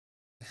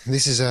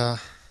This is a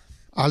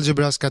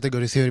Algebras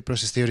category theory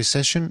process theory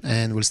session,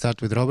 and we'll start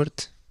with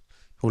Robert,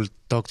 who will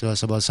talk to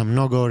us about some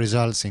no-go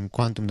results in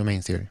quantum domain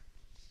theory.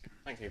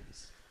 Thank you.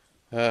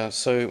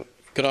 So,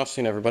 good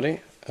afternoon, everybody.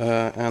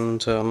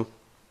 So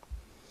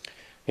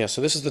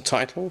this is the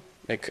title.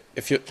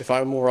 If I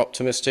were more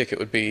optimistic, it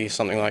would be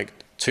something like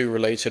 2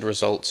 related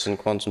results in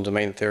quantum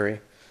domain theory,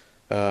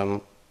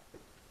 but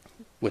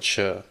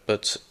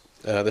this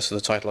is the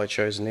title I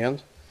chose in the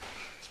end.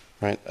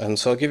 Right, and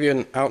so I'll give you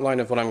an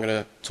outline of what I'm going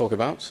to talk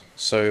about.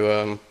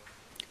 So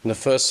in the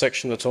first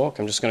section of the talk,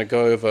 I'm just going to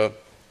go over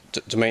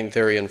domain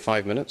theory in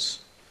 5 minutes.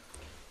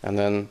 And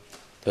then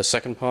the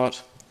second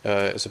part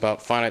is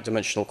about finite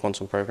dimensional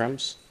quantum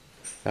programs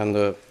and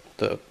the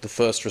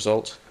first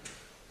result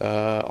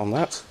on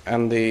that.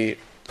 And the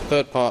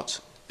third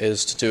part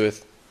is to do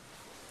with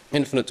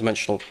infinite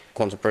dimensional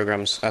quantum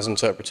programs as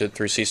interpreted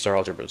through C-star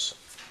algebras.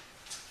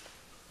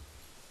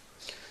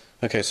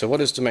 Okay, so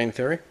what is domain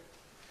theory?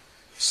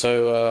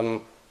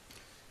 So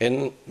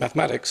in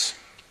mathematics,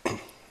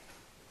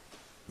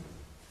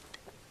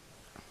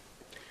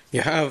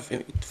 you have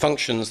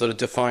functions that are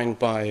defined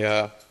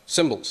by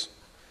symbols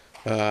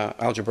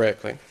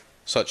algebraically,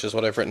 such as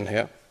what I've written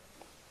here.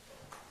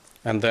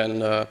 And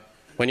then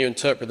when you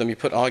interpret them, you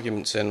put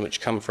arguments in which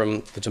come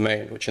from the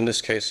domain, which in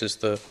this case is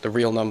the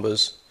real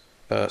numbers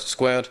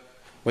squared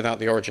without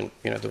the origin,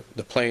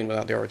 the plane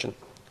without the origin.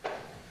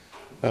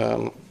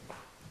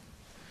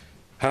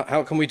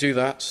 How can we do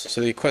that? So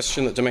the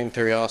question that domain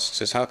theory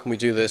asks is, how can we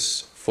do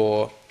this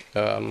for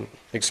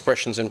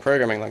expressions in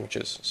programming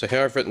languages? So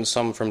here I've written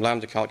some from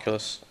lambda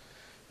calculus,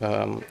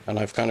 and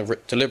I've kind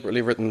of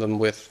deliberately written them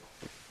with,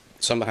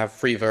 some have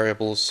free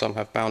variables, some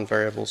have bound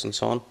variables, and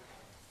so on.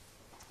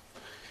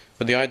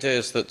 But the idea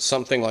is that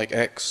something like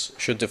x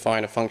should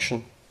define a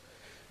function,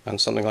 and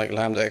something like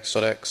lambda x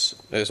dot x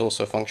is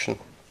also a function.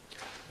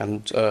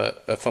 And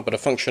but a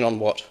function on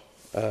what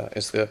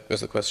is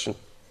the question.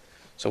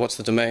 So what's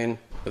the domain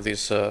of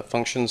these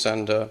functions,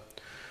 and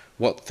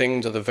what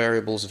thing do the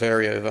variables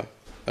vary over?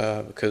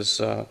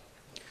 Because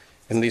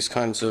in these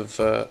kinds of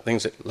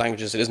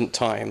languages, it isn't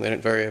time. They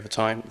don't vary over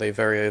time. They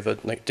vary over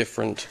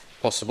different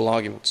possible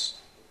arguments.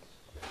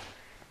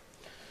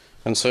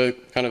 And so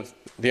kind of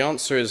the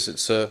answer is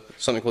it's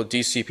something called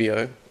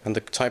DCPO, and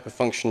the type of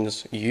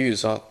functions you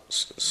use are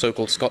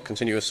so-called Scott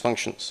continuous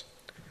functions.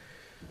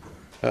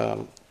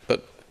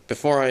 But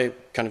before I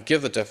kind of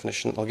give the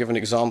definition, I'll give an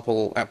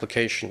example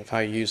application of how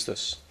you use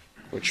this,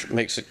 which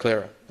makes it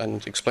clearer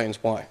and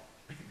explains why.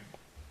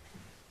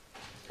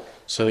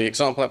 So the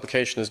example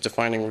application is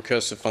defining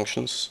recursive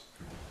functions.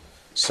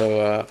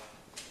 So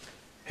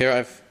here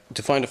I've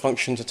defined a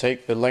function to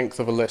take the length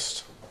of a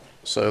list.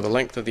 So the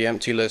length of the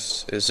empty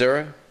list is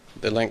 0.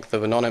 The length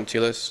of a non-empty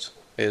list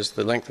is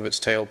the length of its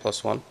tail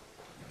plus 1.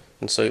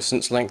 And so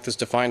since length is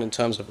defined in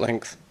terms of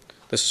length,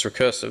 this is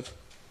recursive.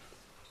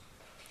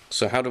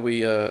 So how do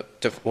we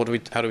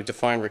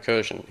define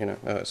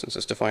recursion? Since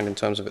it's defined in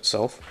terms of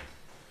itself.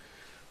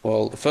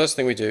 Well, the first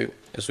thing we do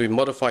is we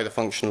modify the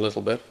function a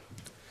little bit,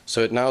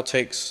 so it now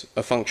takes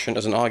a function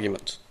as an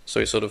argument. So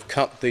we sort of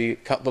cut the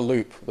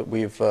loop that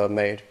we've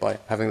made by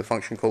having the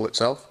function call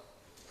itself,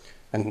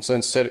 and so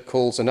instead it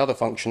calls another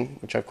function,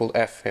 which I've called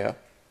f here,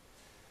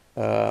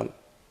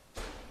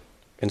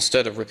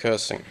 instead of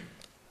recursing.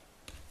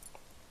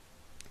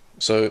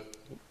 So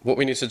what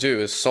we need to do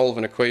is solve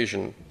an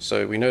equation.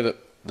 So we know that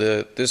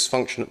this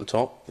function at the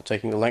top,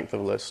 taking the length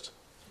of a list,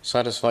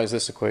 satisfies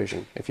this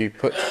equation. If you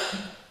put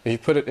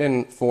it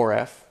in for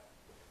f,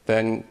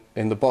 then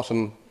in the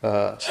bottom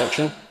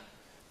section,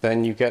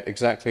 then you get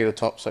exactly the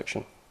top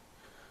section.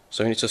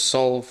 So we need to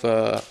solve.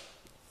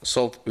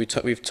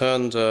 We've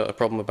turned a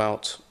problem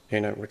about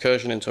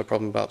recursion into a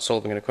problem about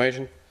solving an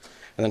equation.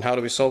 And then how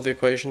do we solve the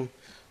equation?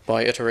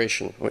 By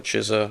iteration, which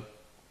is a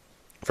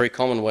very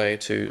common way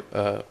to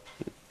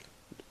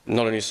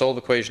not only solve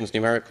equations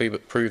numerically,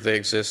 but prove they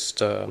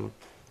exist,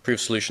 prove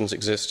solutions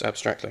exist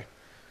abstractly.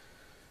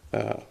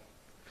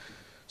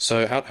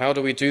 So how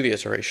do we do the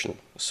iteration?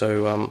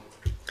 So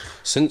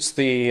since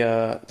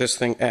this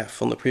thing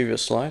f on the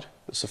previous slide,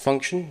 it's a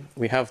function,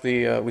 we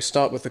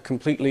start with a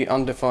completely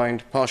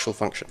undefined partial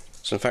function.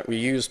 So in fact, we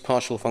use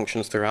partial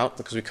functions throughout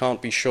because we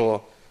can't be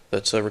sure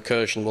that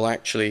recursion will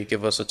actually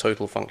give us a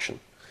total function.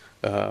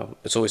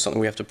 It's always something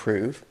we have to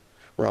prove,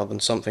 rather than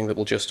something that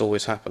will just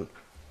always happen.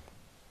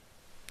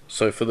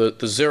 So for the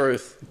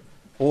 0th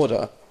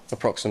order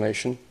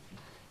approximation,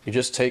 you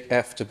just take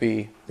f to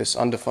be this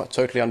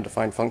totally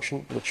undefined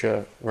function, which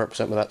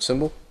represent with that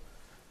symbol,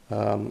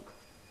 and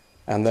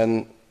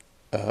then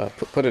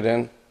put it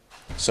in.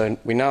 So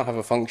we now have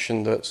a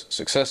function that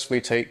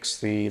successfully takes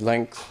the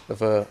length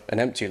of an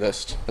empty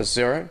list as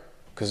 0,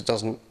 because it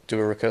doesn't do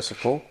a recursive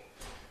call.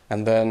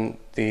 And then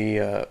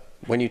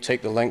when you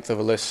take the length of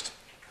a list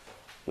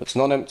that's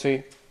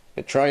non-empty,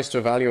 it tries to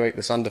evaluate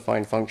this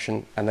undefined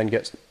function and then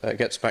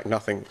gets back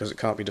nothing because it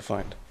can't be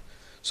defined.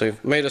 So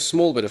we've made a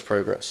small bit of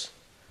progress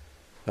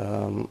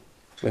in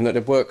that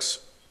it works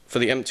for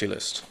the empty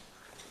list.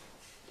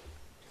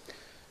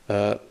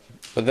 But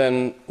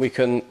then we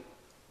can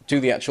do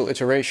the actual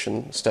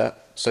iteration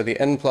step, so the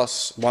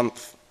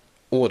n+1th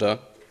order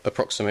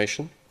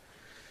approximation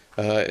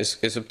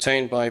is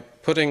obtained by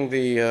putting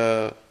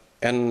the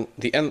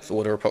nth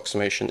order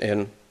approximation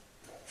in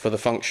for the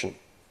function,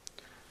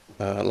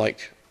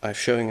 like I'm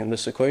showing in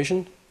this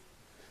equation.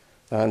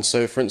 And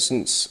so, for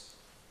instance,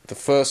 the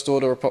first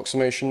order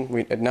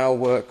approximation, it now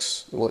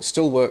works, well, it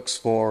still works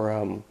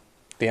for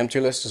the empty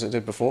list as it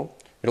did before.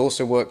 It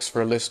also works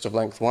for a list of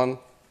length 1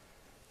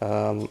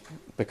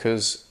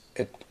 because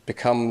it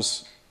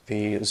becomes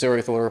the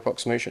 0th order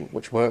approximation,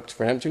 which worked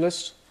for an empty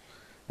list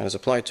and is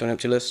applied to an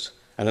empty list.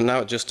 And then now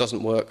it just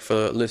doesn't work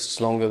for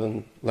lists longer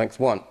than length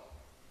 1.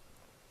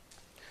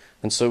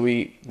 And so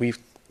we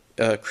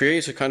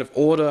create a kind of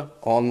order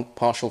on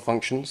partial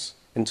functions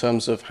in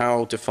terms of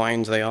how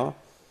defined they are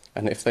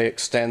and if they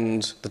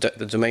extend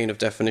the domain of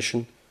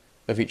definition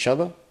of each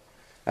other.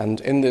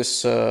 And in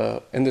this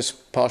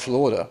partial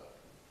order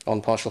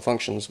on partial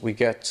functions, we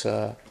get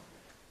a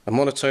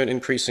monotone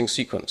increasing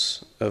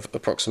sequence of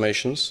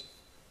approximations,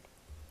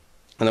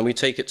 and then we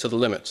take it to the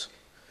limit.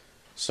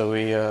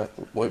 So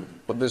what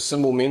this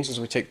symbol means is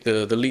we take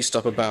the least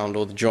upper bound,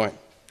 or the join,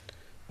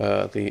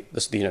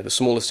 the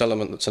smallest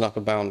element that's an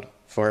upper bound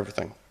for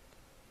everything.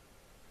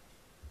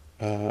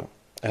 And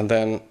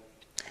then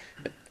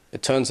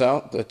it turns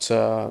out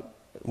that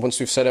once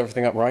we've set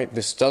everything up right,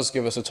 this does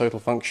give us a total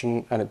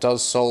function, and it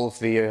does solve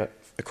the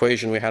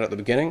equation we had at the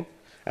beginning,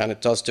 and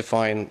it does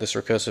define this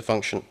recursive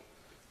function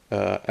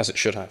as it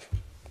should have.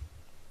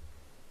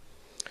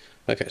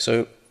 Okay,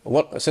 so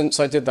since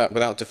I did that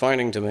without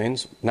defining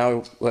domains,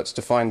 now let's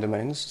define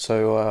domains.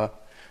 So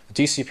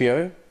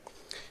DCPO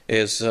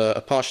is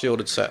a partially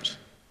ordered set,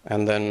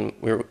 and then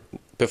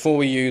before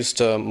we used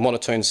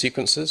monotone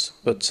sequences,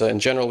 but in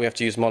general we have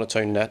to use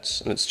monotone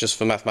nets, and it's just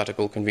for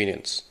mathematical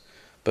convenience.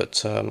 But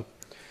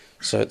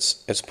so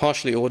it's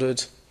partially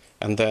ordered,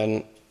 and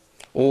then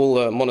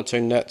all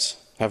monotone nets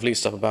have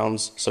least upper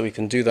bounds, so we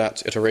can do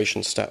that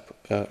iteration step.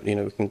 We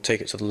can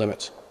take it to the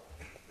limit.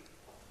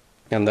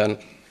 And then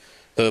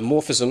the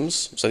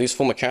morphisms, so these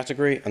form a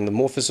category, and the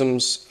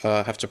morphisms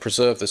have to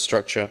preserve this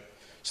structure,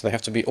 so they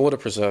have to be order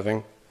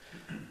preserving,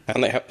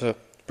 and they have to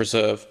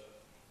preserve,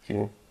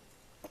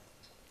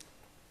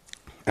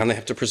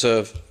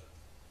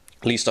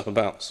 least upper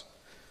bounds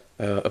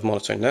of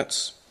monotone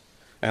nets.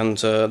 And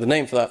the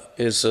name for that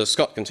is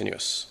Scott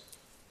continuous,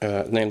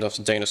 named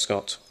after Dana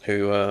Scott,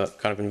 who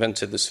kind of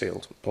invented this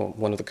field, or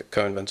one of the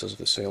co-inventors of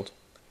this field.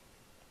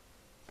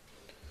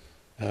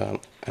 And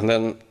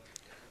then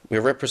we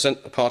represent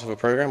a part of a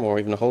program, or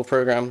even a whole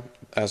program,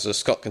 as a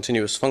Scott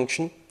continuous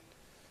function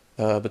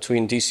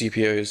between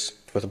DCPOs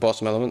with a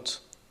bottom element.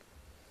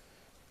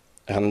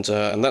 And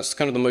that's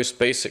kind of the most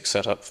basic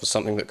setup for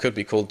something that could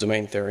be called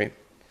domain theory.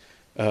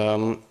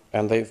 And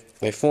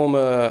they form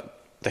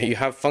you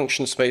have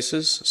function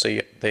spaces, so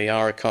they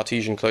are a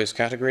Cartesian closed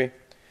category.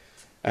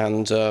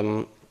 And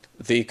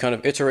the kind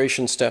of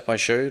iteration step I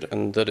showed,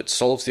 and that it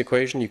solves the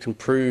equation, you can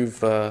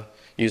prove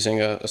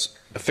using a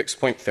fixed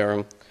point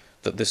theorem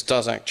that this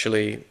does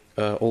actually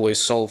always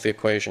solve the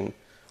equation,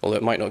 although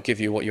it might not give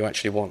you what you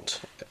actually want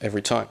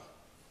every time.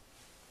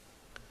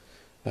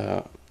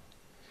 And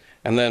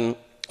then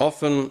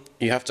often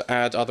you have to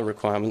add other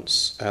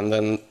requirements, and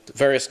then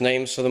various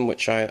names for them,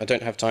 which I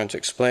don't have time to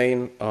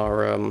explain,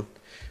 are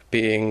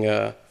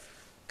being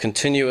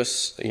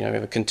continuous, we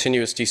have a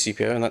continuous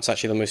DCPO, and that's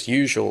actually the most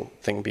usual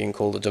thing being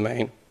called a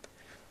domain,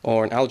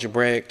 or an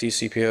algebraic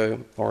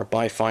DCPO, or a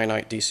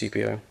bifinite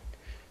DCPO.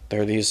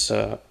 There are these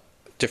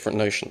different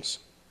notions.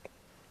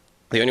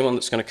 The only one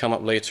that's going to come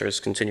up later is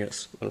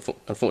continuous.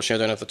 Unfortunately, I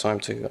don't have the time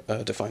to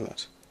define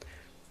that.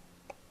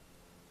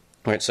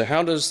 Right, so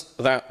how does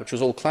that, which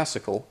was all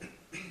classical,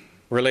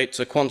 relate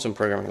to quantum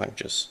programming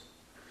languages?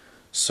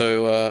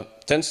 So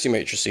density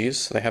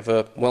matrices, they have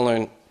a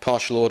well-known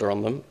partial order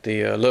on them,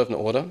 the Loevner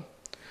order,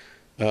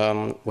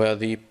 where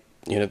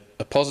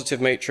a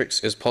positive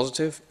matrix is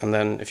positive, and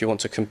then if you want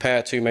to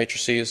compare two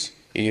matrices,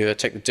 you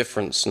take the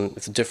difference, and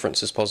if the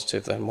difference is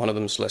positive, then one of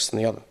them is less than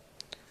the other.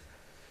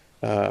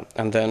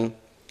 And then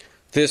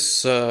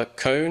this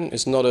cone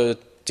is not a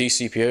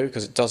DCPO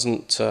because it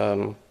doesn't.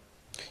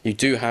 You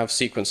do have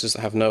sequences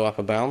that have no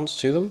upper bounds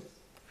to them,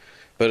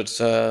 but it's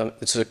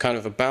a kind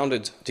of a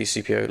bounded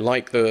DCPO,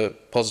 like the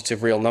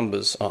positive real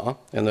numbers are,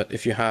 in that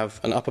if you have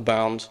an upper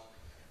bound,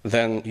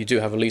 then you do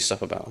have a least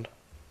upper bound.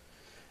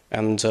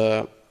 And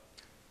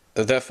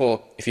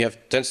therefore, if you have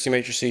density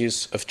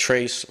matrices of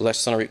trace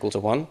less than or equal to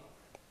 1,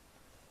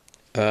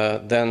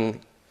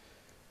 then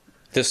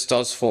this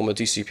does form a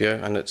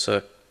DCPO, and it's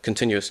a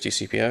continuous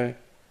DCPO.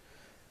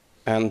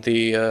 And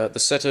the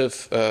set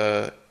of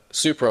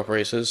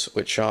superoperators,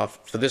 which are,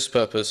 for this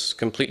purpose,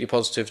 completely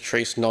positive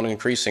trace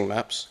non-increasing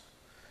maps,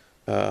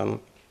 are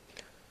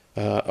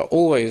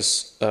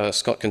always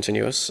Scott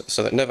continuous,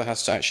 so that never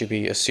has to actually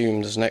be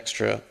assumed as an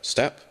extra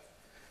step.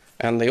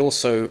 And they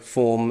also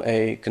form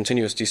a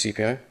continuous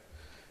DCPO.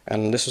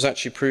 And this was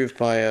actually proved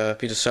by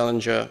Peter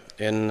Selinger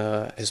in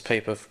his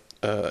paper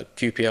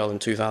QPL in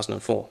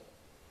 2004.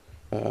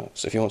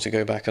 So if you want to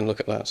go back and look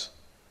at that,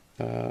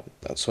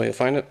 that's where you'll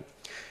find it.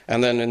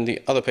 And then in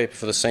the other paper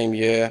for the same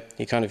year,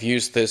 he kind of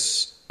used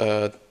this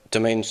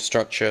domain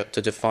structure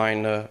to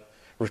define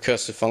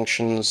recursive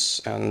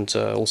functions and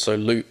also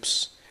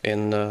loops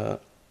in the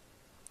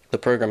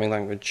programming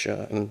language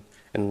in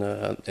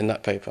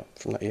that paper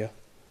from that year.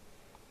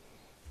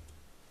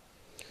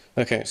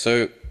 Okay,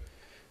 so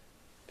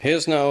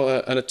here's now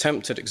an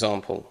attempted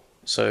example.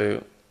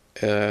 So,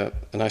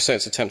 and I say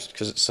it's attempted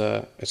because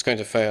it's going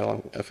to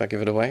fail if I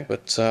give it away.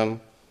 But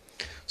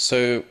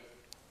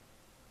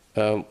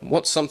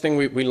what's something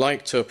we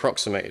like to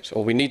approximate,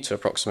 or we need to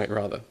approximate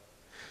rather?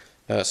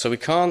 So we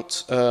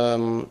can't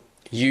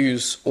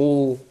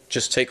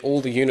just take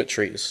all the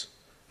unitaries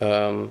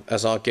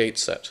as our gate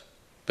set,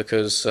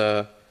 because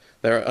there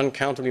are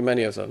uncountably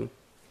many of them,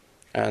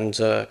 and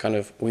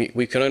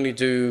we can only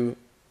do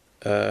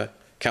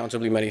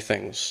countably many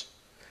things.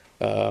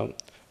 And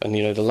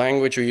the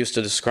language we use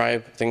to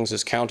describe things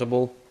is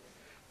countable,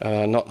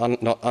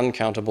 not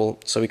uncountable.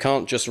 So we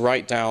can't just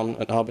write down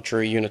an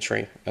arbitrary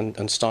unitary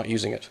and start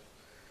using it,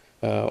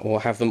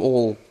 or have them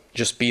all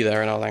just be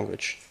there in our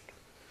language.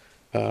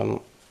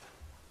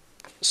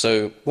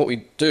 So what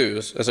we do,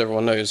 as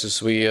everyone knows,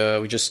 is we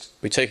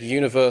take a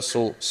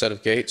universal set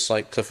of gates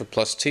like Clifford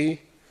plus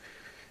T,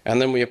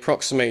 and then we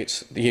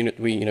approximate the unit.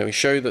 We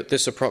show that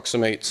this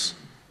approximates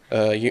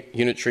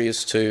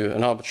unitaries to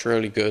an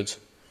arbitrarily good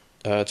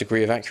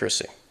degree of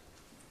accuracy.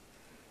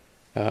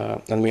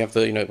 And we have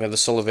the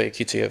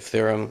Solovay-Kitiev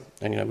theorem,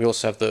 and we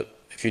also have that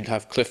if you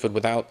have Clifford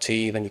without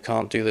T, then you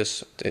can't do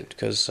this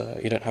because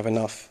you don't have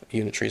enough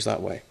unitaries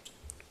that way.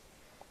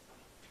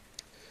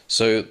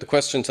 So the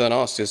question to then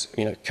ask is,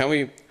 can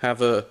we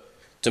have a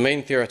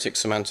domain theoretic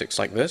semantics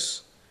like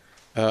this,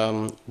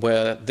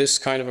 where this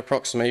kind of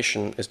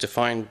approximation is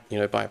defined,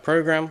 by a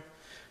program,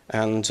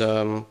 and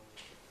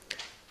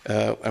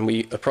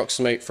we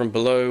approximate from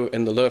below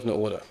in the Loevner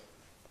order,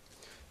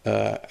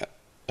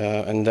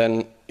 and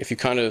then if you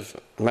kind of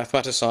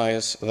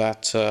mathematicize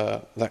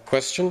that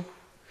question,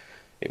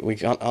 we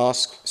can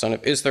ask,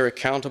 is there a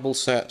countable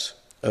set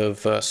of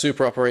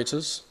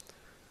superoperators?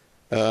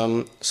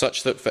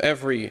 Such that for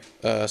every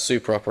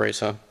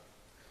superoperator,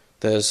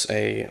 there's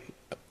a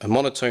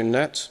monotone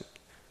net,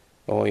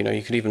 or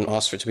you could even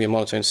ask for it to be a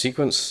monotone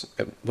sequence.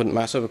 It wouldn't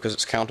matter because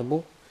it's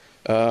countable.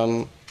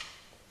 Coming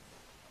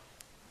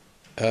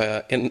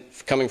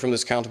from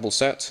this countable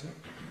set,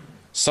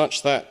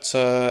 such that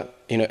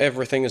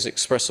everything is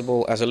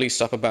expressible as a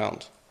least upper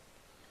bound.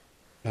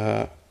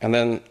 And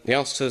then the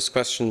answer to this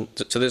question,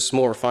 to this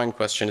more refined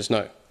question, is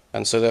no.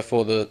 And so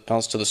therefore the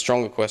answer to the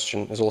stronger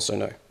question is also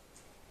no.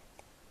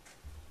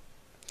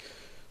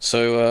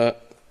 So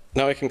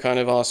now we can kind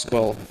of ask,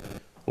 well,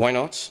 why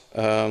not?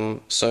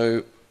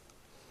 So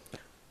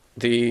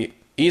the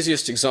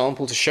easiest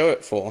example to show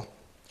it for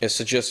is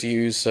to just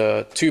use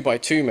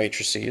 2x2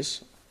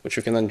 matrices, which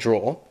we can then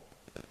draw,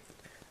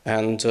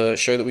 and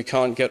show that we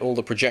can't get all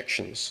the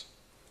projections,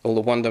 all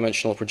the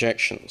one-dimensional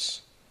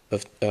projections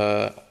of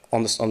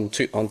on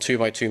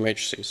 2x2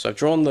 matrices. So I've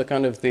drawn the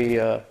kind of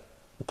the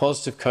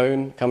positive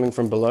cone coming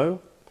from below,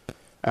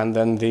 and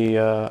then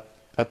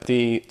at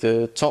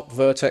the top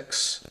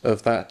vertex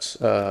of that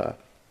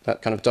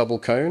kind of double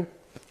cone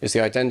is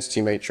the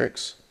identity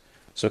matrix.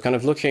 So kind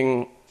of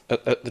looking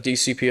at the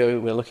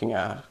DCPO we're looking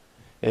at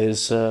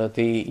is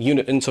the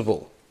unit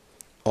interval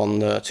on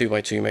the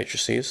 2x2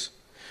 matrices.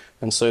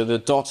 And so the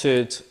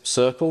dotted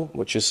circle,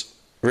 which is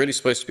really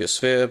supposed to be a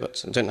sphere,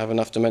 but I didn't have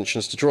enough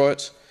dimensions to draw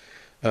it,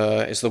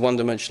 is the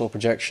one-dimensional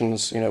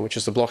projections, which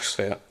is the Bloch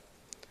sphere.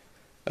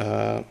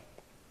 And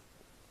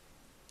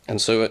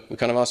so we're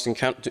kind of asking,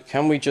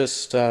 can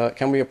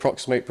we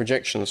approximate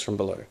projections from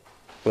below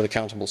with a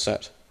countable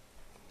set?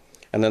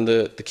 And then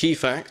the key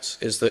fact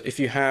is that if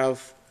you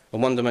have a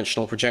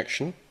one-dimensional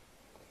projection,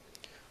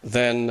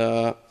 then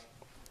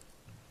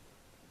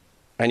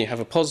and you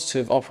have a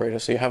positive operator,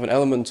 so you have an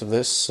element of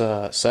this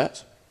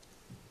set,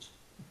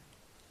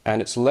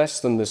 and it's less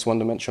than this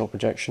one-dimensional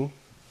projection,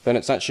 then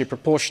it's actually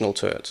proportional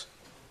to it.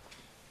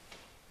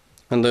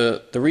 And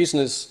the reason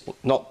is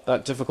not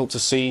that difficult to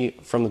see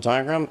from the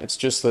diagram. It's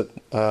just that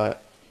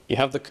you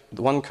have the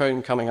one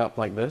cone coming up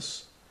like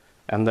this,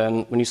 and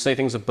then when you say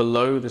things are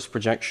below this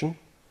projection,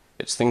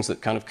 it's things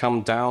that kind of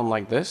come down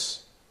like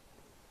this,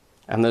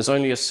 and there's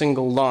only a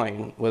single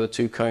line where the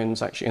two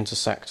cones actually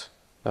intersect,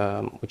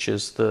 which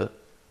is the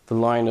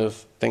line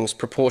of things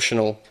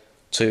proportional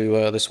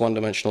to this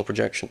one-dimensional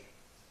projection.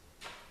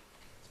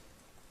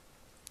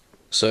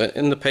 So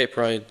in the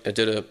paper, I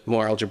did a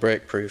more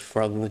algebraic proof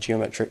rather than the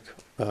geometric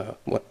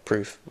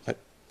proof.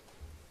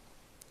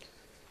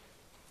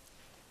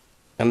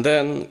 And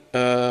then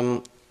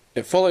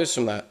it follows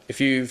from that. If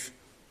you've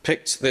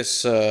picked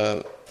this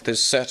this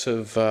set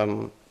of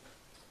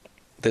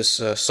this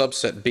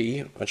subset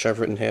B, which I've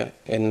written here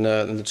in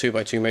the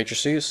 2x2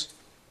 matrices,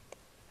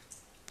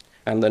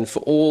 and then for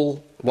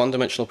all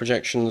one-dimensional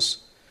projections,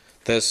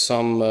 there's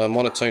some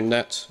monotone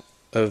net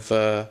of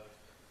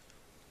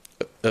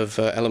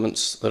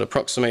elements that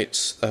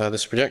approximates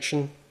this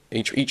projection,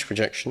 each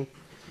projection,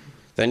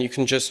 then you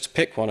can just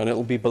pick one and it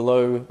will be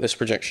below this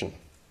projection.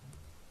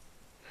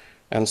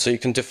 And so you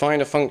can define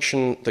a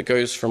function that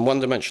goes from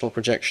one-dimensional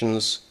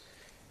projections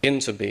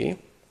into B,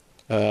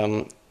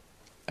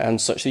 and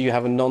such that you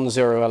have a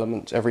non-zero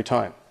element every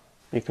time.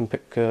 You can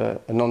pick a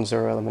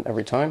non-zero element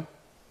every time.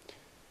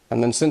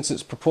 And then since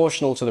it's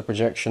proportional to the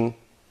projection,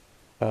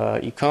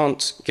 you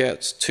can't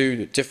get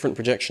two different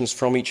projections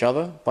from each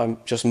other by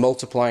just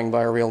multiplying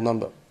by a real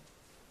number.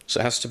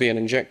 So it has to be an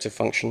injective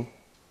function.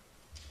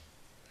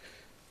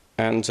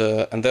 And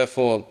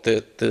therefore,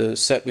 the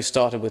set we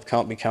started with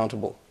can't be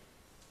countable,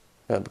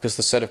 because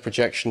the set of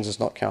projections is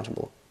not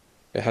countable.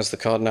 It has the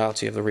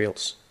cardinality of the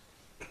reals.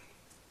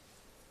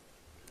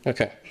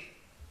 Okay.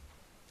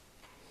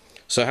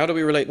 So how do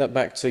we relate that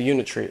back to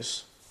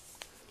unitaries?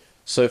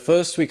 So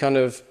first we kind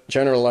of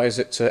generalize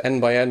it to n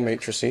by n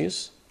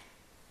matrices,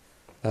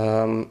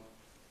 and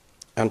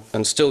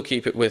still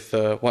keep it with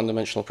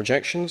one-dimensional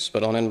projections,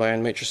 but on n by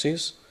n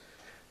matrices.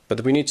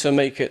 But we need to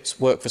make it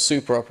work for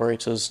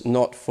superoperators,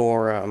 not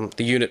for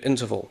the unit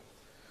interval.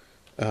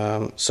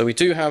 So we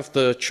do have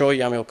the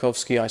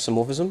Choi-Yamiokowski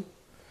isomorphism.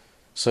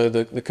 So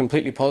the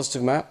completely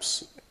positive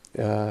maps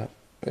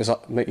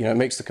it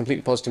makes the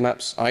completely positive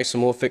maps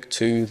isomorphic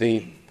to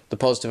the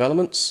positive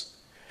elements,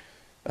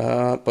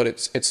 but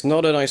it's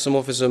not an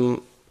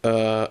isomorphism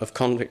of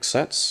convex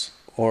sets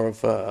or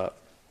of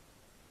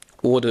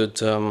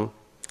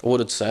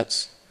ordered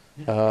sets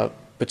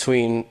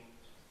between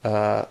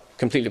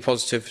completely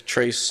positive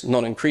trace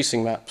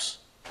non-increasing maps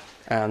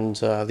and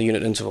the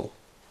unit interval.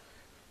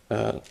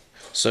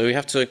 So we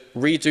have to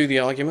redo the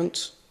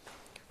argument,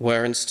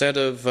 where instead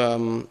of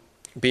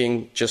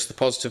being just the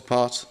positive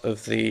part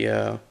of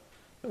the,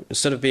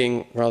 instead of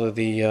being rather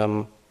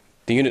the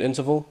unit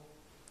interval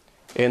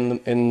in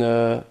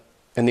the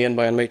n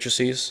by n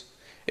matrices,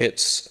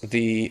 it's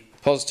the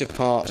positive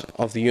part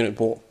of the unit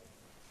ball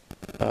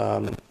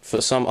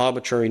for some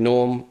arbitrary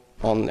norm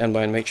on n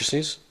by n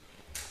matrices.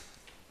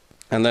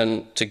 And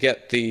then to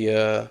get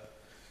the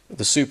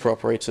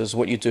superoperators,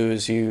 what you do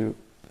is you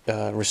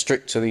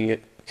restrict to the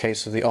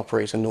case of the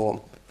operator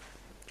norm,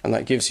 and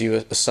that gives you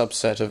a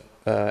subset of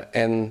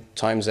n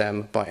times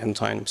m by n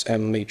times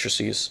m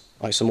matrices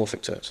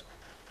isomorphic to it.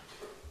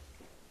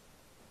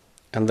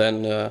 And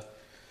then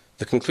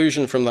the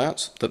conclusion from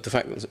that the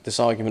fact that this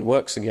argument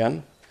works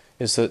again,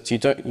 is that you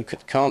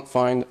can't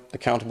find a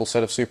countable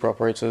set of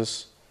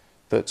superoperators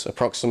that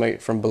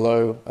approximate from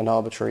below an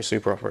arbitrary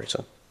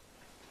superoperator.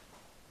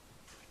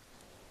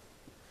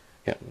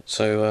 Yeah,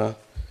 so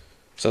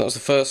that was the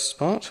first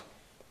part.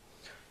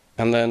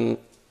 And then,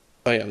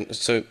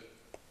 so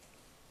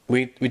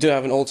we do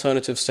have an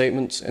alternative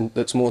statement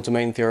that's more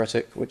domain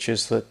theoretic, which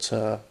is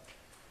that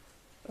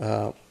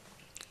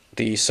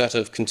the set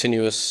of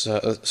continuous,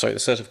 the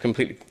set of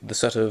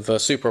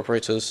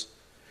superoperators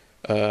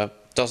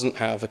doesn't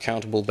have a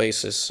countable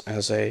basis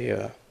as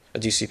a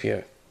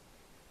DCPO.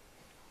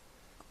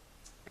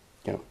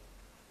 Yeah.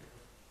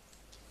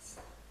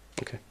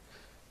 Okay.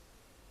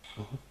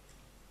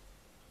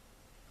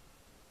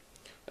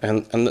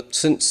 And that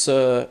since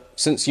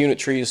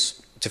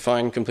unitaries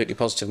define completely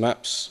positive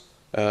maps,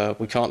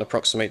 we can't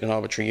approximate an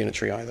arbitrary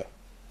unitary either.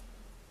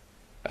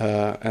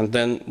 And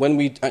then when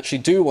we actually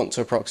do want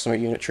to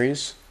approximate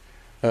unitaries,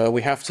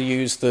 we have to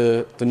use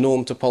the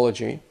norm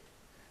topology.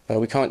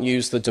 We can't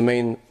use the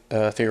domain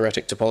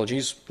theoretic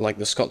topologies like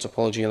the Scott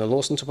topology and the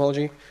Lawson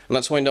topology, and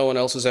that's why no one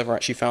else has ever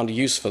actually found a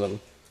use for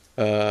them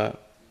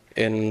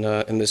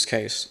in this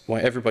case. Why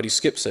everybody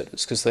skips it,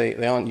 it's because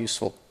they aren't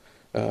useful.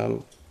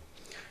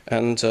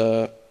 And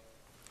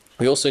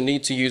we also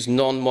need to use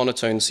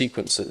non-monotone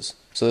sequences.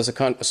 So there's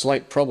a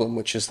slight problem,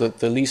 which is that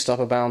the least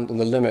upper bound and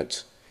the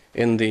limit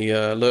in the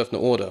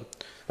Loeffner order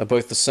are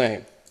both the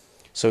same.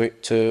 So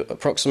to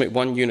approximate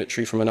one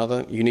unitary from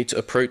another, you need to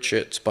approach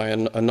it by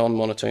a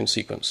non-monotone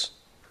sequence.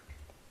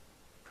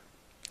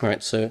 All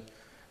right, so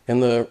in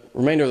the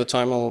remainder of the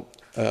time, I'll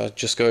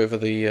just go over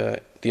the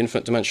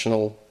infinite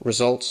dimensional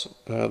result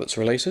that's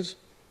related.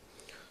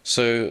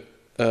 So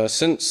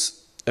since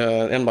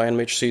n by n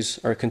matrices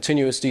are a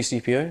continuous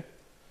DCPO,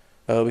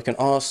 we can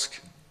ask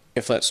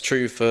if that's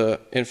true for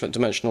infinite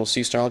dimensional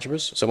C-star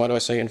algebras. So why do I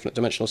say infinite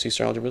dimensional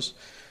C-star algebras?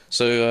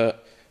 So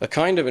a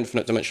kind of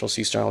infinite dimensional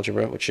C-star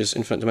algebra, which is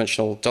infinite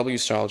dimensional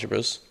W-star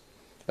algebras,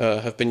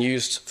 have been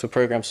used for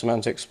program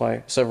semantics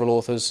by several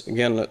authors,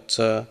 again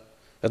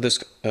at this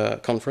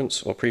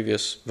conference or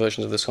previous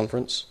versions of this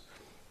conference.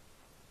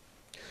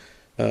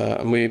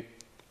 And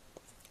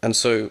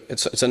so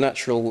it's a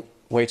natural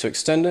way to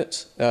extend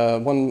it.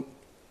 One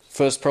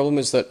first problem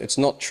is that it's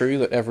not true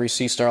that every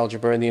C-star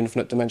algebra in the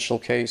infinite dimensional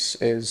case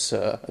is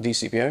a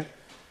DCPO.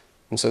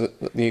 And so the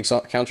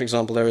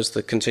counterexample there is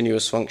the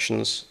continuous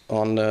functions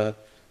on the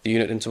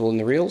unit interval in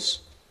the reals.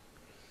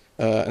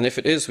 And if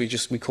it is, we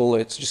just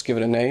give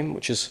it a name,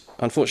 which is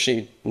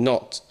unfortunately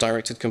not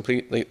directed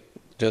completely.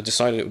 They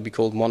decided it would be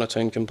called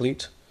monotone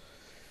complete.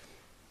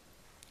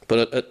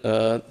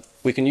 But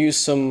we can use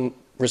some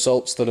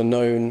results that are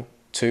known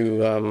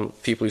to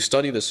people who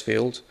study this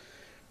field,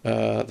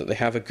 that they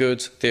have a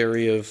good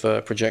theory of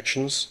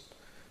projections,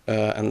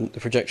 and the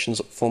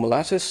projections form a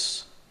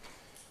lattice,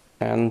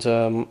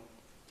 and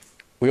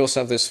we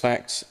also have this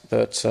fact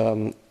that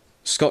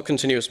Scott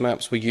continuous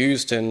maps were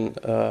used in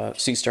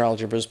C-star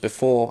algebras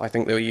before I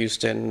think they were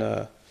used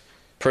in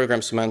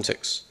program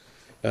semantics.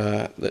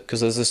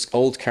 Because there's this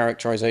old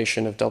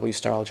characterization of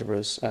W-star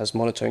algebras as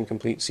monotone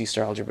complete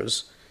C-star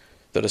algebras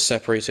that are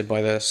separated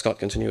by their Scott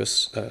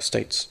continuous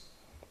states.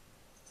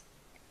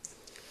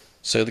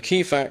 So the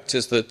key fact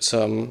is that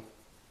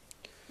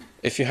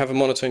if you have a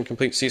monotone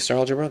complete C-star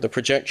algebra, the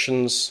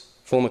projections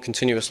form a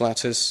continuous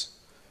lattice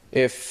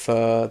if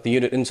the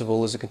unit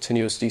interval is a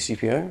continuous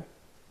DCPO.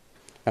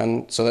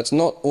 And so that's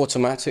not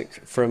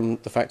automatic from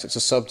the fact it's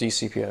a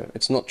sub-DCPO.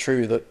 It's not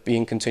true that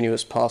being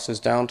continuous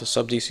passes down to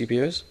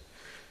sub-DCPOs,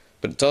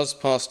 but it does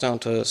pass down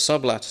to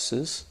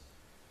sublattices.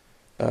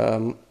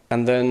 And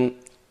then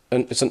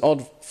it's an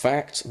odd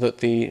fact that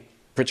the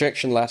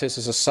projection lattice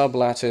is a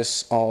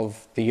sublattice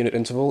of the unit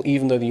interval,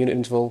 even though the unit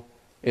interval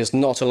is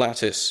not a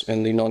lattice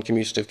in the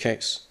non-commutative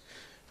case.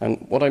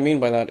 And what I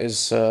mean by that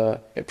is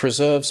it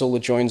preserves all the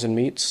joins and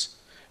meets.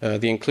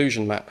 The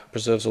inclusion map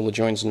preserves all the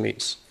joins and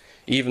meets,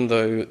 even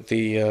though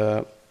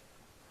there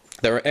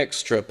are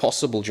extra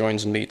possible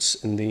joins and meets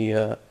in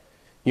the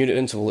unit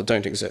interval that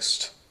don't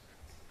exist.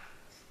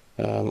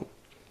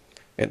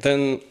 It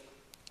then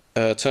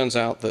turns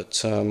out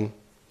that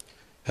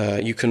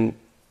you can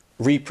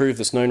reprove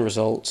this known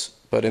result,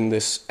 but in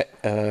this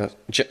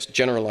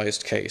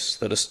generalized case,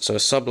 that so a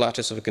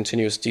sublattice of a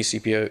continuous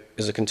DCPO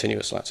is a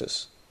continuous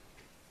lattice.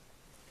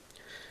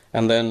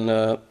 And then,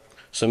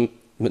 so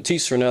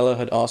Matisse Ranella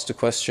had asked a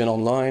question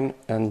online,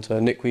 and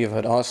Nick Weaver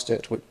had asked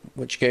it,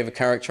 which gave a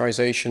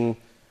characterization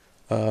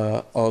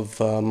of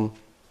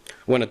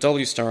when a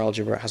W-star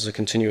algebra has a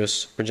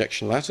continuous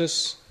projection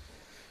lattice.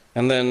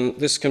 And then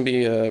this can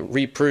be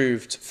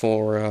reproved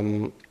for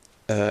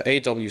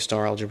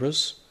AW-star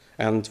algebras,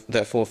 and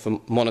therefore for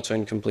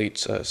monotone complete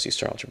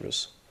C-star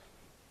algebras.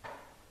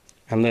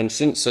 And then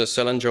since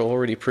Selinger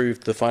already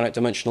proved the finite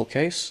dimensional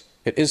case,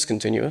 it is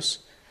continuous.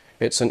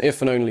 It's an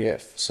if and only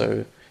if.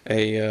 So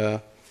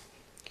so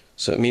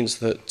it means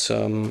that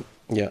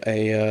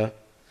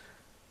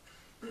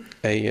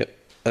a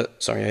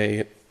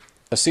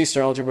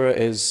C-star algebra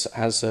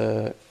has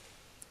a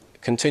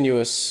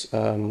continuous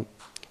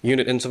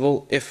unit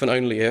interval if and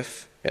only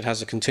if it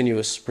has a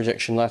continuous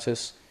projection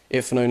lattice,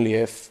 if and only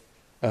if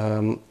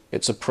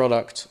it's a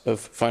product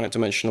of finite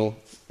dimensional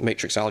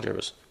matrix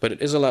algebras. But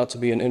it is allowed to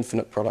be an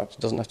infinite product.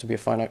 It doesn't have to be a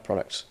finite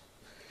product.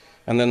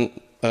 And then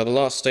the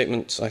last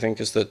statement, I think,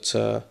 is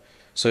that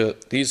so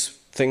these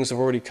things have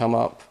already come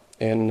up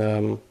in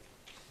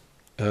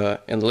the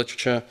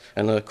literature,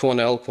 and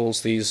Cornell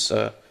calls these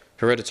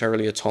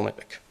hereditarily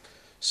atomic.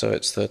 So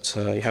it's that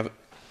you have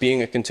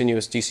being a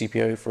continuous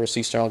DCPO for a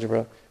C-star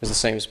algebra is the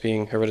same as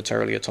being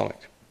hereditarily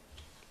atomic.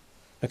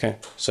 Okay,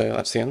 so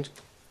that's the end.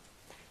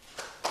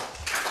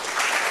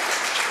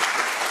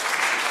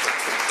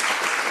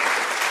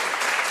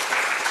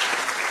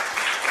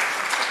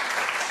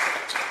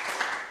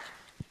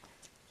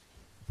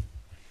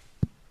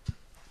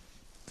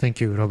 Thank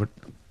you, Robert.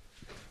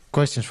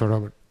 Questions for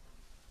Robert?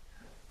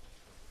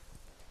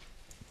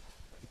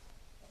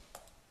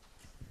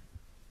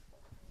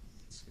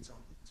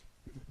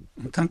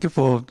 Thank you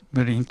for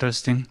very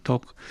interesting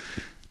talk,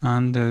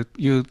 and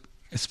you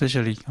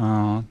especially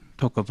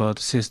talk about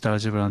C-star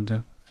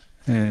algebra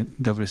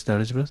and W-star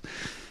algebras.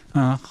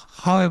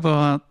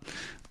 However,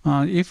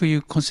 if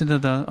you consider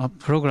a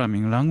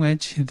programming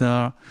language,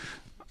 the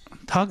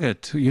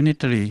target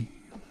unitary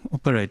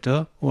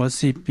operator or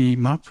CP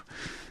map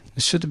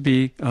should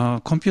be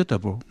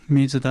computable,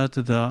 means that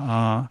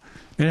the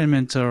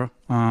elements are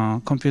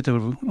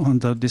computable on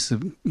this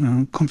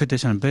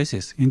computational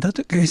basis. In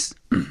that case,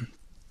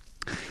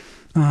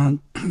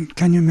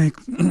 can you make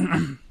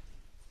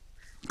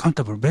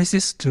countable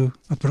basis to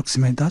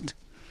approximate that?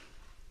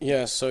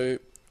 Yeah, so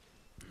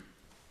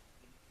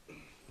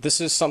this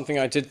is something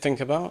I did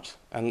think about,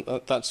 and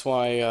that's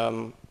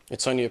why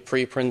it's only a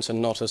preprint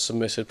and not a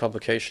submitted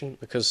publication,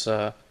 because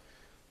I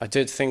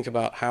did think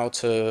about how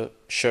to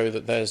show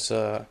that there's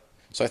so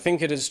I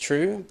think it is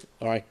true,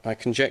 or I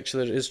conjecture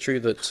that it is true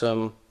that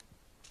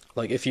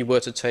like if you were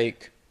to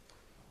take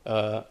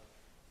a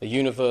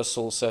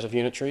universal set of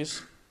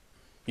unitaries,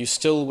 you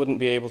still wouldn't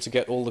be able to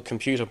get all the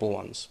computable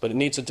ones, but it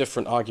needs a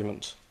different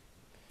argument.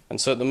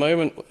 And so at the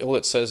moment, all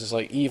it says is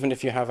like, even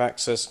if you have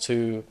access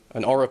to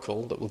an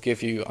oracle that will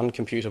give you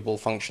uncomputable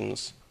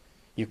functions,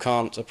 you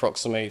can't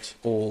approximate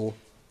all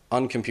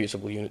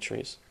uncomputable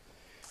unitaries.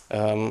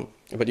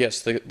 But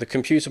yes, the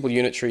computable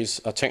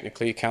unitaries are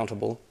technically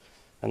countable,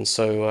 and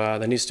so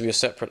there needs to be a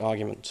separate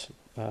argument.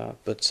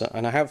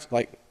 And I have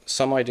like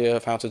some idea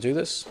of how to do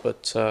this,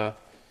 but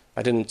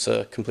I didn't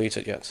complete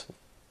it yet.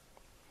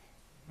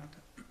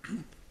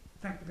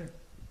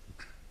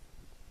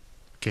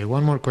 Okay,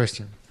 one more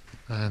question,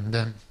 and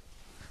then.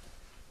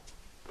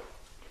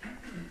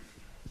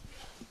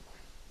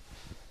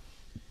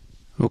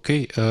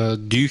 Okay,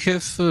 do you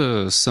have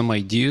some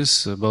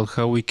ideas about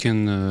how we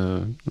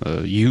can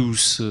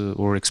use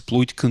or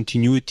exploit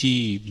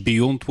continuity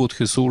beyond what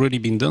has already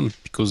been done?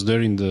 Because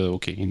there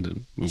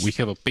we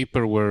have a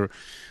paper where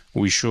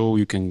we show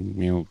you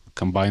can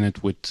combine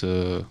it with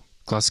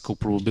classical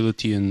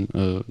probability and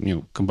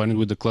combine it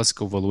with the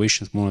classical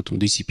evaluations monotone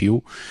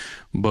DCPO.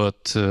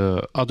 But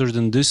other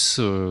than this,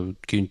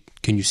 can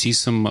you see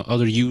some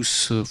other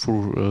use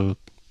for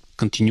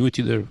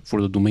continuity there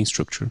for the domain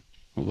structure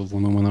of a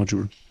one-on-one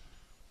algebra?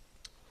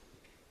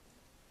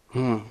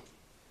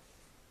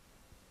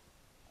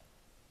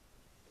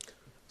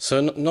 So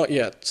not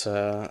yet.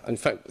 In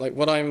fact, like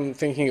what I'm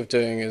thinking of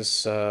doing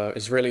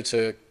is really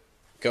to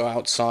go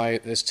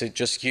outside, is to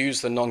just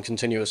use the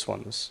non-continuous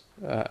ones,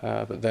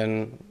 but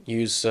then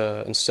use,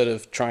 instead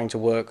of trying to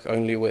work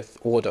only with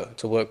order,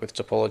 to work with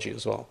topology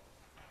as well.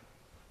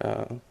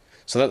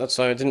 So that's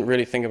why I didn't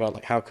really think about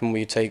like how can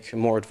we take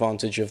more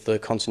advantage of the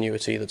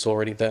continuity that's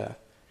already there.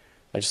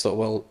 I just thought,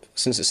 well,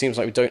 since it seems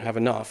like we don't have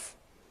enough,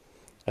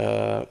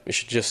 we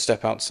should just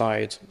step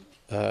outside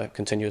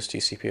continuous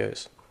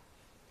TCPOs.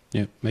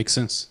 Yeah, makes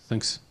sense.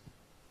 Thanks.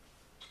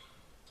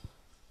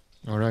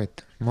 All right.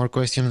 More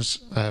questions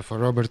for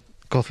Robert.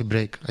 Coffee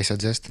break, I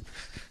suggest.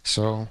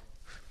 So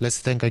let's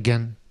thank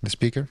again the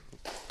speaker.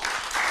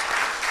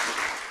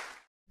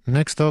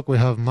 Next talk we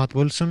have Matt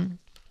Wilson,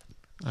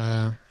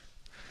 a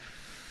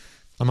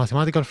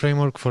mathematical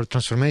framework for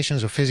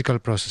transformations of physical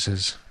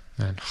processes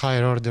and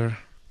higher order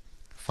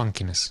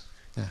funkiness.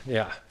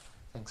 Yeah.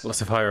 Thanks.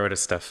 Lots of higher order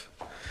stuff.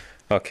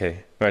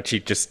 Okay,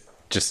 actually just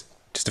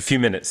a few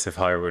minutes of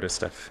higher order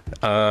stuff.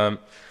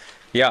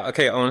 Yeah,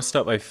 okay, I want to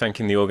start by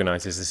thanking the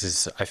organizers. This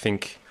is, I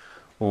think,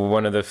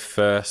 one of the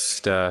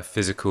first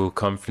physical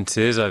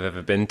conferences I've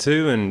ever been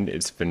to, and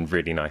it's been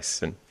really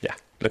nice. And yeah,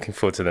 looking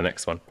forward to the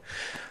next one.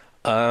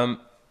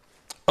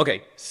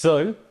 Okay,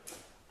 so,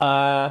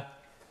 yeah,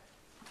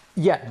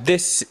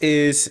 this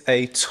is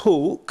a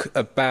talk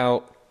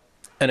about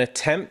an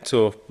attempt,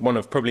 or one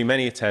of probably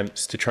many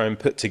attempts, to try and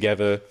put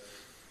together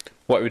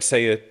what I would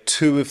say are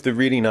two of the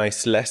really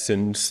nice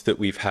lessons that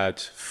we've had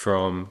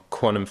from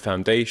quantum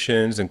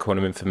foundations and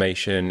quantum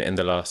information in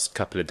the last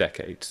couple of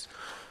decades.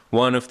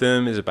 One of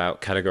them is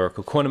about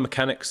categorical quantum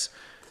mechanics,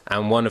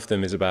 and one of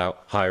them is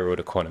about higher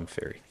order quantum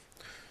theory.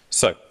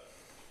 So,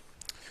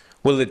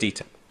 what are the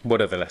details? What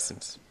are the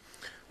lessons?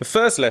 The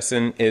first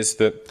lesson is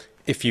that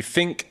if you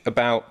think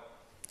about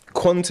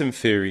quantum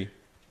theory,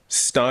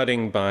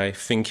 starting by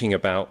thinking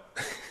about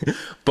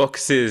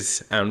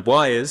boxes and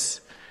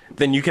wires,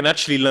 then you can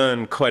actually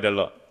learn quite a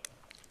lot.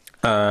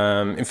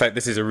 In fact,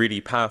 this is a really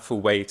powerful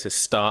way to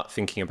start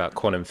thinking about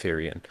quantum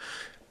theory and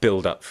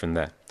build up from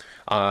there.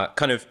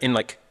 Kind of in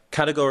like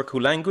categorical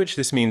language,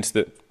 this means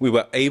that we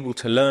were able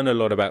to learn a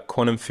lot about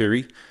quantum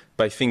theory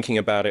by thinking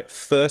about it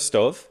first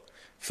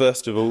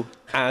of all,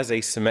 as a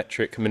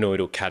symmetric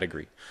monoidal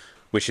category,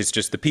 which is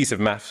just the piece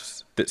of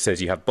maths that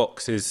says you have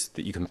boxes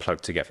that you can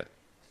plug together.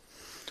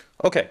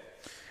 Okay,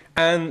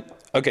 and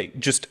okay,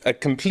 just a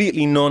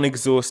completely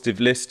non-exhaustive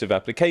list of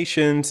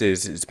applications.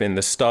 It's been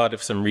the start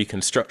of some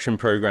reconstruction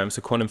programs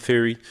for quantum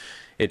theory.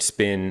 It's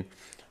been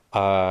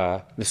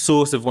the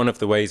source of one of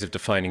the ways of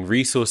defining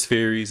resource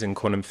theories in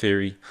quantum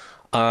theory.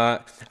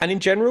 And in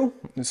general,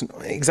 it's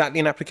not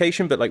exactly an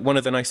application, but like one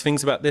of the nice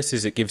things about this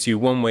is it gives you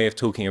one way of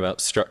talking about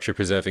structure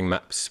preserving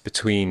maps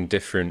between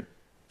different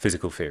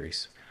physical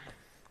theories,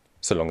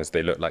 so long as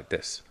they look like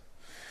this.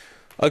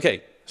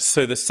 Okay,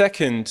 so the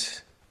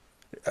second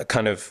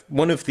kind of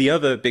one of the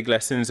other big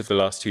lessons of the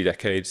last 2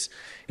 decades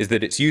is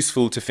that it's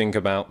useful to think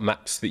about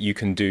maps that you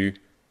can do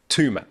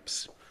to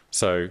maps.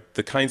 So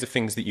the kinds of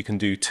things that you can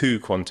do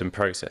to quantum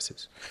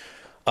processes.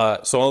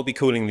 So I'll be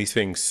calling these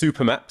things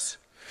supermaps.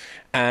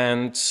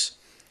 And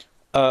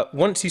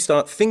once you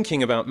start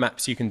thinking about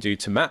maps you can do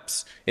to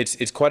maps,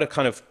 it's quite a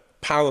kind of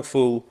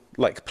powerful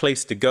like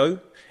place to go.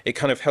 It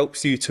kind of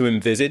helps you to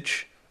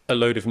envisage a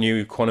load of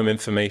new quantum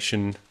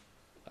information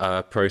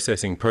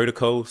processing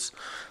protocols.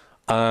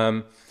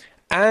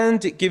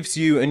 And it gives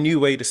you a new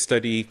way to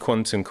study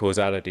quantum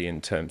causality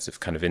in terms of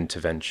kind of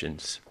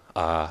interventions,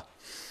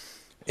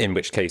 in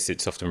which case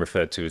it's often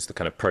referred to as the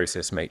kind of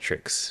process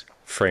matrix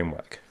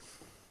framework.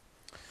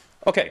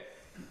 Okay,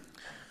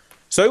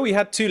 so we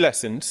had 2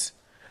 lessons,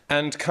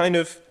 and kind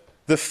of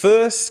the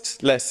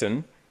first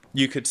lesson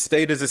you could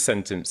state as a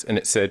sentence, and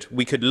it said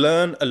we could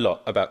learn a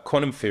lot about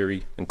quantum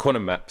theory and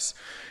quantum maps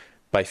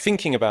by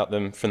thinking about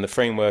them from the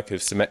framework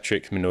of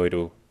symmetric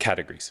monoidal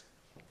categories.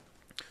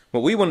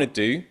 What we want to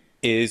do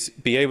is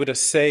be able to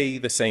say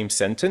the same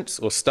sentence,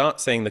 or start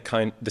saying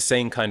the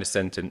same kind of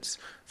sentence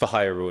for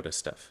higher order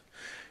stuff.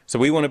 So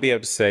we want to be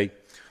able to say,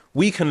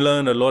 we can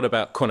learn a lot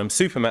about quantum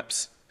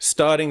supermaps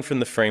starting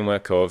from the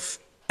framework of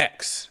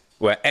X,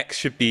 where X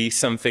should be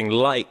something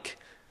like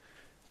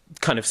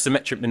kind of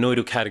symmetric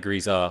monoidal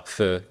categories are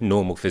for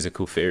normal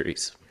physical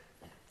theories.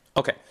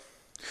 Okay,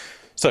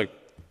 so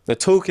the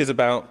talk is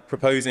about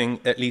proposing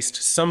at least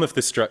some of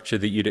the structure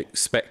that you'd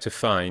expect to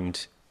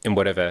find in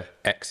whatever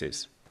X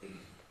is.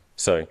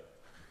 So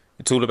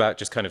it's all about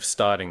just kind of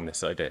starting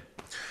this idea.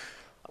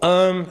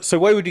 So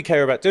why would you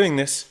care about doing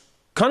this?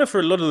 Kind of for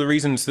a lot of the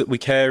reasons that we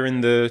care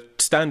in the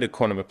standard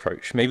quantum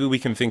approach. Maybe we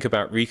can think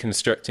about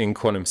reconstructing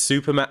quantum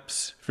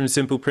supermaps from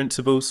simple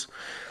principles.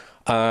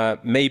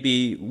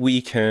 Maybe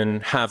we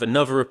can have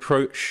another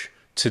approach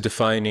to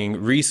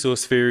defining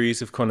resource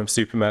theories of quantum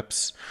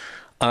supermaps.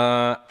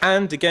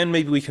 And again,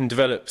 maybe we can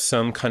develop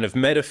some kind of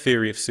meta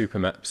theory of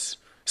supermaps,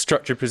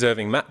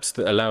 structure-preserving maps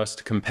that allow us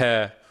to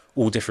compare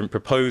all different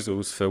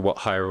proposals for what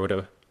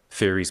higher-order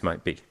theories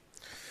might be.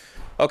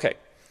 Okay,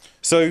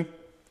 so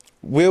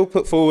we'll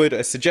put forward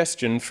a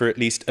suggestion for at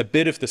least a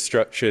bit of the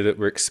structure that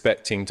we're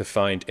expecting to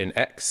find in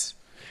X.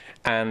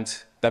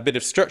 And that bit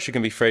of structure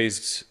can be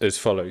phrased as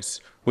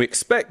follows. We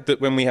expect that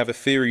when we have a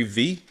theory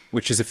V,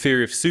 which is a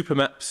theory of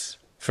supermaps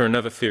for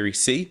another theory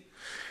C,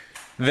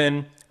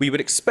 then we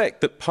would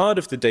expect that part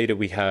of the data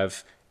we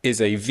have is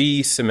a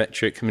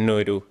V-symmetric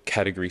monoidal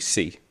category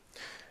C.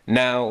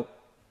 Now,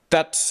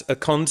 that's a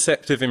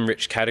concept of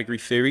enriched category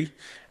theory,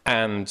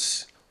 and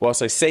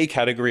whilst I say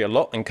category a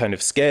lot, I'm kind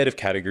of scared of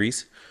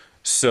categories,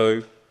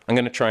 so I'm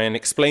going to try and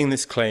explain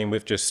this claim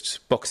with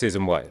just boxes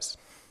and wires.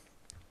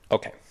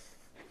 Okay,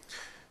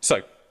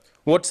 so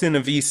what's in a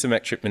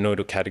V-symmetric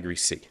monoidal category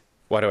C?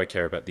 Why do I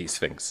care about these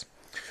things?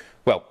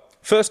 Well,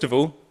 first of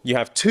all, you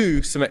have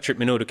two symmetric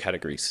monoidal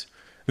categories.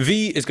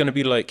 V is going to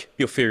be like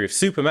your theory of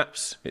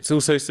supermaps. It's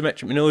also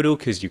symmetric monoidal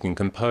because you can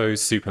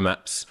compose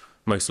supermaps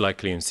most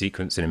likely in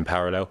sequence and in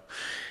parallel.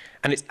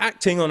 And it's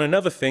acting on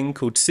another thing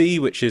called C,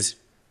 which is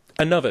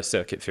another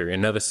circuit theory,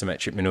 another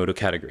symmetric monoidal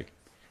category.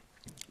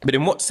 But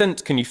in what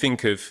sense can you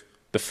think of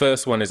the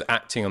first one as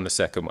acting on the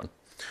second one?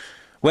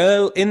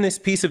 Well, in this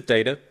piece of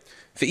data,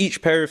 for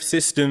each pair of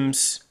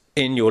systems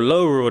in your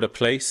lower order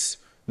place,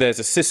 there's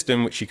a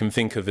system which you can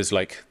think of as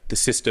like the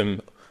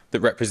system that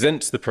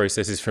represents the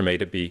processes from A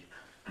to B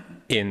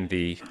in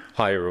the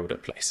higher order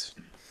place.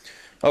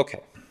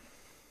 Okay.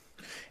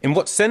 In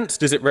what sense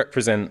does it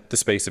represent the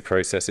space of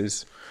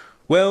processes?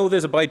 Well,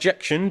 there's a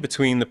bijection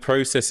between the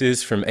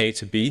processes from A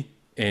to B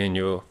in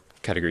your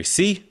category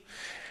C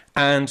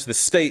and the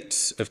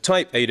states of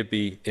type A to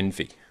B in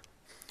V.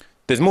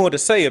 There's more to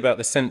say about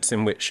the sense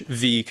in which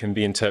V can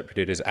be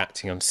interpreted as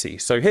acting on C.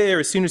 So here,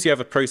 as soon as you have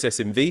a process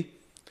in V,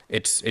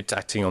 it's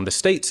acting on the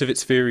states of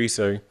its theory,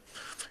 so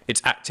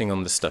it's acting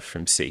on the stuff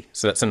from C.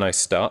 So that's a nice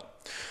start.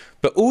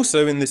 But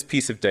also in this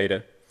piece of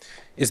data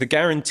is the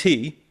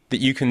guarantee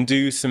that you can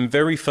do some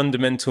very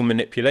fundamental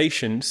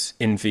manipulations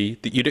in V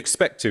that you'd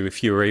expect to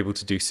if you were able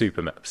to do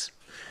supermaps.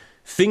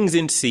 Things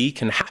in C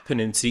can happen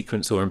in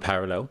sequence or in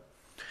parallel.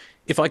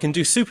 If I can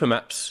do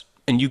supermaps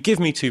and you give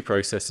me two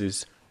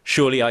processes,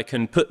 surely I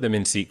can put them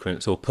in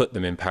sequence or put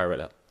them in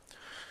parallel.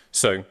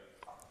 So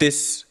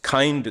these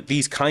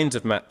kinds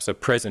of maps are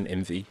present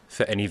in V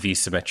for any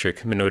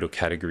V-symmetric monoidal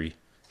category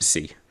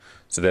C.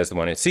 So there's the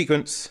one in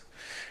sequence,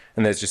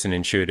 and there's just an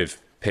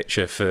intuitive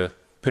picture for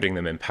putting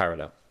them in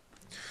parallel.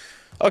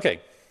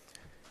 Okay,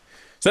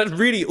 so that's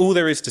really all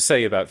there is to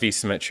say about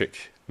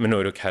V-symmetric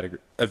monoidal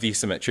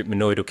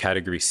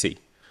category C.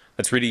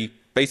 That's really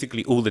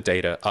basically all the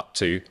data up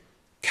to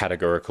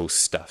categorical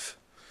stuff.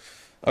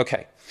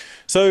 Okay,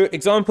 so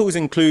examples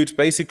include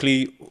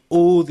basically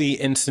all the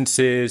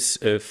instances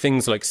of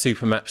things like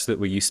supermaps that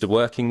we're used to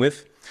working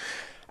with.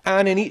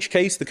 And in each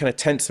case, the kind of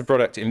tensor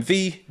product in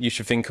V, you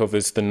should think of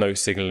as the no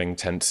signaling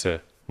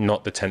tensor,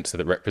 not the tensor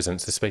that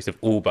represents the space of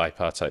all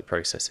bipartite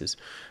processes,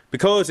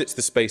 because it's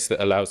the space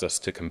that allows us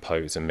to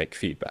compose and make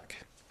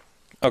feedback.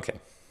 Okay,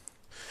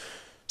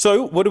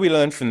 so what do we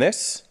learn from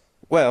this?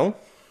 Well,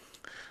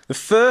 the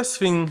first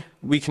thing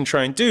we can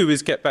try and do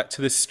is get back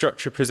to this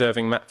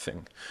structure-preserving map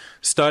thing,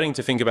 starting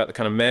to think about the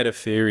kind of meta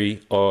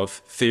theory of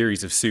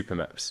theories of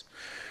supermaps.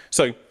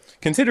 So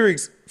consider,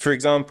 for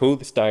example,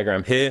 this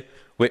diagram here,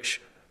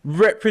 which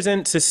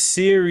represents a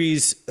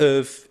series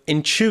of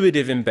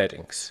intuitive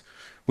embeddings.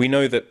 We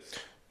know that,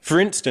 for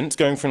instance,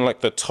 going from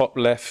like the top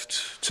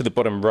left to the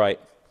bottom right,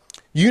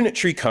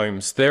 unitary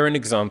combs, they're an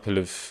example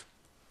of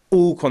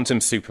all quantum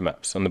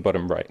supermaps on the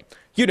bottom right.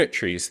 Unit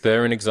trees,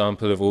 they're an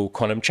example of all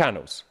quantum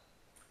channels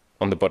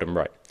on the bottom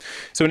right.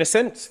 So in a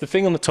sense, the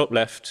thing on the top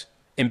left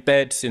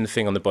embeds in the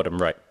thing on the bottom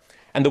right.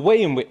 And the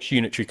way in which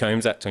unitary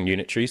combs act on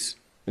unit trees,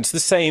 it's the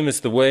same as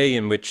the way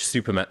in which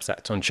supermaps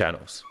act on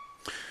channels.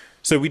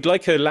 So we'd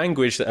like a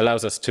language that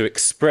allows us to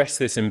express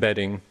this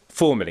embedding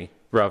formally,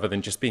 rather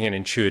than just being an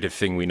intuitive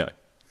thing we know.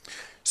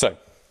 So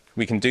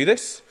we can do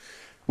this.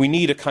 We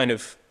need a kind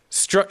of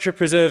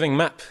structure-preserving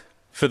map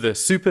for the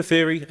super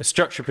theory, a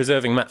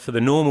structure-preserving map for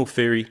the normal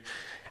theory,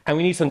 and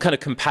we need some kind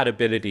of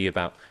compatibility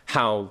about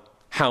how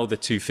the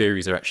two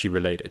theories are actually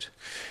related.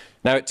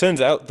 Now, it turns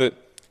out that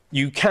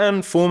you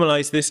can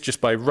formalize this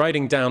just by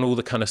writing down all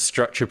the kind of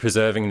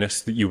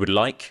structure-preservingness that you would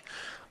like,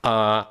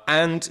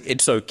 and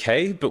it's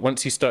okay, but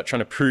once you start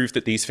trying to prove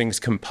that these things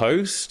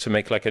compose to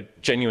make like a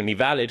genuinely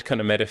valid kind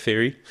of meta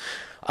theory,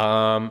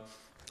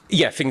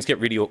 yeah, things get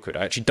really awkward.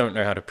 I actually don't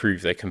know how to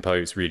prove they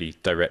compose really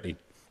directly.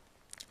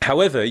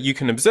 However, you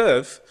can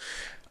observe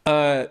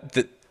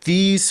that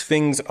these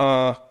things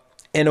are,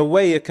 in a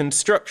way, a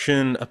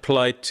construction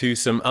applied to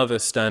some other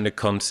standard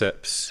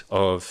concepts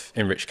of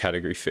enriched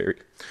category theory.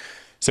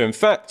 So in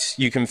fact,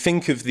 you can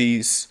think of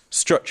these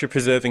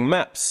structure-preserving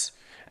maps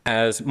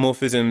as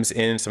morphisms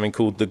in something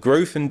called the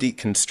growth and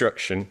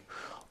deconstruction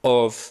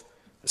of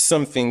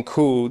something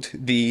called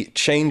the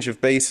change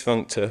of base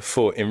functor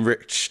for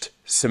enriched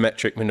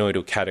symmetric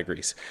monoidal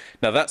categories.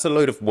 Now that's a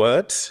load of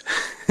words.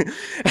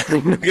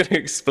 I'm not going to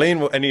explain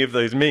what any of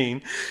those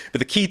mean, but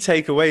the key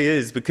takeaway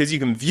is because you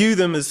can view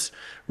them as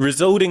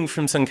resulting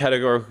from some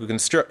categorical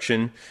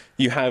construction,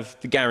 you have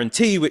the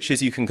guarantee, which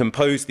is you can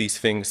compose these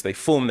things, they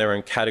form their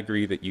own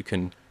category that you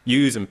can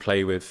use and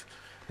play with,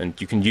 and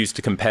you can use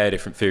to compare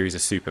different theories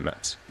of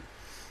supermaps.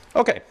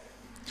 Okay,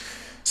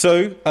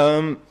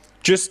 so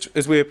just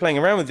as we were playing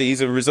around with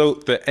these, a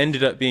result that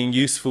ended up being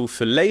useful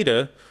for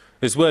later,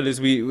 as well as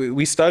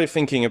we started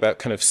thinking about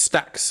kind of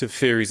stacks of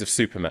theories of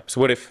supermaps.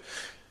 What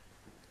if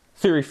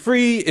theory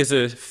 3 is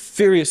a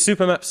theory of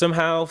supermaps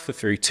somehow for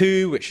theory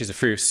 2, which is a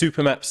theory of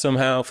supermaps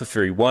somehow for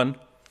theory 1?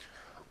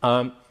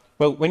 Well,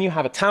 when you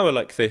have a tower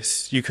like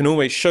this, you can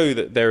always show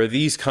that there are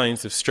these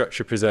kinds of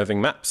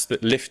structure-preserving maps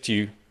that lift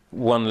you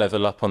one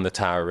level up on the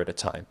tower at a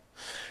time.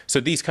 So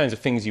these kinds of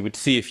things you would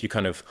see if you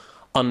kind of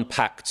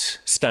unpacked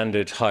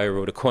standard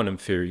higher-order quantum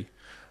theory.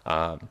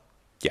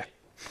 Yeah.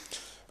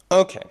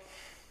 Okay.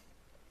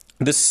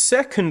 The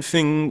second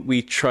thing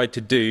we tried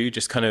to do,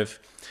 just kind of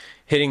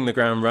hitting the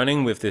ground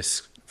running with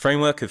this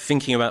framework of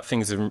thinking about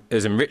things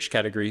as enriched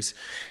categories,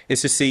 is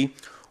to see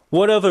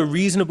what other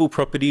reasonable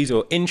properties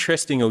or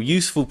interesting or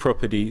useful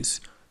properties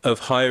of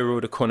higher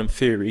order quantum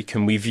theory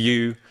can we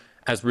view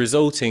as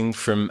resulting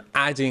from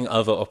adding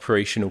other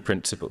operational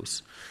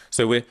principles.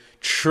 So we're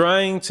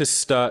trying to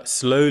start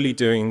slowly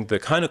doing the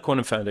kind of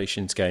quantum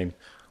foundations game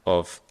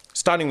of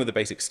starting with the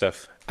basic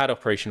stuff, add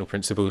operational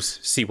principles,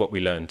 see what we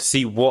learned,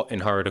 see what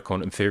in higher order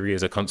quantum theory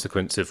is a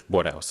consequence of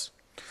what else.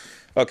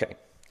 Okay,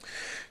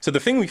 so the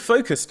thing we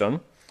focused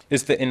on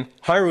is that in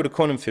higher order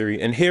quantum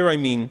theory, and here I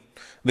mean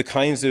the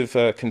kinds of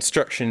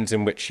constructions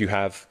in which you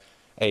have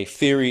a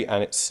theory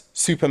and its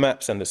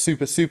supermaps and the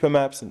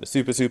supermaps and the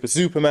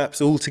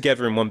supermaps all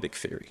together in one big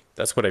theory.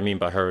 That's what I mean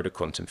by higher order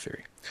quantum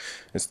theory.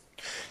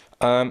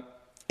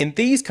 In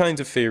these kinds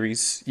of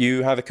theories,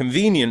 you have a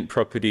convenient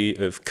property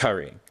of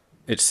currying.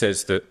 It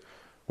says that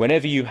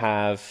whenever you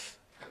have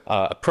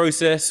a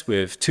process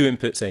with two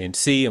inputs A and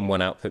C and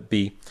one output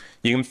B,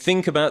 you can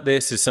think about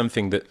this as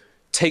something that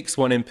takes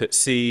one input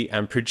C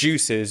and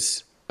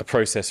produces a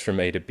process from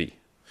A to B.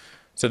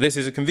 So this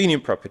is a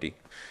convenient property.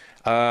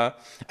 And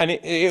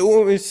it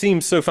always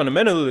seems so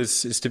fundamental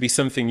as to be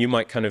something you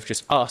might kind of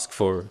just ask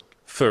for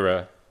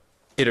a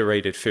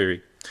iterated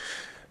theory.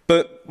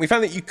 But we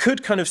found that you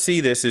could kind of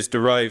see this as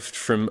derived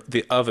from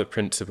the other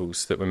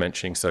principles that we're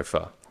mentioning so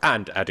far,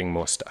 and adding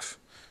more stuff.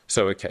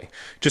 So, okay,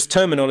 just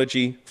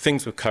terminology,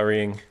 things with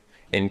currying.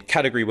 In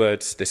category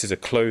words, this is a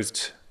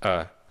closed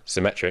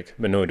symmetric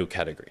monoidal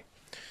category.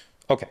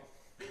 Okay,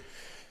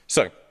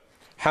 so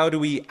how do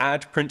we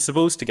add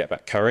principles to get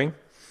back currying?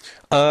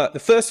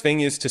 The first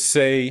thing is to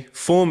say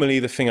formally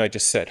the thing I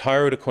just said.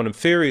 Higher order quantum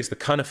theory is the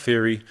kind of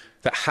theory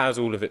that has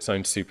all of its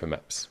own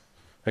supermaps.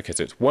 Okay,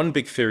 so it's one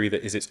big theory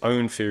that is its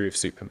own theory of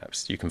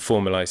supermaps. You can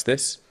formalize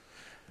this,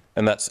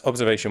 and that's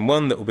observation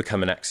one that will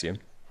become an axiom.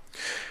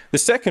 The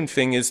second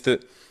thing is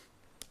that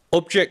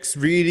objects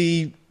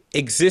really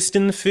exist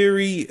in the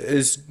theory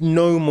as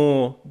no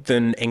more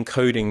than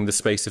encoding the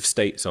space of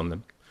states on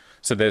them.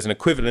 So there's an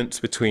equivalence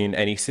between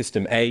any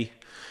system A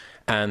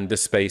and the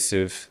space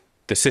of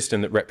the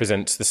system that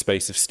represents the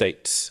space of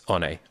states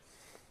on A.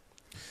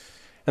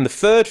 And the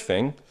third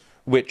thing,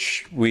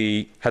 which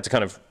we had to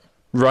kind of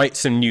write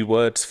some new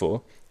words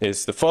for,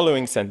 is the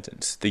following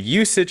sentence. The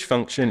usage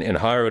function in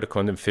higher order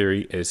quantum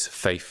theory is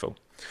faithful.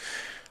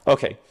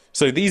 Okay,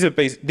 so these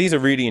are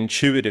really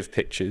intuitive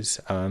pictures,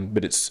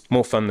 but it's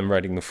more fun than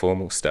writing the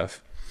formal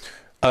stuff.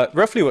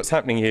 Roughly what's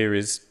happening here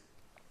is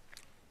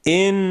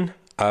in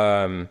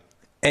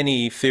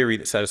any theory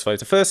that satisfies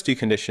the first two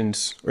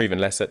conditions, or even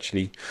less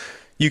actually,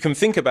 you can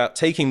think about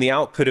taking the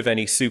output of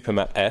any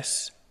supermap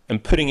S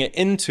and putting it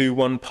into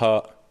one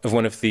part of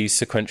one of these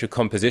sequential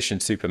composition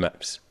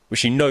supermaps,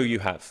 which you know you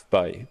have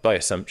by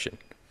assumption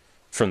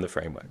from the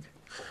framework.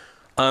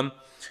 And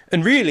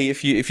really,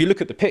 if you look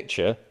at the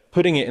picture,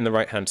 putting it in the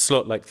right-hand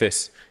slot like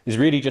this is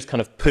really just kind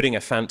of putting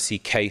a fancy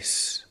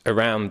case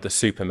around the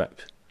supermap.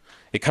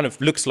 It kind of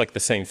looks like the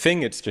same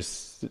thing,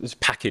 it's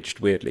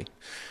packaged weirdly.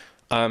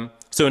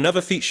 So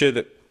another feature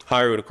that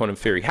higher order quantum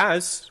theory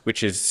has, which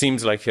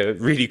seems like a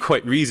really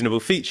quite reasonable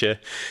feature,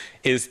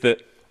 is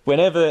that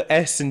whenever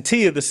S and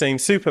T are the same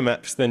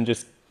supermaps, then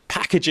just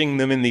packaging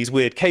them in these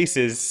weird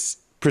cases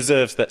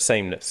preserves that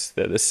sameness.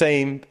 They're the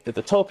same at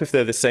the top if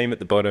they're the same at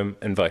the bottom,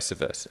 and vice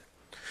versa.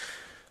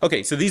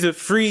 Okay, so these are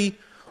three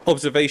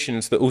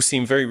observations that all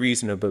seem very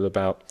reasonable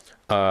about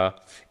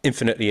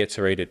infinitely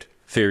iterated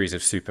theories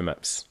of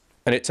supermaps.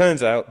 And it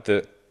turns out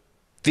that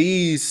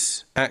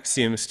these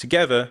axioms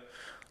together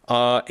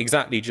are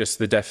exactly just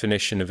the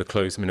definition of a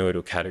closed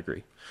monoidal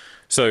category.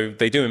 So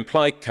they do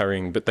imply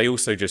currying, but they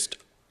also just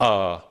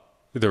are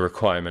the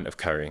requirement of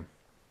currying.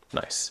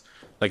 Nice.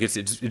 Like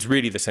it's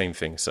really the same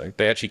thing. So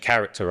they actually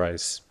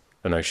characterize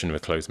the notion of a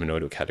closed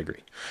monoidal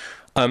category,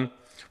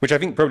 which I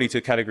think probably to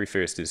a category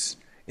theorist is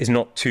is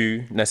not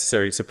too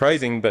necessarily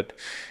surprising, but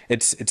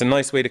it's a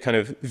nice way to kind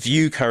of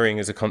view currying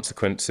as a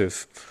consequence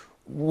of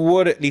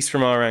what, at least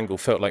from our angle,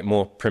 felt like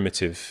more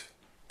primitive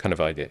kind of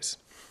ideas.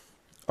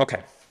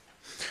 Okay.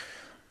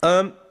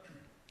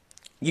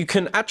 You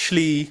can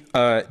actually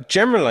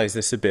generalize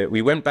this a bit.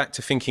 We went back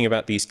to thinking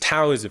about these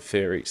towers of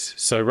theories.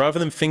 So rather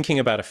than thinking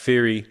about a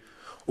theory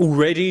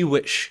already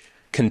which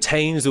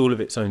contains all of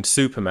its own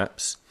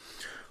supermaps,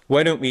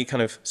 why don't we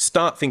kind of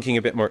start thinking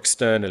a bit more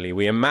externally?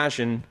 We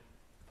imagine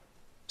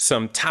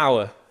some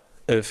tower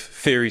of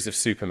theories of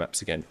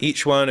supermaps again.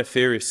 Each one a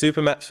theory of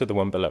supermaps for the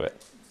one below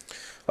it.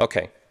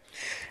 Okay.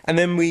 And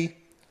then we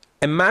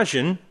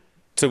imagine,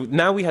 so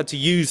now we had to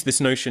use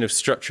this notion of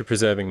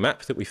structure-preserving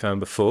map that we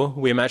found before.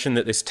 We imagine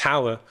that this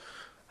tower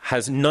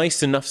has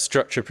nice enough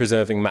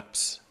structure-preserving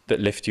maps that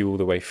lift you all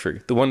the way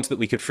through. The ones that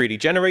we could freely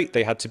generate,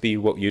 they had to be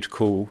what you'd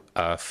call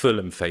full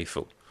and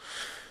faithful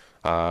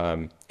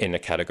in a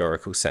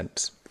categorical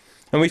sense.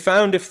 And we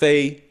found if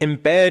they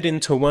embed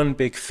into one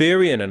big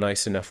theory in a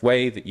nice enough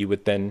way that you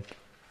would then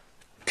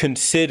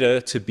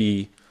consider to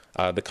be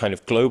the kind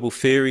of global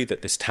theory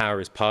that this tower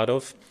is part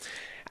of.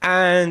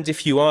 And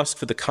if you ask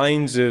for the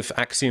kinds of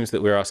axioms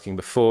that we were asking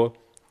before,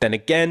 then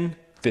again,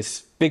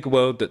 this big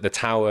world that the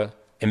tower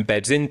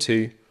embeds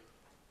into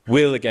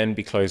will again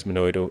be closed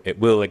monoidal. It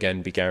will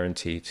again be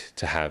guaranteed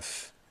to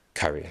have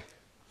currying.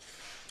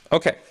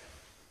 Okay.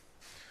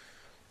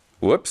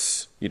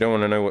 Whoops, you don't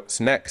want to know what's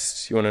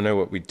next. You want to know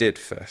what we did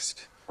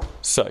first.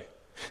 So,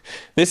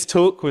 this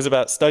talk was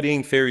about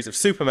studying theories of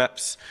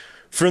supermaps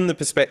from the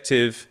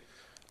perspective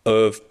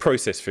of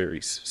process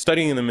theories,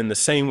 studying them in the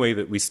same way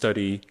that we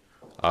study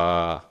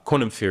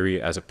quantum theory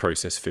as a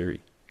process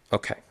theory.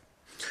 Okay.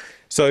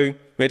 So,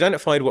 we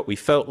identified what we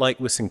felt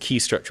like were some key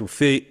structural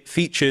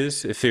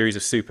features of theories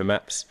of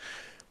supermaps.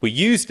 We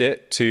used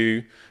it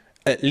to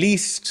at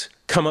least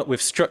come up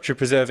with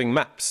structure-preserving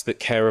maps that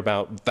care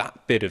about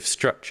that bit of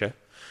structure.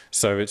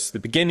 So it's the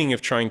beginning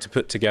of trying to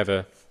put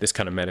together this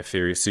kind of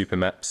meta-theory of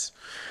supermaps.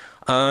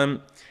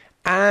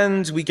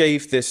 And we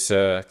gave this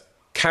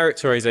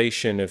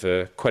characterization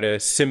of quite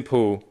a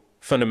simple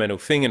fundamental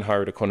thing in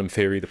higher-order quantum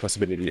theory, the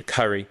possibility to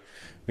curry.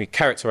 We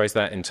characterized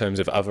that in terms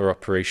of other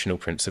operational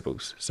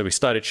principles. So we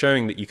started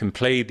showing that you can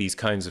play these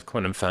kinds of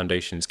quantum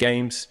foundations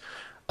games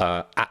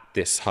at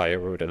this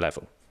higher-order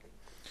level.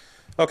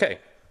 Okay.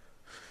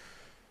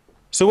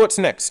 So what's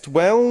next?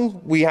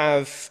 Well, we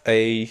have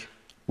a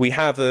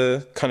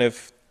kind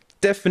of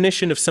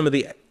definition of some of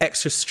the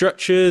extra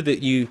structure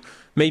that you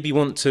maybe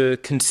want to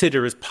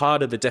consider as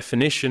part of the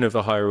definition of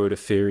a higher order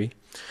theory.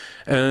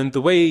 And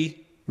the way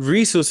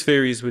resource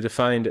theories were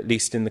defined, at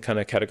least in the kind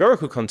of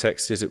categorical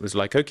context, is it was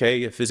like,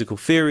 okay, a physical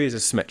theory is a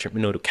symmetric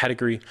monoidal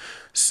category,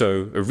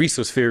 so a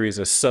resource theory is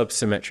a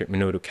subsymmetric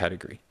monoidal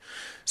category.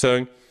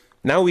 So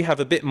now we have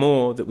a bit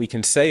more that we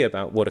can say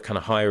about what a kind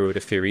of higher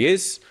order theory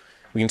is.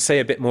 We can say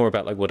a bit more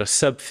about like what a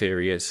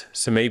sub-theory is.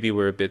 So maybe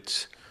we're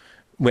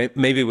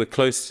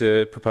close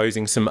to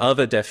proposing some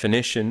other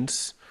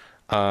definitions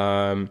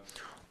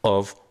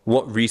of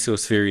what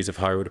resource theories of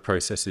higher order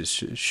processes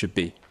should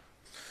be.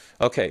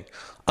 Okay,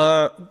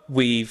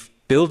 we've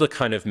built a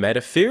kind of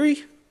meta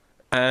theory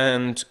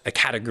and a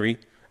category.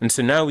 And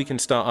so now we can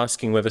start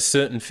asking whether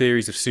certain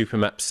theories of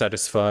supermaps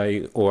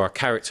satisfy or are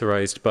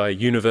characterized by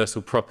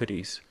universal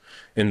properties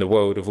in the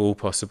world of all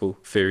possible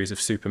theories of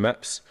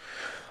supermaps.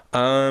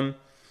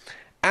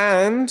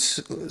 And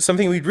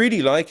something we'd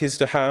really like is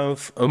to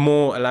have a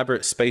more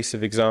elaborate space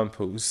of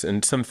examples,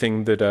 and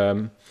something that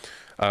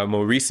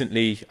more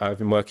recently I've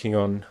been working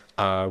on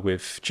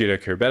with Giulio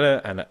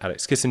Chiribella and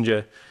Alex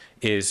Kissinger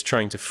is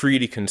trying to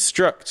freely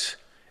construct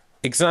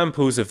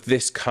examples of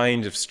this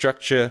kind of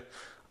structure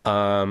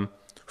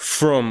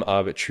from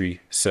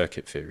arbitrary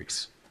circuit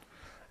theories.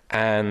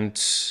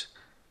 And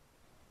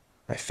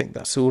I think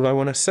that's all I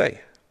want to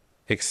say,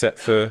 except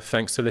for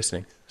thanks for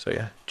listening. So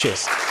yeah,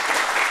 cheers.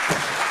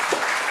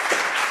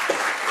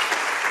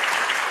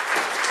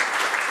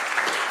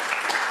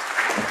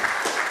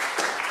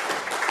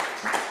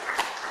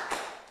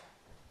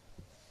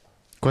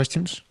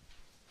 Questions?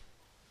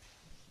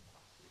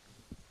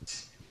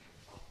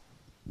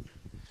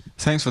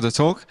 Thanks for the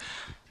talk.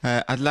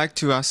 I'd like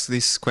to ask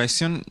this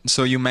question.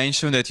 So you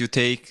mentioned that you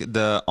take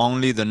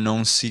only the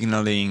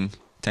non-signaling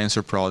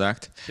tensor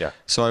product. Yeah.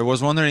 So I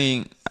was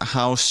wondering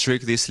how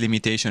strict this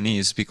limitation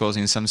is, because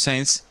in some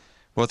sense,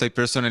 what I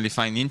personally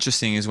find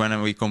interesting is when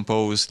we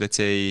compose, let's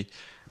say,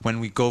 when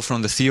we go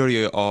from the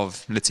theory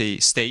of, let's say,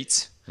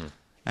 states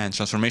and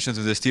transformation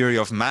to the theory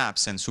of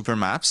maps and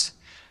supermaps,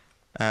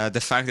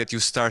 the fact that you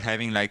start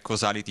having like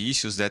causality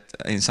issues that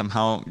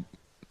somehow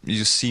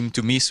you seem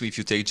to miss if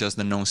you take just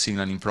the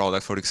non-signaling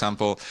product. For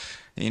example,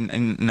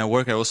 in a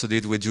work I also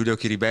did with Giulio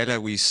Chiribella,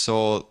 we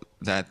saw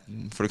that,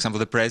 for example,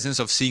 the presence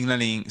of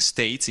signaling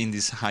states in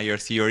this higher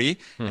theory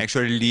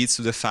actually leads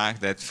to the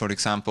fact that, for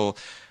example,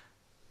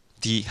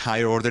 the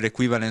higher order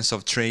equivalence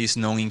of trace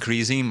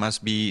non-increasing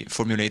must be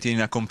formulated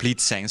in a complete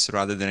sense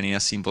rather than in a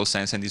simple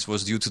sense. And this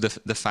was due to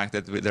the fact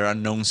that there are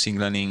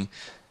non-signaling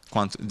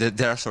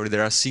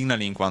there are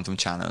signaling quantum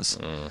channels.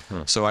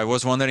 So I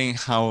was wondering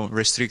how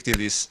restrictive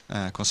this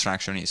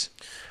construction is.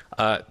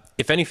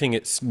 If anything,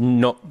 it's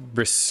not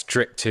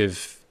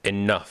restrictive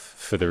enough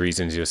for the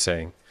reasons you're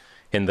saying,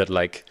 in that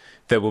like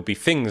there will be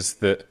things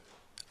that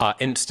are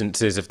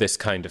instances of this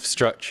kind of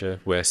structure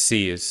where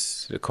C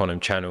is the quantum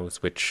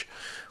channels, which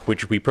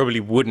we probably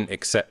wouldn't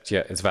accept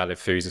yet as valid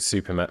theories of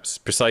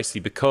supermaps,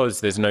 precisely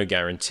because there's no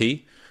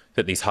guarantee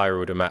that these higher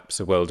order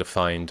maps are well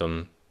defined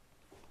on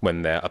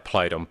when they're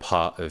applied on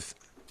part of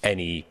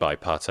any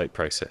bipartite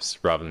process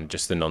rather than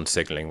just the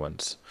non-signaling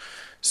ones.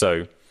 So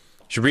you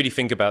should really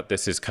think about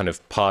this as kind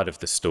of part of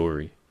the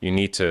story. You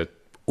need to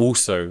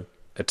also,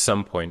 at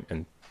some point,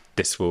 and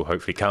this will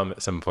hopefully come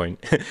at some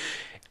point,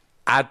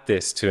 add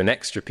this to an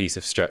extra piece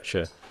of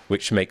structure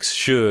which makes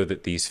sure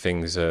that these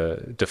things are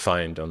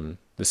defined on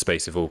the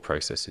space of all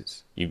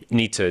processes. You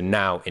need to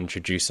now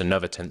introduce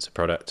another tensor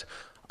product,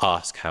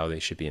 ask how they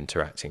should be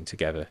interacting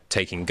together,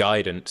 taking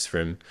guidance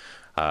from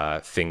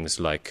things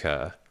like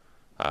the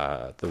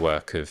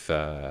work of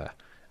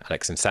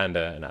Alex and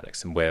Sander and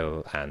Alex and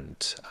Will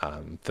and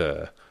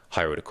the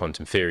higher order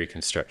quantum theory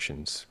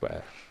constructions,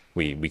 where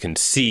we can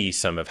see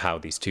some of how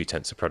these two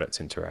tensor products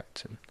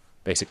interact and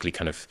basically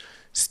kind of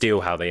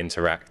steal how they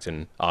interact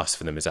and ask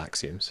for them as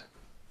axioms.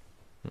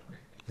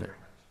 Yeah.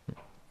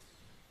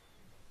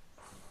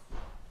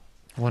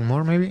 One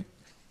more, maybe?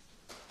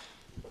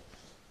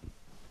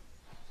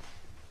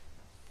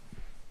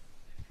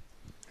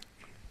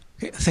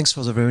 Okay, thanks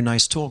for the very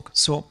nice talk.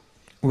 So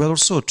we had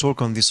also a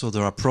talk on this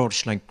other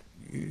approach, like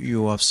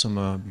you have some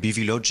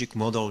BV logic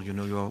model, you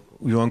know,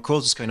 you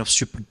encode this kind of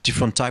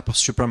different type of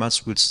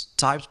supermaps with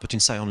types, but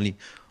inside only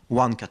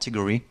one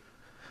category.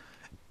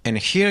 And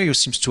here you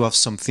seem to have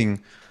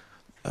something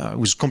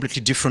with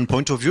completely different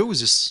point of view with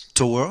this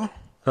tower,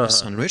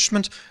 this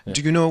enrichment. Yeah.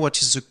 Do you know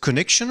what is the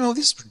connection of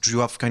this? Do you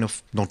have kind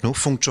of, don't know,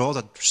 Functorial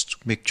that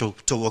just make your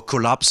tower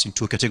collapse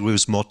into a category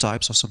with more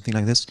types or something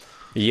like this?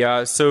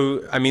 Yeah,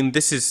 so I mean,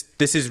 this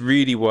is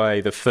really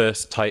why the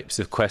first types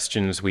of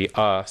questions we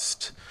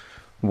asked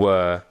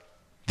were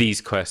these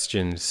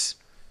questions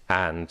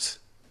and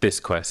this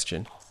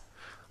question.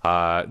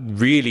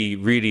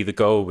 Really the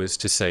goal was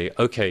to say,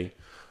 okay,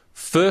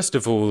 first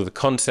of all, the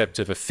concept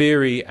of a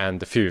theory and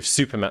the theory of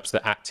supermaps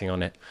that are acting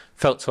on it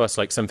felt to us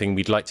like something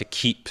we'd like to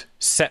keep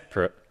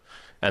separate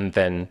and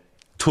then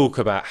talk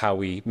about how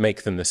we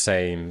make them the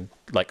same,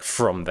 like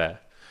from there.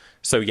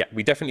 So yeah,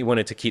 we definitely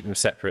wanted to keep them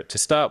separate to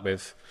start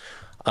with.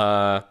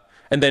 And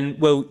then,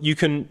 well, you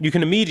can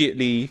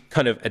immediately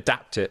kind of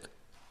adapt it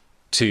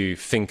to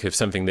think of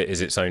something that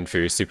is its own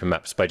theory of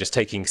supermaps by just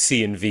taking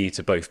C and V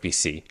to both be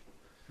C.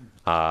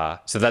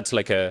 So that's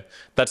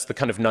the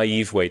kind of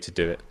naive way to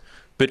do it.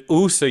 But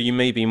also you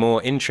may be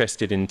more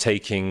interested in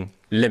taking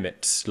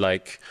limits.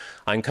 Like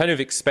I'm kind of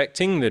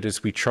expecting that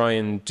as we try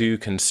and do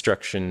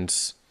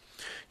constructions,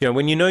 you know,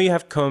 when you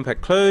have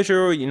compact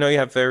closure, or you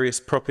have various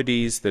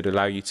properties that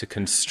allow you to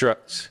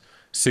construct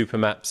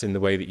supermaps in the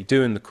way that you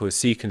do in the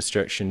Coecke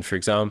construction, for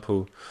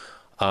example,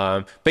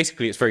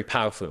 basically it's very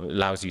powerful. It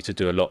allows you to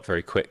do a lot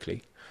very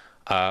quickly.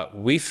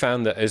 We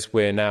found that as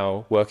we're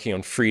now working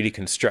on freely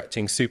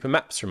constructing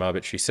supermaps from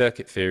arbitrary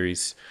circuit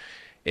theories,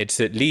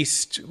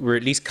 we're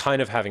at least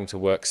kind of having to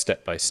work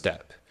step by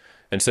step.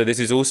 And so this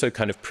is also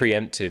kind of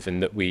preemptive in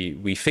that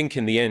we think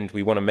in the end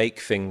we want to make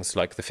things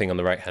like the thing on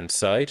the right-hand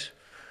side,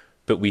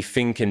 but we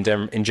think in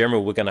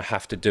general we're going to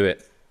have to do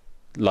it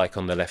like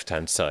on the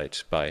left-hand side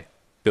by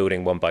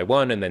building one by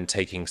one and then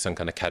taking some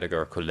kind of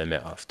categorical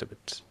limit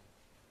afterwards.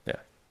 Yeah.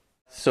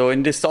 So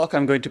in this talk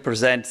I'm going to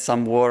present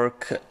some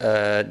work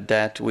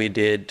that we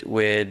did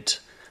with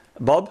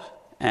Bob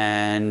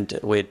and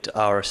with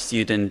our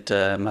student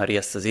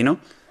Maria Stasinou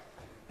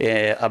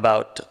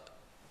about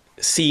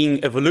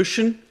seeing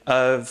evolution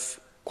of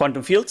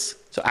quantum fields,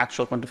 so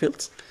actual quantum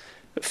fields,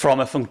 from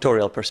a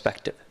functorial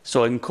perspective.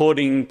 So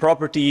encoding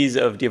properties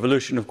of the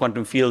evolution of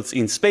quantum fields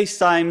in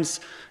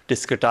spacetimes,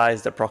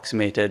 discretized,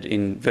 approximated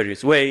in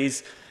various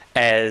ways,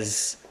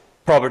 as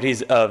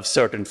properties of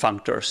certain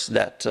functors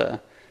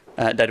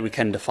that we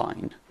can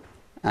define.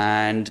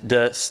 And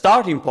the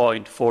starting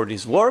point for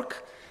this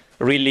work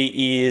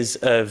really is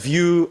a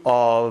view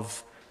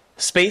of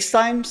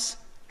spacetimes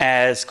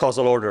as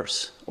causal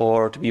orders,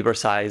 or to be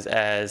precise,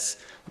 as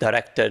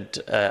directed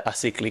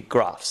acyclic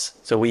graphs.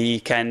 So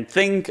we can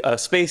think of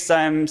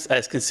spacetimes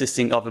as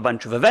consisting of a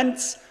bunch of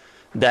events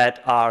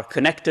that are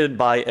connected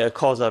by a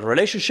causal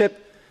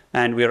relationship,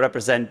 and we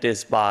represent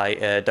this by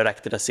a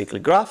directed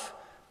acyclic graph,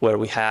 where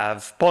we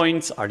have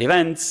points are the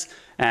events,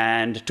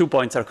 and 2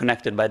 points are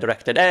connected by a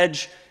directed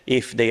edge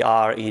if they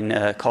are in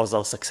a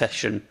causal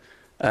succession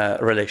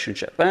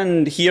relationship.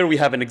 And here we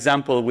have an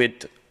example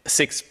with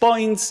 6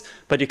 points,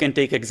 but you can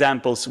take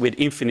examples with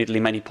infinitely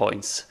many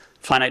points.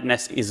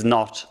 Finiteness is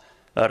not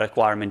a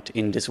requirement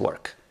in this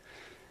work.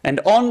 And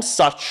on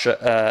such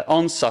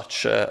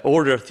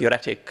order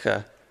theoretic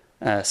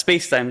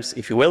spacetimes,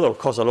 if you will, or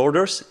causal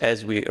orders,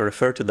 as we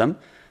refer to them,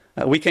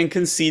 we can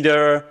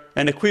consider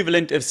an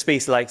equivalent of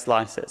space-like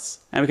slices.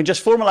 And we can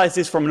just formalize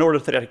this from an order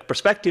theoretic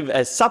perspective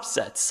as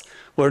subsets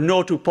where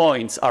no two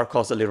points are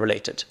causally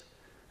related.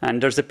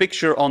 And there's a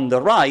picture on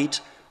the right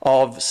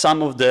of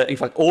some of the, in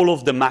fact, all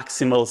of the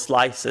maximal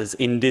slices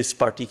in this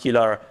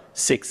particular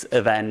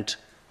 6-event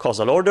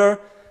causal order.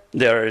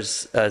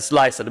 There's a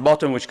slice at the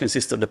bottom which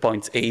consists of the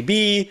points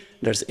AB,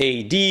 there's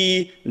AD,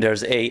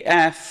 there's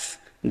AF,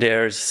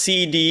 there's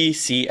CD,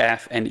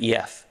 CF, and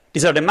EF.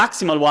 These are the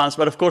maximal ones,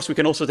 but of course we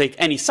can also take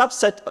any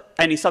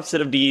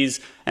subset of these,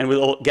 and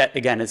we'll get,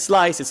 again, a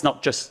slice. It's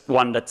not just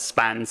one that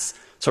spans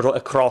sort of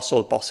across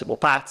all possible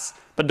paths,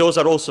 but those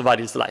are also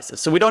valid slices.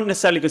 So we don't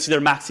necessarily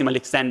consider maximal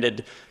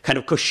extended kind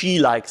of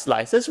Cauchy-like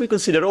slices. We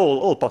consider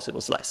all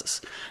possible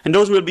slices. And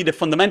those will be the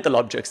fundamental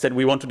objects that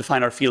we want to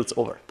define our fields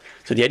over.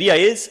 So the idea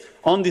is,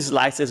 on these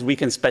slices, we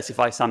can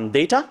specify some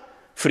data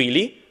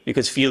freely,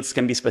 because fields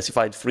can be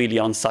specified freely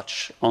on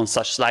such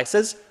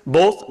slices,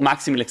 both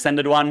maximal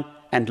extended one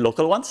and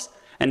local ones.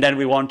 And then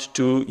we want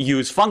to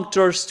use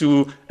functors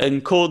to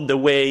encode the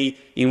way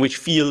in which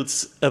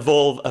fields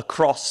evolve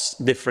across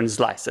different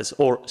slices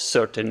or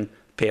certain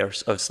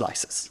pairs of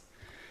slices.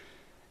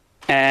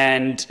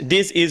 And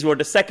this is where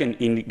the second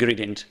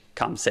ingredient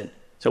comes in.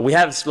 So we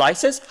have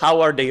slices. How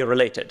are they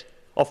related?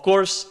 Of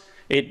course,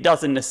 it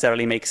doesn't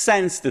necessarily make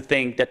sense to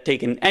think that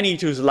taking any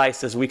two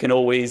slices, we can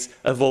always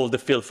evolve the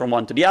field from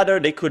one to the other.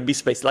 They could be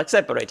space-like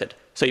separated.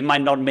 So it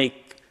might not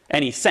make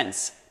any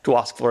sense to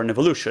ask for an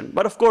evolution.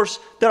 But of course,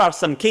 there are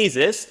some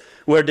cases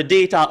where the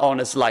data on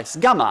a slice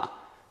gamma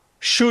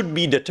should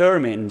be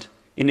determined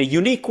in a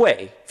unique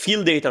way.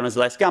 Field data on a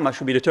slice gamma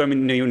should be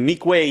determined in a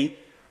unique way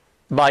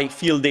by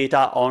field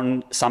data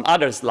on some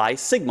other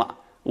slice sigma.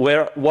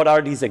 What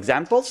are these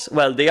examples?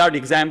 Well, they are the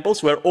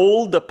examples where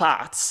all the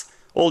paths,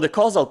 all the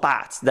causal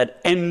paths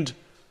that end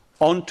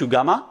onto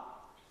gamma,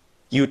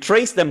 you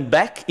trace them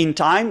back in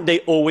time, they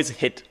always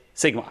hit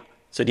sigma.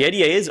 So the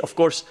idea is, of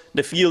course,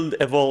 the field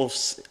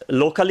evolves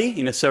locally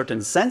in a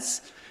certain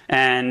sense.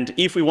 And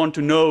if we want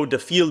to know the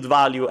field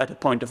value at a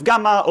point of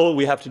gamma, all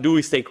we have to do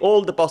is take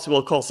all the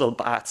possible causal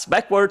paths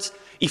backwards.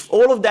 If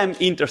all of them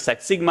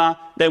intersect sigma,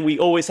 then we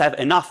always have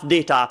enough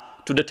data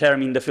to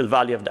determine the field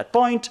value of that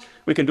point.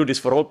 We can do this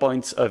for all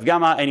points of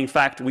gamma. And in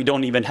fact, we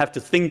don't even have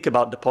to think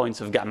about the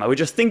points of gamma. We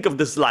just think of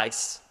the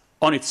slice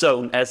on its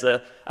own as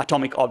an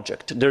atomic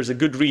object. There's a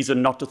good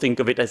reason not to think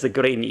of it as a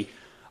grainy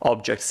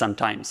object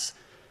sometimes.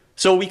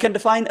 So we can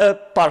define a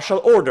partial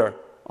order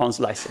on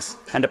slices.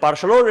 And the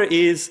partial order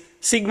is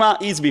sigma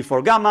is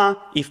before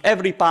gamma if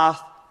every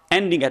path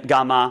ending at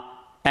gamma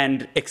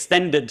and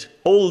extended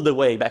all the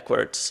way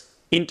backwards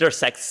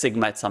intersects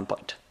sigma at some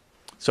point.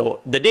 So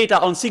the data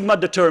on sigma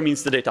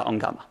determines the data on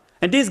gamma.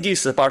 And this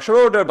gives a partial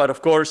order, but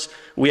of course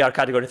we are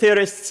category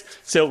theorists,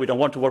 so we don't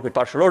want to work with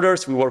partial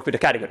orders, we work with a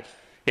category.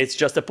 It's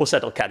just a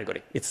Posetto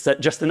category. It's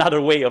just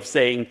another way of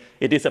saying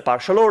it is a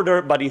partial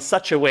order, but in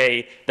such a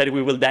way that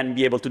we will then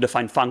be able to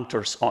define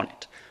functors on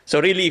it.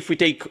 So really, if we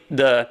take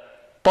the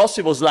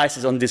possible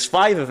slices on this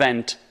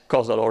 5-event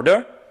causal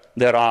order,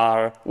 there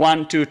are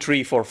 1, 2,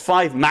 3, 4,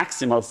 5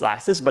 maximal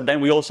slices, but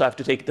then we also have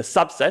to take the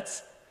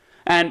subsets.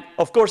 And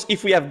of course,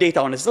 if we have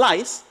data on a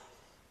slice,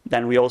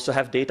 then we also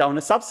have data on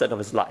a subset of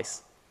a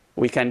slice.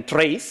 We can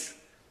trace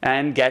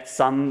and get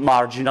some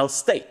marginal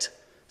state.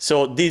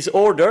 So this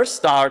order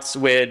starts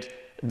with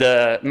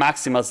the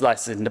maximal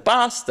slices in the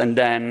past, and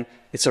then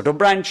it sort of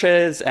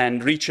branches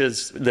and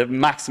reaches the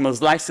maximal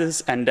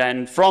slices, and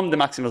then from the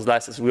maximal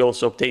slices we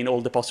also obtain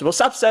all the possible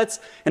subsets,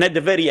 and at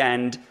the very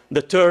end,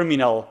 the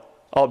terminal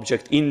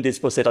object in this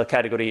Posetto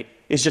category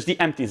is just the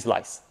empty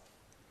slice.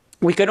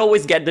 We can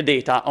always get the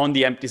data on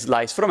the empty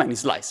slice from any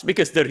slice,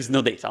 because there is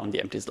no data on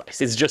the empty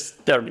slice. It's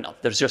just terminal.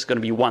 There's just going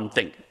to be one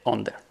thing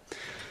on there.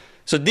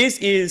 So this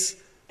is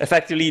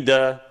effectively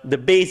the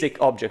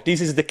basic object.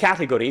 This is the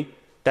category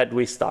that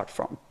we start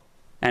from.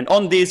 And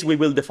on this, we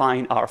will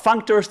define our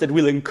functors that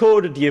will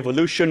encode the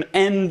evolution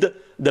and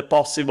the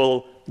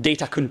possible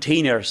data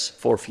containers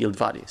for field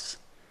values.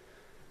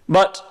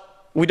 But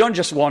we don't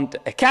just want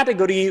a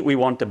category, we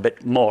want a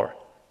bit more.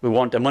 We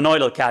want a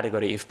monoidal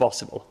category if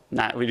possible.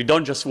 Now, we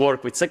don't just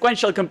work with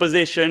sequential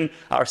composition,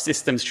 our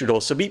systems should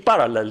also be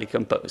parallelly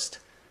composed.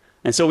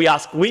 And so we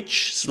ask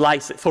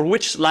for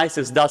which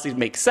slices does it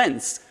make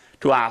sense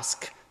to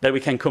ask that we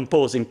can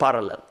compose in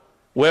parallel?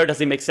 Where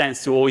does it make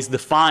sense to always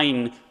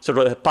define sort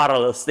of a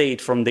parallel state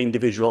from the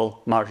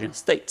individual marginal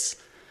states?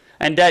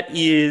 And that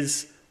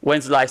is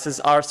when slices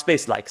are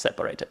space-like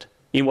separated.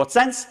 In what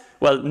sense?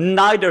 Well,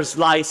 neither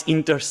slice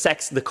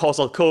intersects the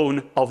causal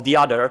cone of the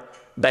other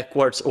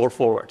backwards or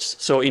forwards.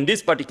 So in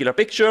this particular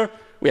picture,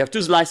 we have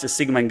two slices,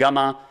 sigma and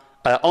gamma.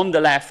 On the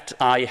left,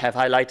 I have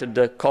highlighted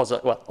the causal,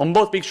 well, on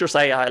both pictures,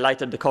 I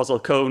highlighted the causal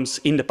cones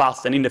in the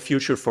past and in the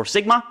future for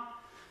sigma.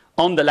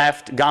 On the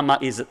left, gamma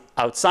is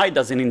outside,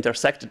 doesn't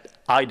intersect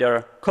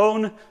either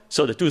cone,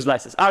 so the two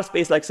slices are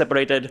space-like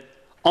separated.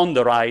 On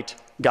the right,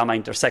 gamma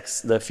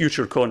intersects the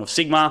future cone of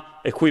sigma.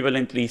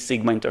 Equivalently,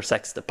 sigma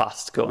intersects the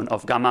past cone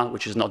of gamma,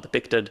 which is not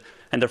depicted,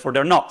 and therefore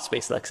they're not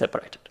space-like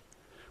separated.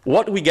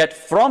 What we get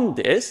from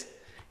this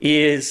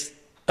is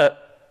a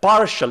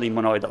partially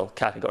monoidal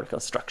categorical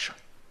structure.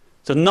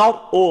 So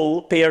not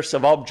all pairs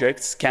of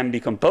objects can be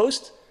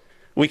composed.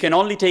 We can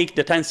only take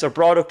the tensor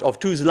product of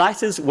two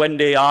slices when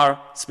they are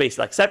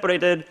space-like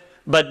separated,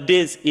 but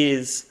this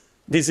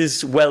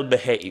is well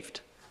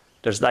behaved.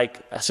 There's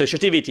like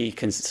associativity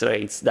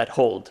constraints that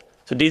hold.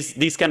 So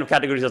these kind of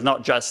categories are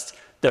not just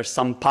there's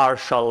some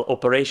partial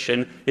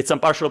operation, it's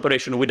some partial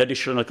operation with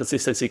additional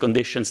consistency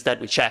conditions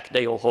that we check,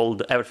 they all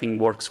hold, everything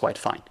works quite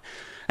fine.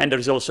 And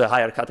there's also a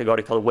higher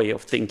categorical way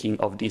of thinking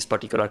of these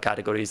particular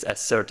categories as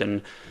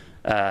certain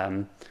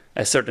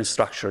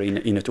structure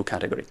in a two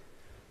category.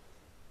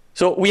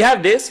 So we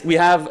have this, we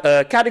have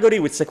a category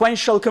with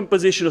sequential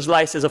composition of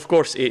slices. Of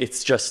course,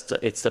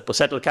 it's a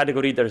Posetto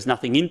category. There's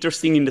nothing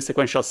interesting in the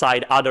sequential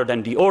side other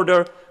than the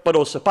order, but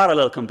also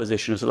parallel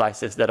composition of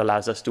slices that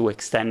allows us to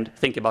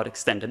think about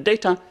extended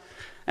data.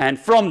 And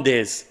from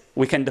this,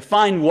 we can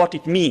define what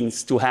it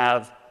means to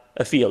have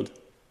a field.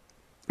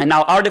 And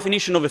now our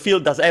definition of a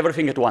field does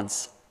everything at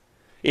once.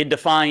 It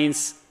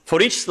defines,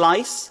 for each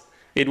slice,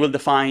 it will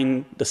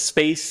define the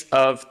space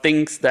of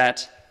things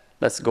that,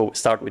 let's go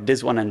start with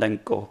this one and then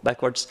go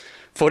backwards.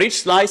 For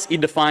each slice,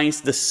 it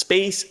defines the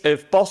space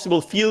of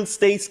possible field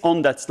states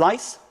on that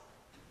slice.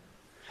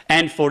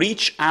 And for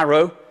each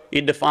arrow,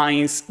 it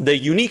defines the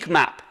unique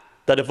map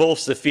that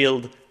evolves the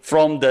field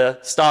from the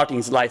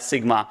starting slice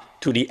sigma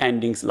to the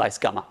ending slice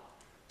gamma.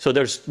 So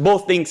there's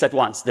both things at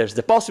once. There's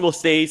the possible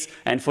states,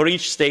 and for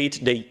each state,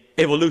 the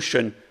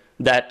evolution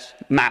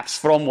that maps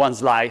from one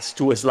slice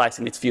to a slice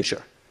in its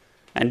future.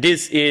 And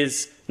this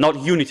is not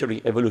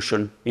unitary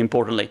evolution,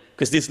 importantly,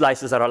 because these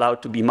slices are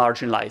allowed to be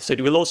marginalized. So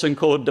it will also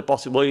encode the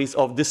possibilities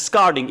of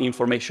discarding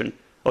information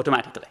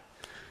automatically.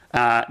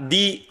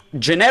 The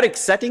generic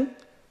setting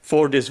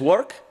for this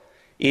work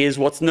is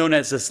what's known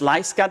as a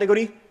slice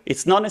category.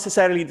 It's not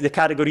necessarily the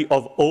category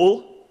of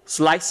all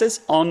slices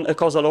on a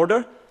causal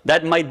order.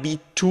 That might be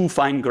too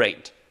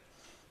fine-grained.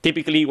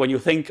 Typically, when you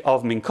think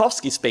of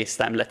Minkowski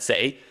spacetime, let's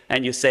say,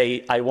 and you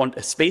say, I want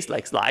a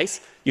space-like slice,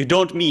 you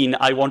don't mean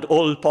I want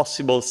all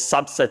possible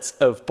subsets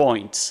of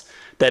points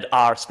that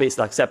are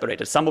space-like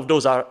separated. Some of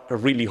those are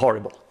really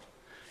horrible.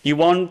 You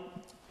want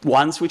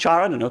ones which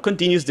are, I don't know,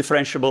 continuous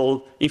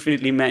differentiable,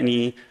 infinitely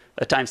many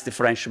times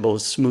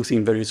differentiable, smooth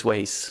in various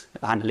ways,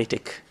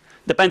 analytic.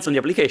 Depends on the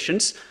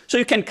applications. So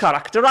you can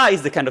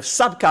characterize the kind of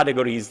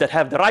subcategories that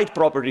have the right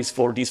properties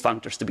for these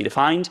functors to be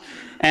defined,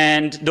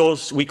 and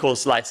those we call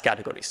slice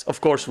categories. Of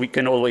course, we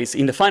can always,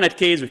 in the finite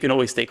case, we can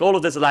always take all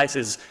of the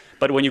slices,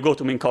 but when you go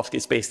to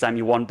Minkowski spacetime,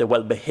 you want the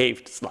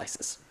well-behaved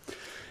slices.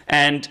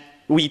 And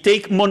we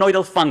take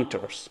monoidal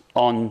functors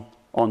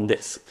on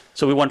this.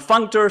 So we want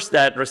functors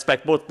that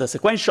respect both the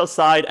sequential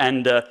side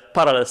and the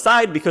parallel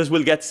side, because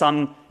we'll get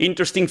some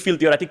interesting field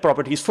theoretic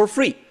properties for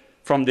free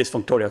from these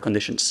functorial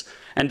conditions.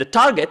 And the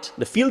target,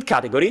 the field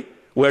category,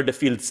 where the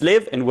fields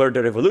live and where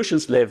the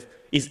revolutions live,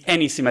 is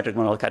any symmetric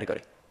monoidal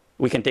category.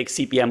 We can take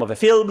CPM of a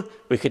field,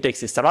 we can take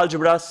sister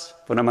algebras,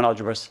 phenomenal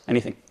algebras,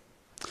 anything.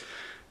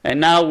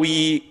 And now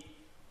we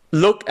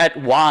look at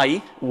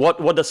why,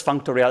 what does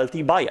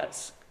functoriality buy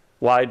us?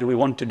 Why do we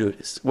want to do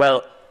this?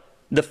 Well,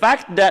 the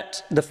fact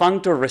that the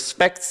functor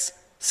respects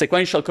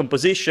sequential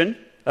composition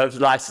of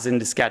slices in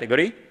this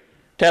category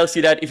tells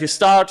you that if you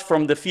start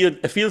from a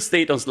field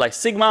state on slice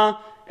sigma,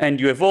 and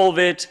you evolve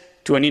it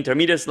to an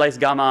intermediate slice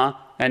gamma,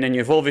 and then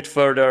you evolve it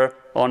further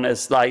on a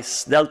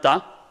slice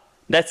delta,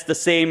 that's the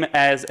same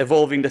as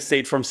evolving the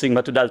state from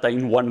sigma to delta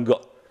in one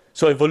go.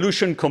 So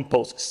evolution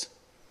composes,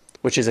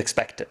 which is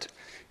expected.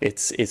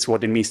 It's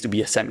what it means to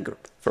be a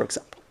semigroup, for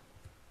example.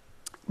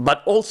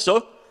 But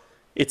also,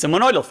 it's a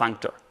monoidal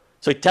functor.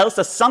 So it tells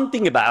us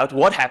something about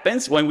what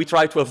happens when we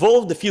try to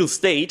evolve the field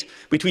state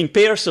between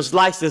pairs of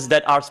slices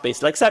that are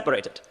space-like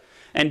separated.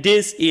 And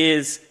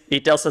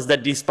it tells us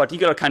that this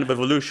particular kind of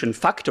evolution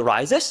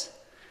factorizes,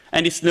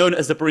 and it's known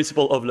as the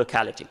principle of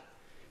locality.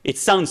 It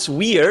sounds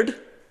weird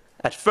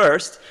at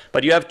first,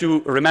 but you have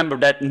to remember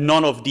that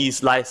none of these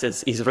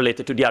slices is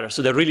related to the other.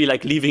 So they're really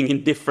like living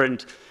in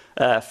different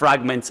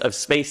fragments of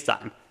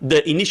space-time.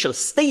 The initial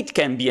state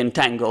can be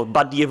entangled,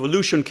 but the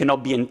evolution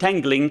cannot be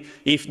entangling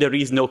if there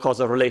is no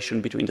causal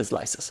relation between the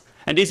slices.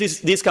 And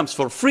this comes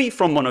for free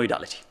from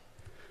monoidality.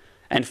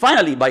 And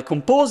finally, by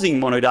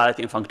composing monoidality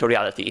and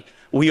functoriality,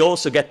 we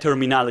also get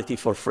terminality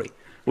for free.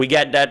 We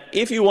get that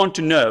if you want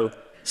to know,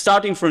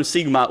 starting from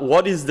sigma,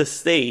 what is the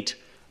state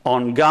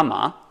on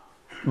gamma,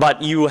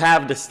 but you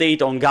have the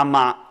state on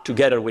gamma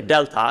together with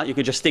delta, you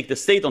can just take the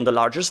state on the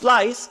larger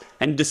slice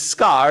and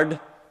discard,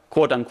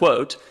 quote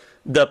unquote,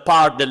 the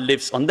part that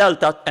lives on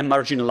delta and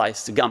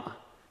marginalize to gamma.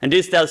 And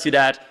this tells you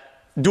that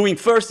doing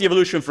first the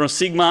evolution from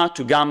sigma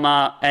to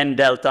gamma and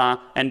delta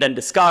and then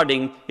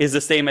discarding is the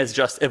same as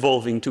just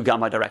evolving to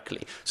gamma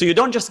directly. So you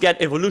don't just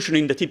get evolution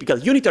in the typical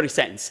unitary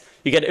sense,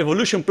 you get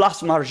evolution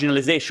plus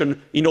marginalization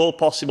in all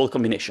possible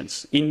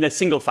combinations, in a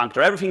single functor.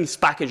 Everything is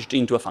packaged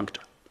into a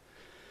functor.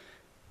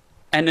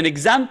 And an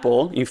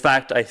example, in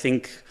fact, I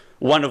think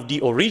one of the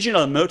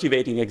original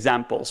motivating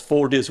examples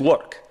for this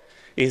work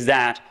is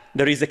that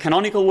there is a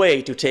canonical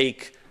way to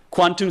take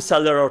quantum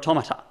cellular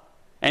automata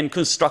and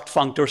construct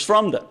functors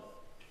from them.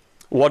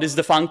 What is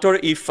the functor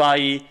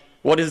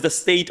what is the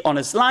state on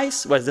a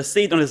slice? Well, the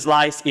state on a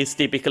slice is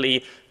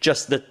typically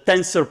just the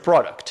tensor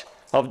product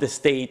of the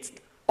state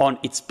on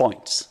its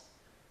points.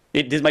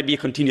 This might be a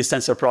continuous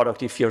tensor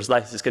product if your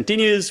slice is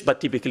continuous,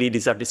 but typically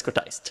these are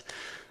discretized.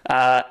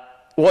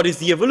 What is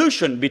the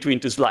evolution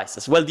between two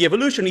slices? Well, the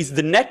evolution is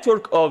the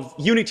network of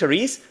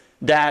unitaries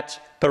that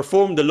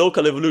perform the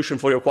local evolution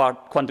for your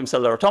quantum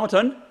cellular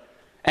automaton.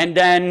 And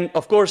then,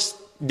 of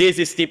course, this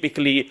is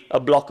typically a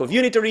block of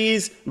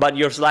unitaries, but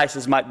your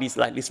slices might be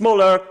slightly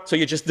smaller, so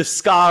you just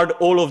discard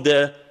all of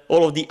the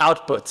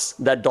outputs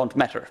that don't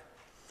matter.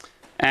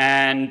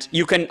 And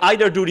you can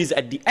either do this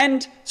at the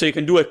end, so you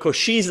can do a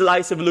Cauchy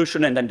slice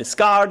evolution and then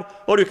discard,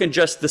 or you can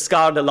just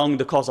discard along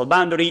the causal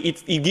boundary.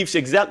 It gives you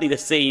exactly the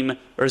same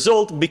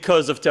result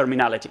because of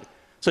terminality.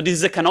 So this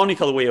is a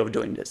canonical way of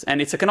doing this,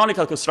 and it's a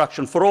canonical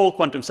construction for all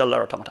quantum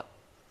cellular automata.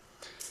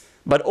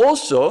 But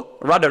also,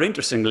 rather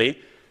interestingly,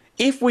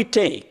 if we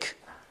take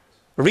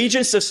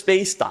regions of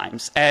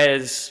spacetimes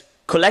as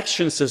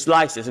collections of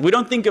slices, we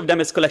don't think of them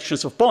as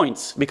collections of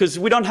points, because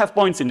we don't have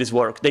points in this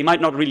work. They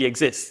might not really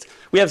exist.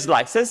 We have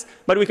slices,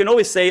 but we can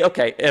always say,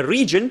 okay, a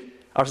region,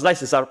 our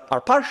slices are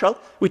partial.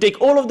 We take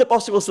all of the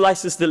possible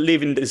slices that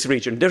live in this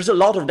region. There's a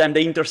lot of them.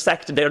 They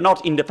intersect. They're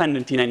not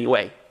independent in any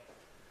way.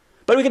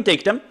 But we can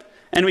take them,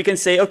 and we can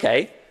say,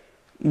 okay,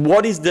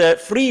 what is the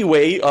free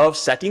way of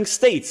setting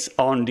states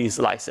on these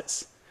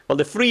slices? Well,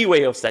 the free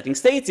way of setting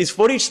states is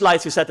for each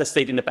slice you set a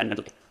state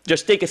independently.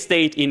 Just take a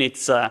state in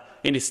its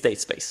state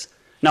space.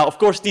 Now, of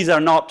course, these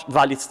are not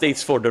valid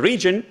states for the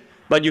region,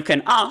 but you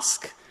can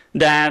ask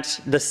that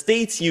the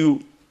states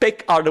you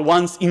pick are the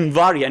ones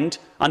invariant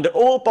under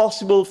all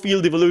possible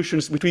field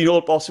evolutions between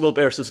all possible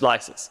pairs of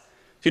slices.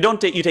 So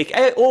you take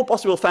all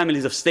possible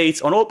families of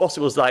states on all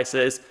possible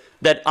slices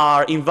that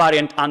are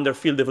invariant under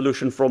field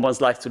evolution from one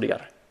slice to the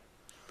other.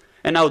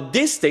 And now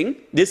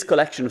this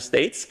collection of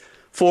states,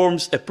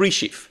 forms a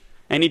presheaf.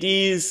 And it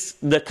is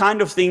the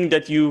kind of thing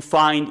that you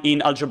find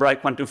in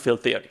algebraic quantum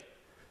field theory.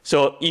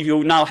 So if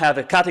you now have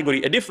a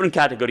different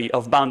category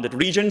of bounded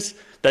regions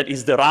that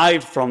is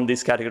derived from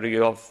this category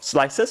of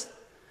slices,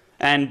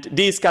 and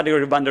this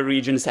category of bounded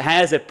regions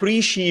has a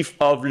presheaf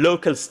of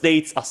local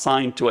states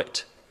assigned to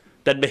it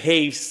that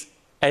behaves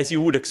as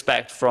you would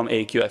expect from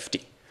a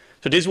QFT.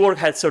 So this work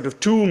has sort of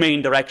two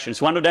main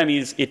directions. One of them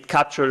is it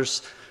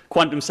encapsulates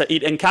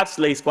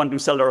quantum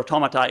cellular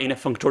automata in a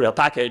functorial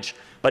package,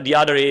 but the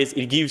other is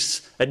it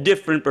gives a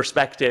different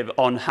perspective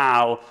on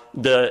how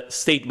the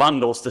state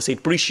bundles, the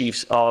state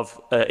presheafs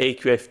of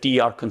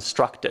AQFT are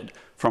constructed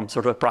from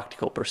sort of a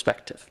practical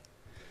perspective.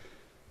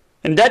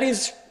 And that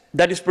is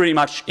pretty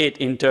much it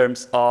in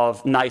terms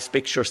of nice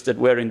pictures that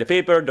were in the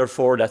paper.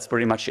 Therefore, that's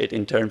pretty much it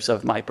in terms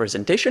of my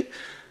presentation.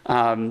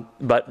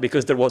 But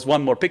because there was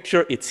one more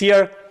picture, it's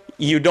here.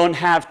 You don't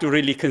have to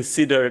really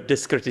consider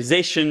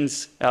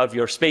discretizations of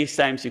your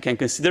spacetimes. You can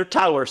consider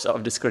towers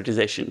of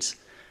discretizations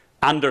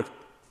under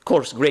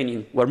coarse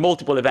graining, where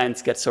multiple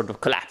events get sort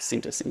of collapsed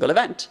into a single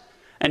event.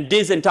 And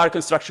this entire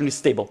construction is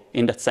stable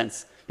in that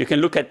sense. You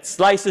can look at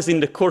slices in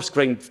the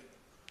coarse-grained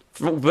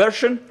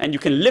version, and you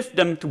can lift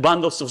them to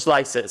bundles of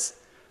slices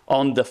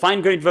on the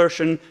fine-grained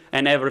version,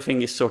 and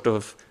everything is sort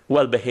of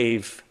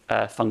well-behaved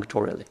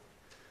functorially.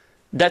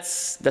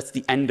 That's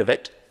the end of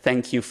it.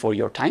 Thank you for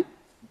your time.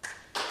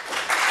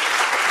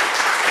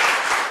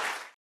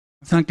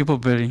 Thank you for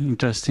very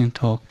interesting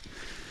talk.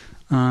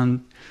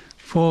 And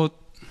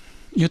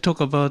you talk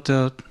about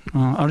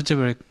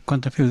algebraic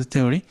quantum field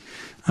theory,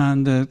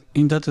 and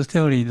in that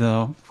theory,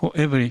 for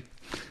every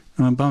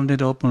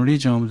bounded open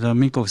region of the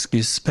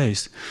Minkowski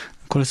space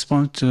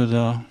corresponds to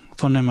the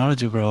phoneme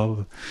algebra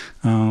of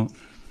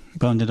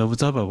bounded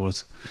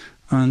observables.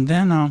 And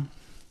then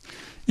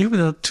if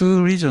the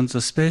two regions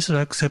are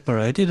space-like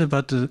separated,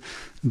 but the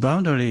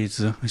boundary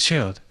is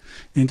shared,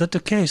 in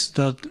that case,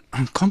 the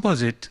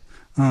composite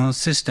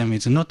system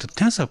is not a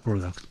tensor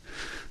product.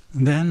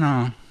 Then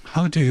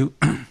how do you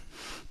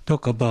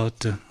talk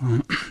about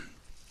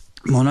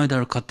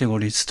monoidal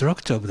category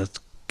structure of that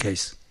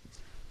case?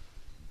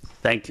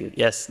 Thank you.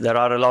 Yes, there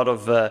are a lot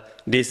of,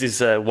 this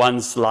is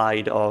one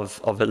slide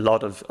of a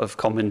lot of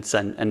comments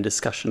and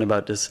discussion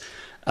about this.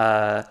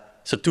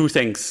 So two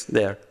things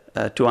there,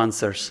 two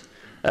answers.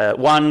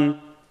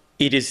 One,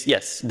 it is,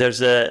 yes,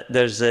 there's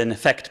an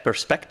effect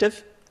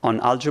perspective on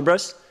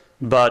algebras,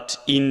 but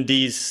in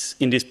these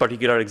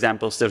particular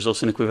examples, there's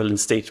also an equivalent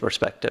state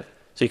perspective.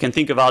 So you can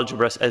think of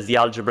algebras as the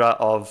algebra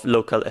of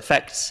local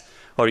effects,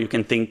 or you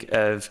can think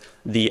of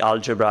the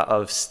algebra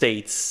of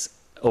states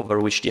over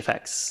which the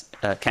effects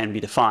can be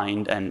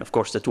defined, and of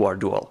course the two are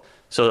dual.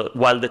 So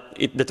while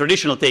the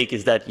traditional take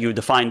is that you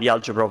define the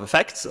algebra of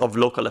effects, of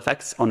local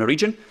effects on a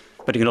region,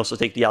 but you can also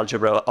take the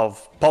algebra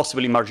of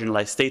possibly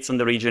marginalized states on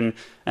the region,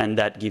 and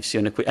that gives you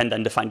and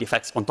then define the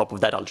effects on top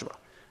of that algebra.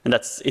 And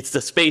it's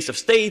the space of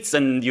states,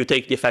 and you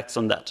take the effects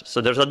on that.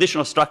 So there's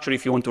additional structure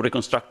if you want to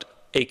reconstruct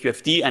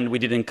AQFT, and we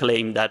didn't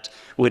claim that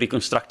we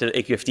reconstructed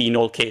AQFT in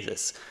all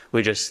cases.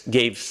 We just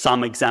gave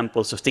some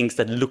examples of things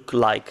that look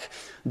like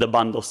the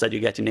bundles that you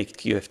get in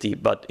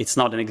AQFT, but it's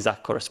not an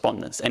exact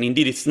correspondence. And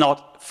indeed, it's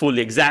not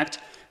fully exact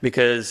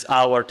because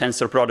our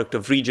tensor product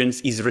of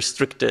regions is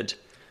restricted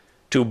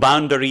to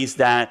boundaries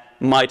that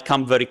might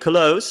come very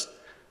close,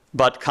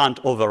 but can't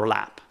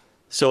overlap.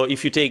 So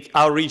if you take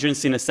our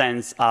regions, in a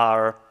sense,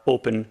 are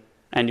open,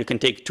 and you can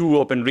take two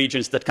open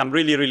regions that come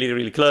really, really,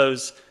 really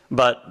close,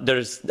 but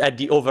at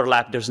the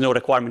overlap, there's no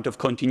requirement of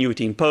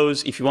continuity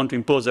imposed. If you want to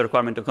impose a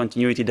requirement of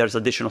continuity, there's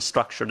additional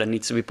structure that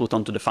needs to be put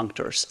onto the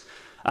functors.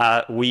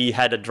 We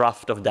had a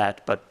draft of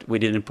that, but we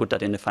didn't put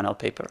that in the final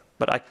paper.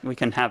 But we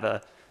can have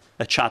a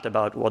chat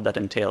about what that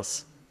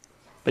entails.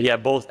 But yeah,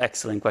 both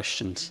excellent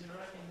questions.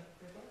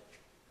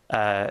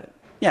 Yeah,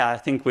 I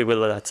think we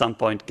will at some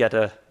point get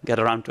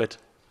around to it.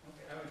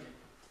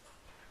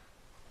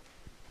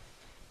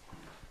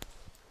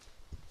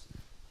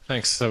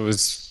 Thanks. That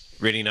was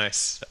really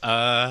nice.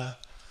 How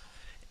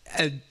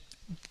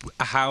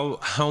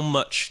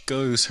much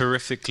goes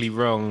horrifically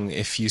wrong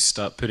if you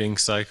start putting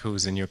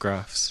cycles in your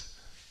graphs?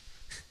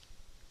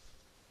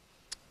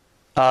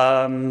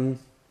 From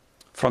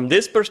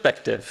this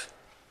perspective,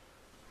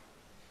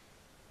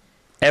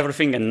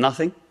 everything and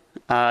nothing.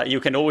 You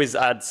can always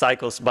add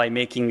cycles by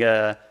making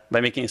a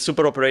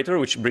super operator,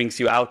 which brings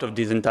you out of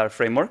this entire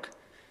framework,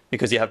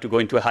 because you have to go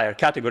into a higher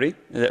category.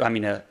 I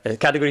mean, a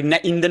category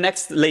in the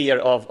next layer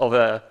of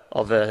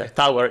a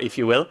tower, if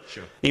you will.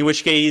 Sure. In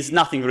which case,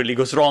 nothing really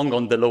goes wrong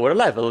on the lower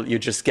level. You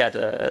just get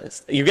a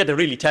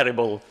really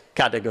terrible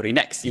category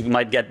next. You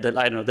might get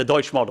the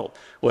Deutsch model,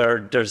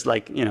 where there's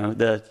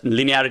the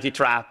linearity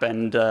trap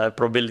and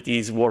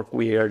probabilities work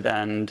weird,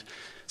 and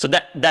so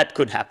that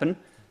could happen.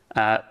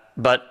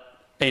 But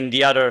in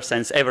the other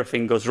sense,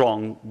 everything goes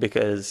wrong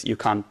because you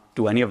can't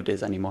do any of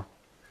this anymore.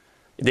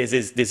 This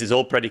is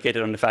all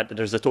predicated on the fact that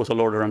there's a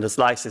total order on the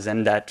slices,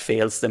 and that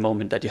fails the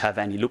moment that you have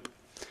any loop.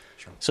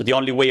 Sure. So the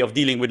only way of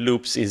dealing with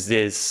loops is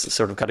this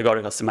sort of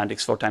categorical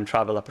semantics for time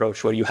travel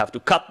approach, where you have to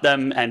cut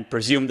them and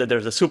presume that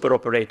there's a super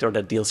operator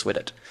that deals with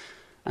it.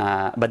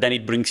 But then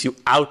it brings you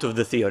out of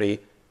the theory,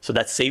 so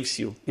that saves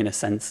you in a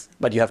sense,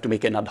 but you have to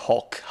make an ad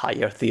hoc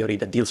higher theory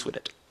that deals with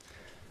it.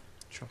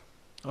 Sure.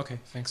 Okay,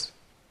 thanks.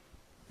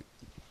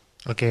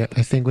 Okay,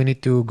 I think we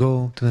need to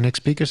go to the next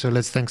speaker, so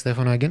let's thank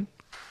Stefano again.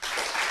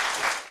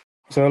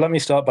 So let me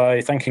start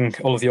by thanking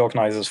all of the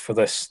organisers for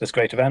this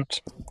great event.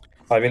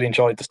 I really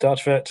enjoyed the start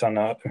of it, and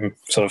I'm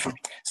sort of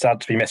sad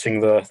to be missing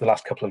the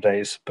last couple of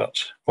days, but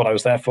what I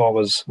was there for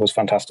was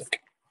fantastic.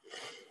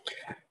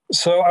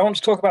 So I want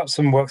to talk about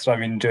some work that I've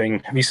been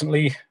doing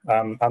recently,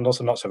 and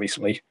also not so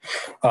recently,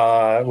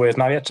 with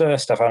Marietta,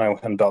 Stefano,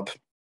 and Bob.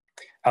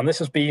 And this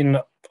has been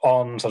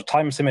on sort of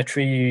time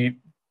symmetry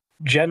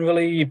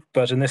generally,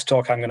 but in this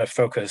talk I'm going to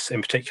focus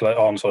in particular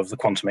on sort of the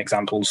quantum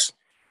examples,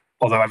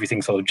 although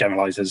everything sort of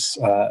generalizes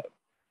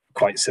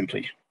quite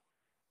simply.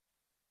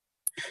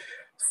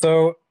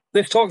 So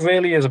this talk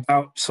really is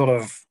about sort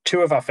of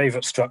two of our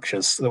favorite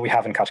structures that we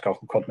have in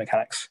categorical quantum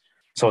mechanics.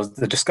 So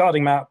the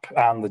discarding map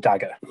and the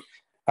dagger,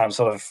 and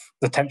sort of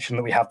the tension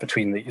that we have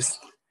between these.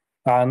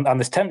 And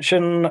this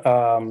tension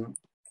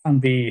can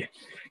be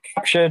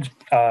captured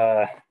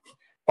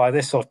by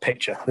this sort of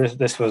picture.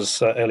 This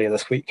was earlier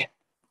this week.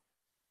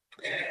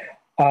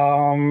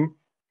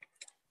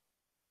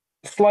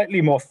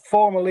 Slightly more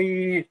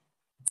formally,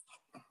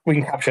 we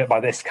can capture it by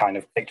this kind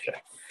of picture.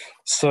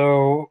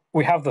 So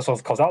we have the sort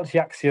of causality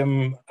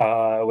axiom,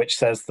 which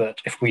says that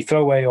if we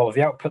throw away all of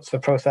the outputs of a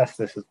process,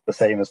 this is the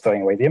same as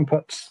throwing away the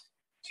inputs.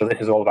 So this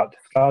is all about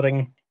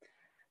discarding.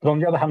 But on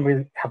the other hand,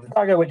 we have the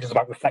dagger, which is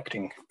about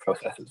reflecting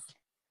processes.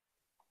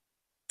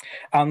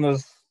 And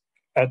there's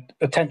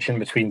a tension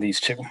between these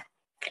two.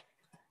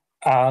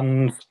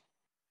 And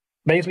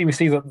basically, we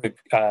see that the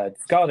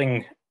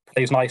discarding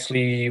plays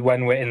nicely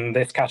when we're in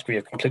this category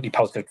of completely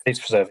positive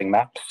trace-preserving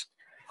maps,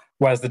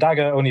 whereas the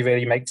dagger only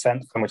really makes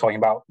sense when we're talking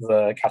about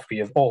the category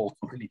of all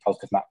completely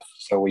positive maps,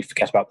 so we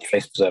forget about the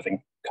trace-preserving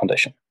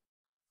condition.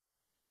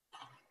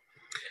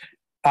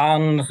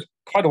 And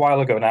quite a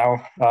while ago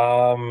now,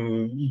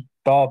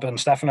 Bob and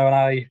Stefano and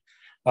I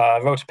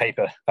wrote a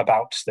paper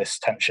about this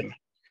tension,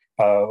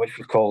 which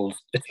was called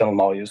Eternal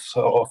Noise,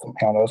 or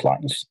something along those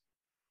lines.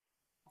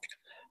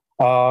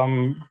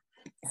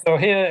 So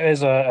here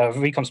is a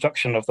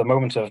reconstruction of the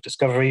moment of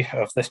discovery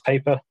of this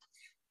paper.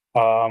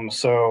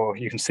 So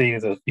you can see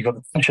that you've got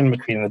the tension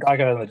between the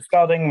dagger and the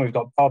discarding. We've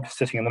got Bob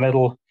sitting in the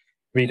middle,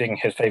 reading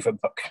his favorite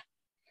book.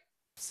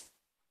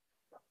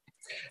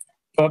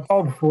 But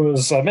Bob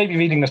was maybe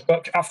reading this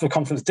book after the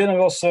conference dinner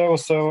or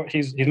so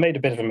he's made a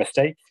bit of a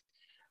mistake.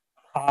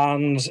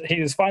 And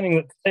he's finding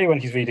that today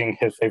when he's reading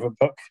his favorite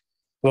book,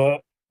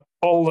 that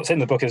all that's in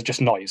the book is just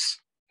noise.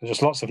 There's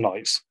just lots of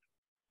noise.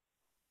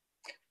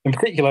 In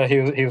particular,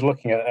 he was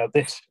looking at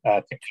this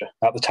picture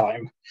at the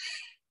time.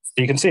 So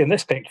you can see in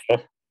this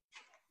picture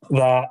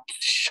that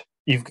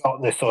you've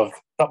got this sort of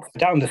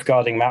up-down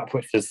discarding map,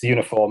 which is the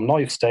uniform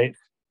noise state,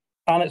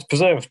 and it's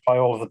preserved by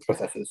all of the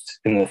processes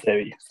in the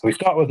theory. So we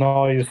start with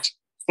noise,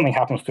 something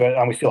happens to it,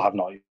 and we still have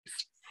noise.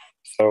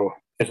 So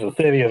this is a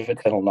theory of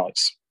eternal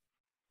noise.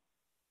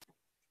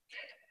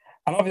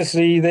 And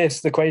obviously,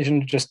 this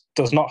equation just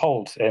does not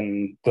hold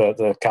in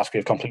the category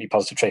of completely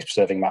positive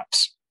trace-preserving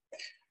maps.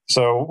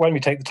 So when we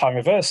take the time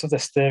reverse of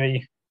this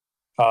theory,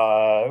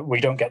 we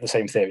don't get the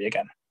same theory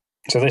again.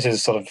 So this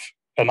is sort of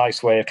a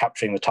nice way of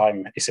capturing the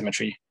time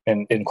asymmetry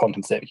in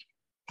quantum theory,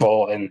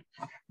 or in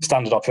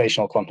standard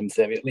operational quantum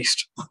theory at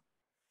least.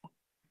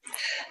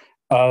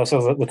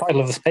 So the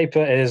title of this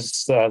paper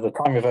is The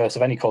Time Reverse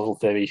of Any Causal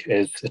Theory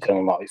is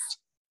Eternal Noise.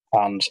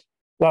 And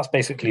that's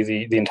basically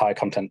the entire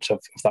content of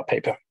that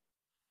paper.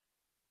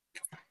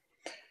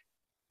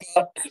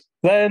 But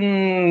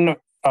then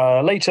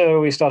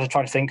later we started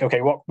trying to think, okay,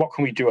 what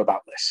can we do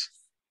about this?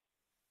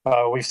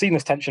 We've seen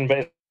this tension,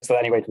 but is there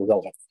any way to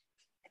resolve it?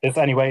 Is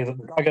there any way that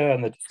the dagger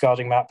and the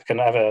discarding map can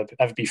ever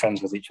be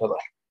friends with each other?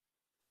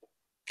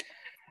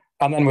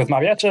 And then with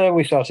Marietta,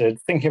 we started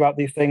thinking about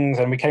these things,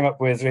 and we came up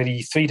with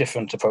really 3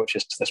 different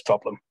approaches to this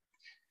problem.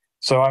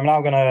 So I'm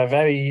now going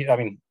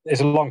to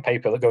it's a long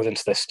paper that goes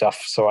into this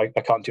stuff, so I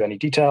can't do any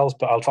details,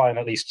 but I'll try and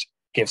at least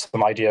give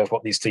some idea of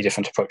what these 3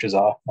 different approaches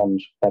are and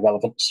their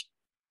relevance.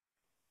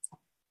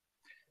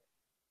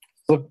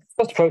 The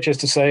first approach is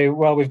to say,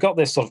 well, we've got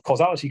this sort of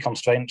causality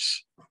constraint,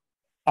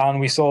 and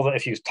we saw that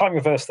if you time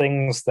reverse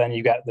things, then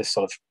you get this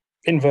sort of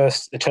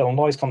inverse eternal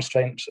noise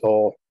constraint,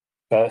 or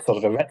sort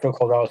of a retro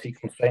causality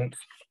constraint.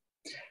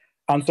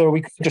 And so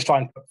we could just try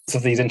and put both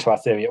of these into our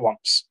theory at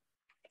once.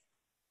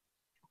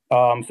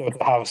 So to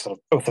have sort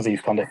of both of these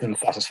conditions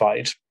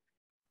satisfied.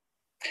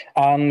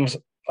 And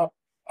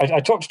I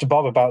talked to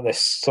Bob about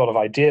this sort of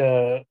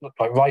idea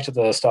like right at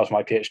the start of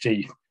my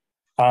PhD.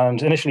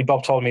 And initially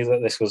Bob told me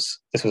that this was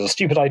a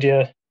stupid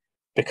idea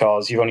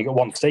because you've only got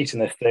one state in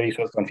this theory,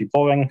 so it's going to be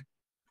boring.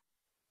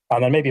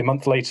 And then maybe a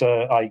month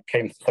later, I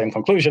came to the same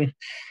conclusion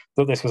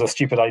that this was a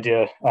stupid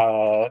idea.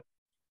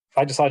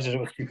 I decided it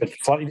was stupid for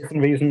slightly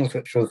different reasons,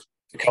 which was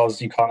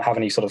because you can't have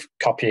any sort of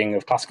copying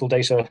of classical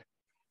data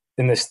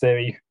in this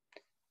theory.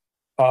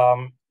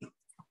 And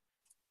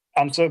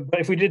so, but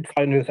if we did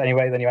try and do this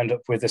anyway, then you end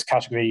up with this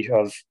category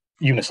of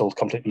unital,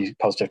 completely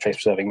positive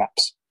trace-preserving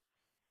maps.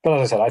 But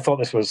as I said, I thought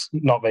this was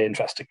not very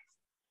interesting.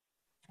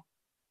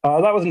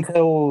 That was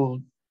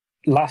until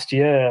last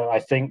year, I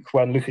think,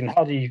 when Lucien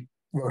Hardy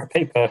wrote a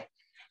paper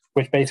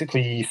which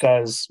basically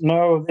says,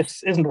 no,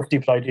 this isn't a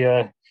stupid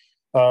idea.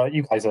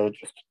 You guys are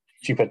just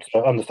stupid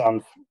to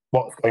understand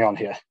what's going on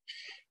here.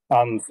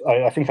 And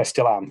I think I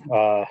still am.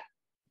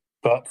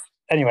 But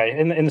anyway,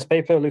 in this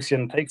paper,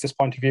 Lucien takes this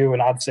point of view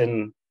and adds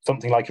in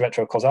something like a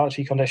retro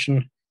causality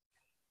condition,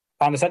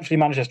 and essentially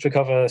manages to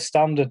recover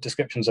standard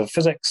descriptions of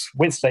physics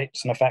with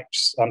states and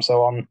effects and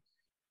so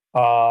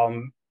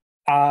on,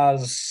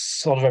 as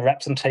sort of a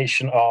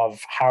representation of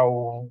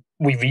how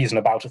we reason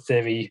about a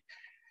theory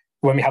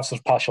when we have sort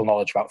of partial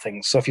knowledge about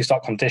things. So if you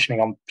start conditioning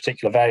on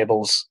particular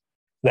variables,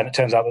 then it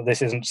turns out that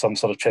this isn't some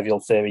sort of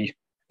trivial theory,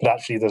 but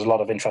actually there's a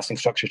lot of interesting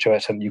structure to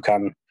it, and you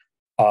can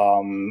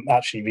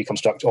actually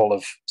reconstruct all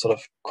of sort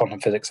of quantum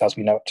physics as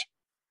we know it.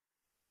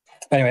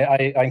 Anyway,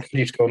 I encourage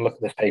you to go and look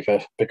at this paper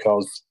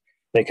because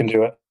they can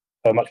do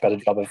a much better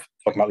job of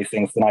talking about these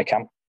things than I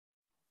can.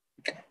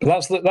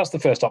 But that's the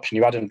first option.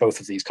 You add in both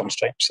of these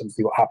constraints and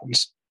see what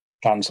happens.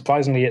 And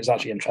surprisingly, it's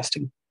actually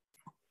interesting.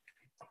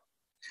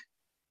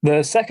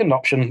 The second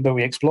option that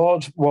we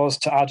explored was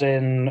to add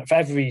in, for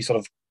every sort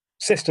of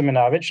system in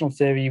our original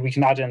theory, we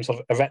can add in sort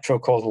of a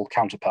retrocausal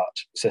counterpart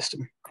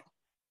system.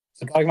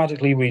 So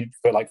diagrammatically, we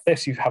do it like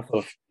this. You have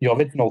sort of your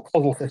original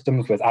causal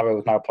systems with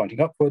arrows now pointing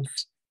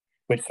upwards,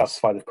 which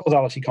satisfy the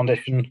causality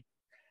condition.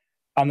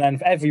 And then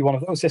for every one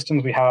of those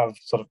systems, we have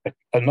sort of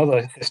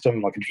another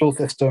system, like a dual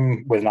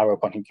system, with an arrow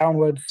pointing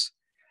downwards.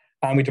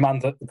 And we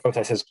demand that the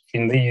processes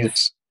between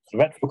these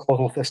sort of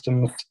retrocausal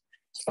systems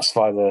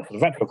satisfy the sort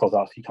of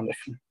retrocausality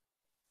condition.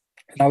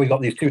 Now we've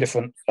got these 2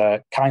 different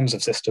kinds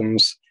of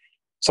systems,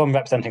 some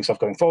representing stuff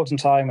going forwards in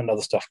time and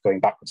other stuff going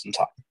backwards in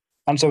time.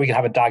 And so we can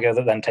have a dagger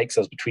that then takes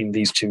us between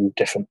these 2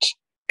 different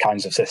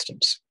kinds of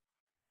systems.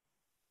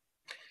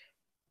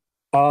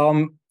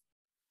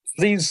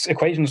 These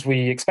equations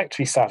we expect to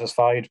be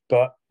satisfied,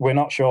 but we're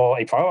not sure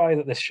a priori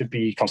that this should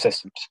be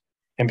consistent.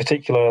 In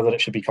particular, that it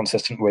should be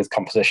consistent with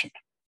composition.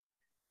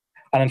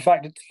 And in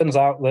fact, it turns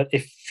out that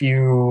if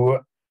you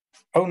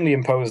only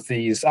impose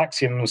these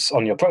axioms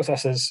on your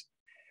processes,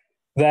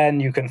 then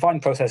you can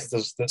find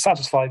processes that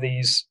satisfy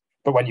these,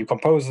 but when you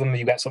compose them,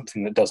 you get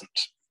something that doesn't.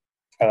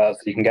 So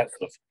you can get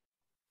sort of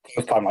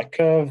closed time-like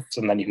curves,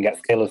 and then you can get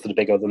scalars that are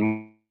bigger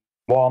than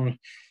 1,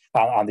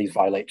 and these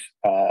violate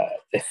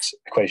this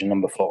equation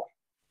number 4.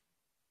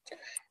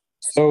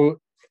 So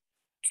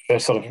to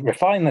sort of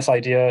refine this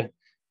idea,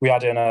 we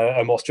add in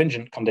a more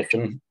stringent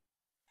condition,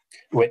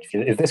 which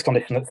is this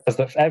condition that says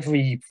that for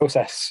every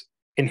process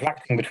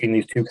interacting between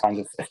these 2 kinds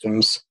of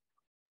systems,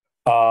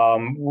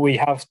 we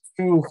have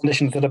 2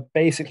 conditions that are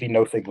basically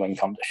no signaling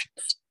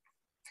conditions.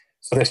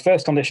 So this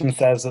first condition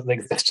says that there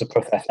exists a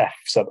process F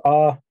sub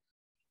R,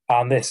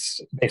 and this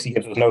basically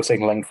gives us no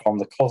signaling from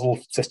the causal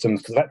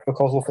systems to the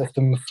retrocausal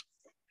systems.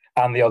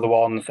 and the other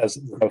one says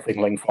no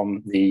signaling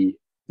from the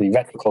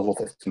retrocausal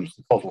systems,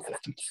 the causal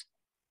systems.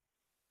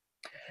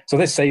 So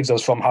this saves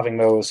us from having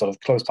those sort of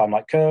closed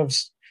time-like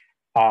curves,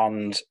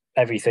 and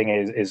everything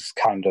is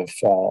kind of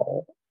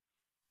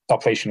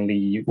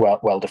operationally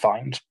well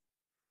defined.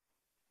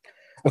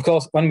 Of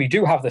course, when we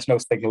do have this no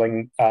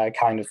signaling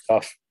kind of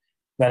stuff,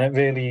 then it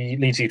really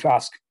leads you to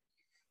ask,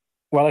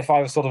 well, if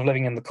I was sort of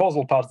living in the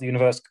causal part of the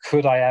universe,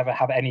 could I ever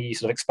have any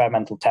sort of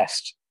experimental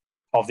test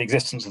of the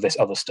existence of this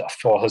other stuff?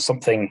 Or has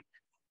something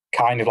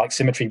kind of like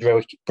symmetry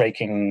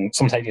breaking,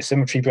 simultaneous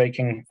symmetry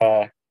breaking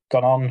gone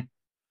on,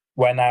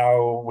 where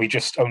now we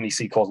just only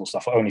see causal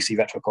stuff or only see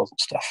retrocausal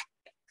stuff?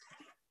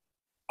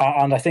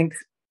 And I think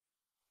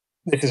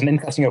this is an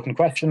interesting open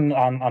question,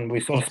 and we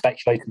sort of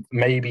speculated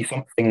maybe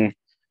something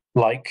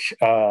like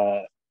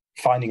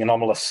finding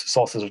anomalous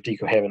sources of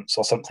decoherence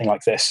or something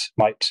like this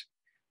might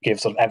give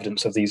sort of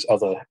evidence of these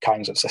other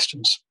kinds of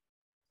systems.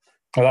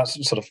 Well,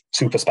 that's sort of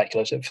super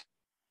speculative.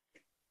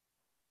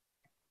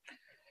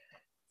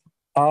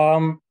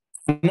 And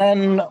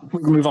then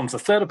we can move on to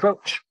the third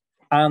approach.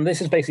 And this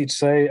is basically to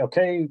say,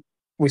 okay,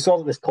 we saw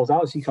that this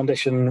causality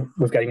condition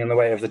was getting in the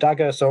way of the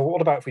dagger. So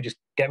what about if we just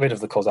get rid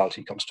of the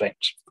causality constraint?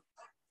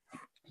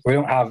 We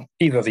don't have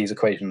either of these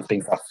equations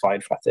being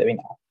satisfied for our theory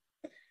now.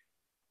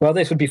 Well,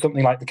 this would be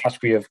something like the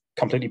category of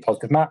completely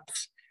positive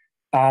maps.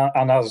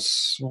 And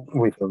as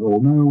we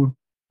all know,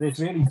 this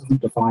really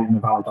doesn't define a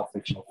valid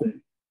operational theory.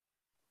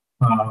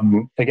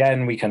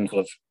 Again, we can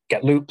sort of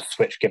get loops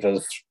which give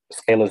us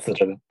scalars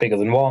that are bigger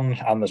than one,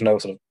 and there's no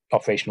sort of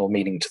operational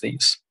meaning to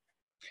these.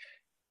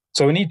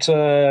 So we need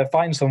to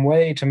find some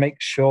way to make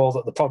sure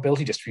that the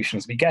probability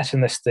distributions we get in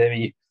this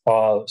theory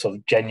are sort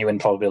of genuine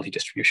probability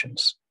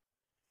distributions.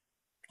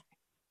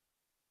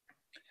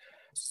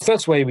 The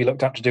first way we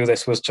looked at to do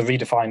this was to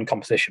redefine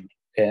composition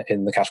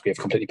in the category of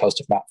completely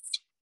positive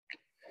maps.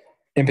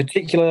 In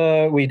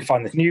particular, we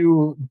define this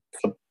new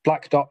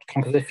black dot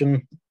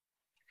composition,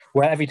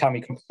 where every time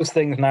we compose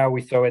things now,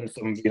 we throw in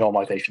some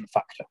renormalization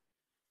factor.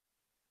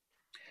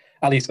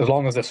 At least as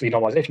long as this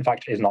renormalization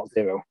factor is not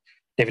zero.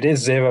 If it is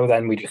zero,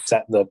 then we just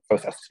set the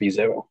process to be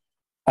zero.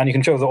 And you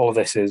can show that all of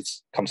this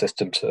is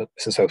consistent,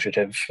 it's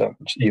associative,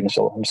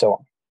 unital, and so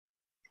on.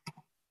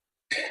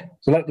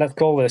 So let's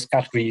call this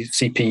category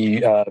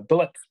CP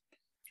bullet.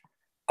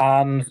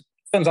 And it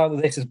turns out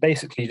that this is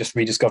basically just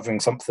rediscovering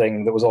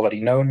something that was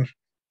already known,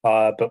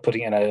 but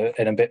putting it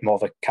in a bit more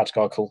of a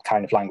categorical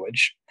kind of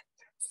language.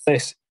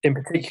 This, in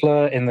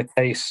particular, in the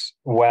case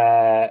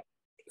where,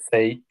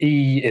 say,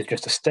 E is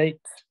just a state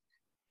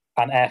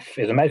and F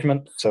is a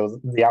measurement, so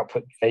the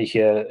output J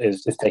here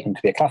is taken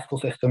to be a classical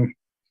system,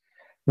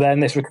 then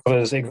this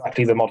recovers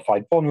exactly the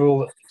modified Born rule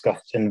that's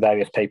discussed in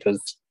various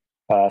papers,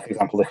 for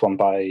example, this one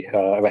by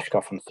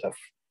Oreshkov and stuff.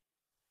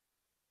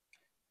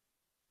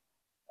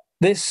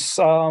 This,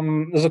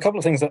 there's a couple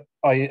of things that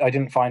I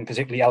didn't find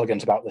particularly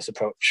elegant about this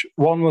approach.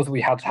 One was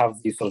we had to have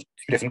these sort of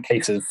two different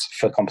cases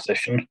for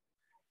composition.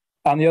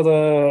 And the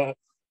other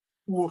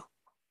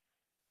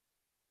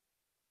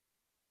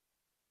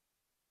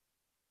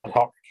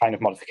kind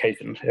of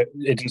modification.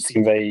 It didn't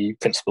seem very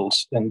principled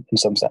in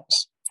some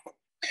sense.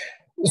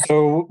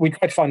 So we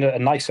tried to find a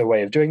nicer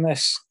way of doing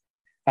this.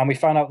 And we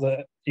found out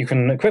that you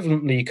can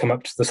equivalently come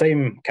up to the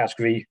same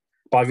category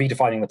by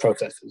redefining the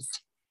processes.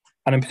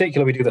 And in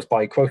particular, we do this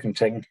by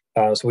quotienting.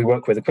 So we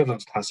work with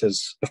equivalence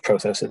classes of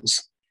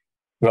processes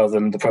rather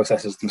than the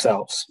processes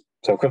themselves.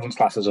 So equivalence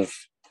classes of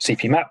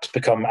CP maps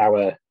become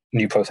our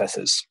new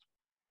processes.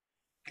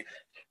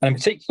 And in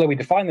particular, we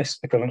define this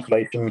equivalence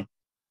relation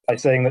by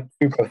saying that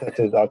two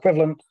processes are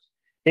equivalent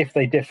if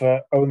they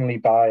differ only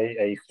by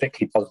a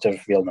strictly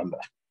positive real number,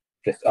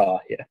 this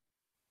R here.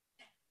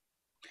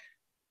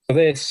 So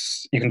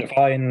this you can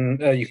define,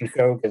 you can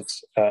show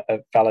gives a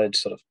valid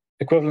sort of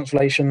equivalence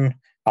relation,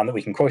 and that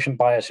we can quotient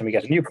by it, and we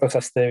get a new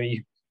process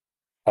theory,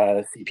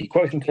 CP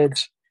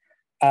quotiented,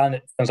 and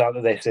it turns out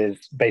that this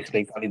is basically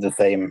exactly the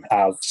same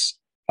as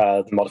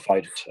the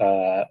modified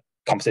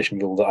composition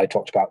rule that I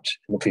talked about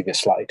in the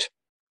previous slide.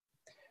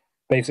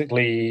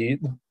 Basically,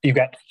 you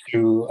get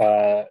to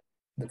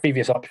the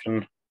previous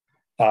option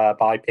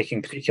by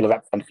picking particular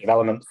representative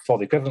elements for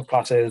the equivalence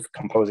classes,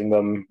 composing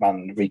them,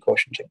 and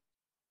requotienting.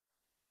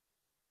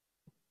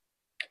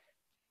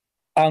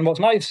 And what's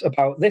nice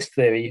about this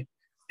theory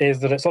is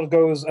that it sort of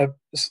goes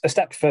a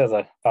step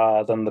further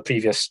than the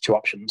previous two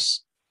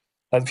options.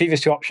 The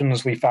previous two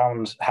options we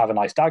found have a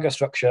nice dagger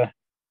structure,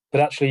 but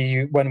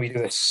actually when we do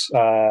this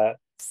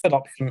third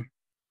option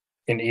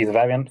in either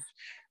variant,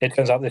 it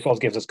turns out this also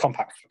gives us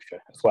compact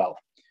structure as well.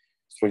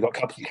 So we've got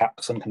cups and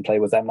caps and can play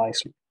with them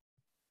nicely.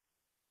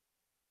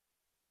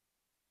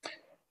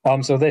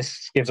 So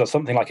this gives us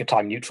something like a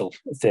time neutral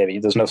theory.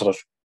 There's no sort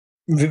of,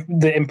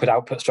 the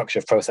input-output structure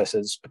of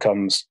processes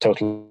becomes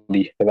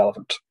totally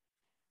irrelevant.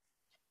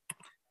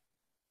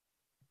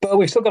 But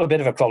we've still got a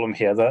bit of a problem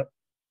here that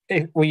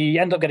if we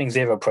end up getting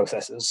zero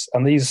processes,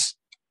 and these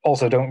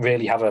also don't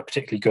really have a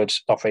particularly good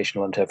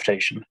operational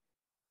interpretation.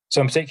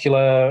 So in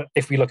particular,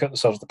 if we look at the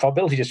sort of the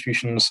probability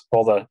distributions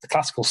or the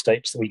classical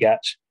states that we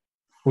get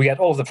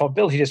all of the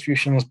probability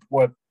distributions,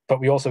 but but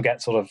we also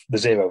get sort of the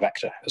zero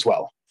vector as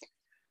well.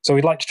 So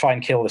we'd like to try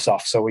and kill this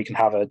off so we can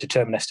have a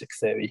deterministic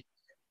theory,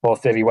 or a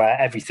theory where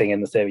everything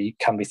in the theory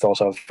can be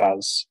thought of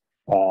as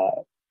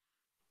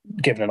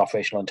given an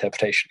operational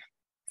interpretation.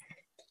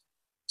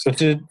 So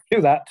to do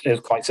that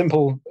is quite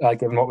simple,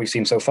 given what we've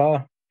seen so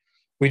far.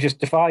 We just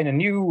define a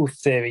new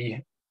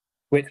theory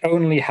which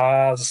only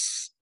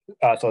has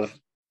sort of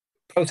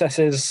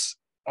processes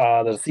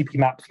that are CP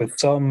maps with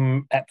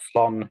some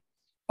epsilon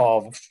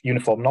of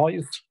uniform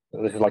noise.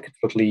 So this is like a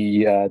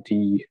totally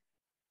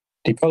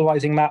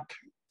depolarizing map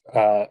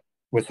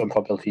with some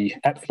probability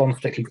epsilon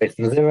strictly greater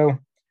than 0.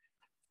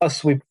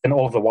 Plus, we put in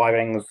all of the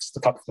wirings, the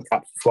cups and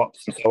caps,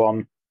 swaps, and so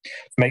on,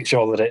 to make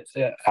sure that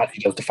it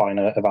actually does define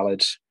a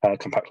valid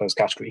compact closed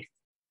category.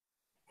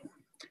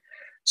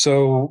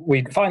 So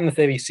we define the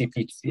theory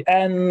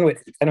CP_n, which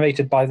is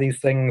generated by these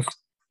things,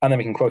 and then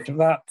we can quotient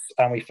that,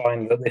 and we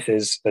find that this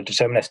is a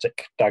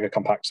deterministic dagger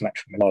compact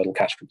symmetric monoidal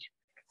category.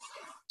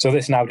 So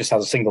this now just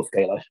has a single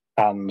scalar,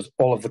 and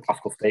all of the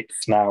classical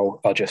states now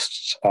are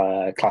just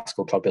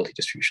classical probability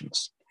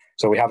distributions.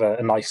 So we have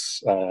a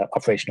nice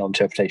operational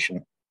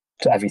interpretation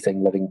to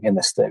everything living in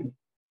this theory.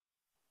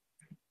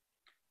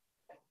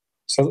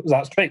 So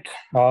that's great.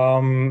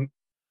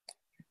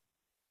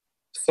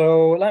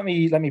 So let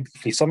me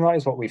briefly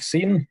summarize what we've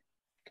seen.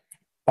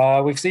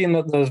 We've seen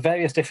that there's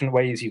various different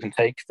ways you can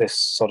take this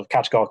sort of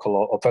categorical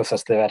or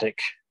process theoretic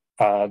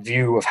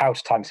view of how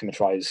to time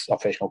symmetrize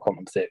operational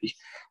quantum theory,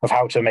 of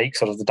how to make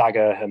sort of the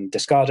dagger and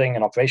discarding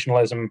and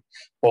operationalism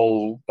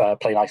all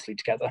play nicely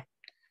together.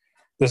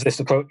 There's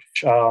this approach,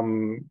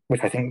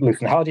 which I think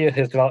Luth and Hardier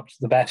has developed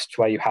the best,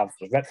 where you have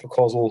sort of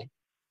retrocausal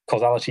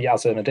causality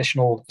as an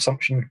additional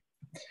assumption.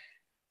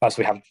 So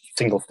we have a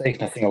single state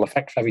and a single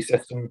effect for every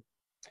system.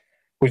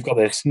 We've got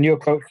this new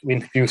approach we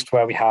introduced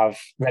where we have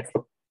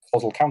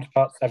retrocausal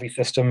counterparts for every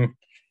system.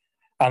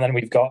 And then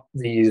we've got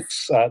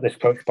this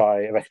approach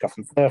by Reshkov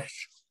and Cerf,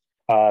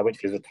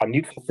 which is a time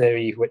neutral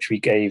theory, which we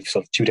gave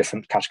sort of two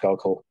different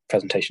categorical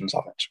presentations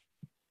of it.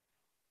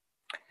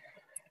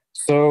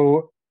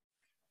 So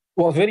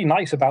what's really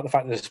nice about the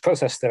fact that it's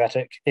process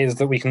theoretic is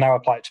that we can now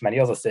apply it to many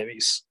other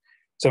theories.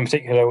 So in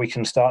particular, we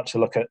can start to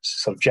look at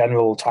sort of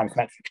general time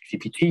symmetric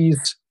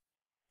GPTs.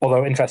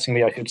 Although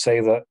interestingly, I should say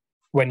that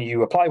when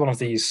you apply one of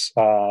these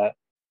sort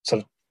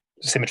of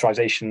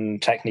symmetrization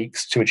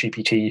techniques to a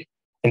GPT,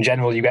 in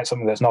general, you get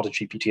something that's not a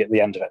GPT at the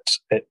end of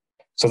it.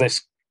 So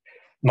this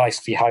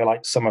nicely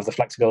highlights some of the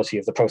flexibility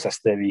of the process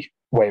theory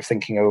way of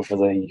thinking over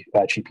the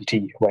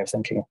GPT way of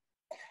thinking.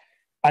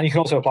 And you can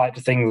also apply it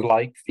to things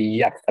like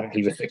the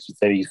academically restricted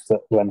theories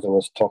that Lorenzo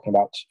was talking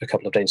about a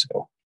couple of days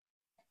ago,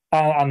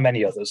 and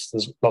many others.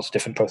 There's lots of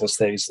different process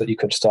theories that you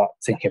could start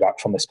thinking about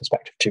from this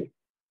perspective too.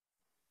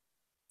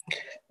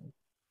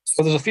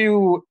 So there's a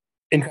few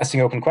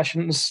interesting open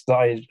questions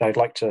that I'd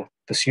like to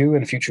pursue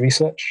in future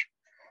research.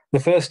 The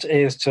first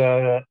is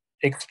to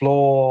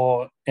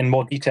explore in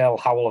more detail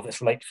how all of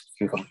this relates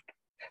to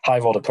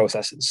higher order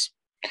processes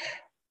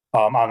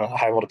and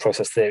higher order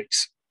process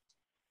theories.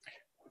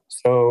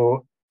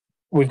 So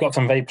we've got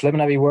some very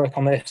preliminary work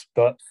on this,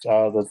 but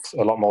there's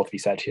a lot more to be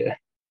said here.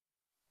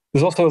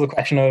 There's also the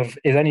question of,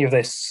 is any of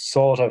this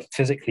sort of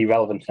physically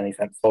relevant in any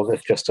sense, or is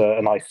this just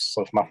a nice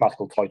sort of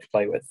mathematical toy to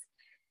play with?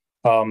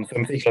 So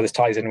in particular, this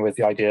ties in with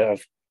the idea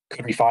of,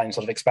 could we find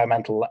sort of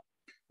experimental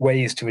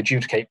ways to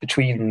adjudicate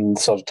between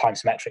sort of time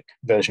symmetric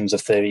versions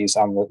of theories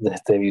and the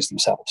theories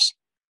themselves?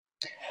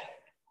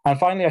 And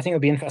finally, I think it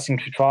would be interesting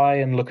to try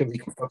and look at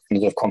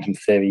reconstructions of quantum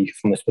theory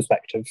from this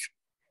perspective,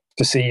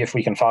 to see if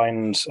we can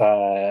find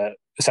a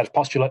set of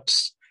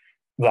postulates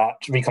that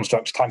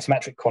reconstruct time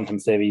symmetric quantum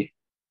theory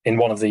in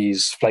one of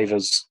these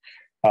flavors,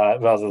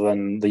 rather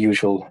than the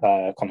usual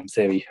quantum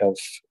theory of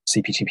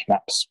CP/TP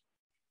maps.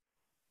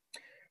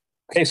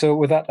 Okay, so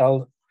with that,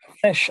 I'll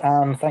finish,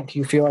 and thank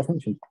you for your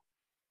attention.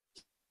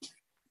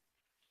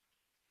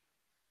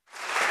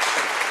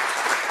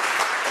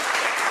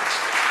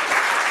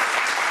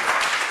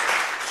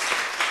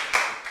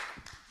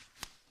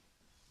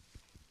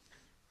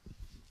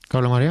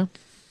 Carlo Maria?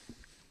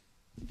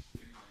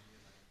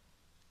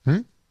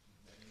 I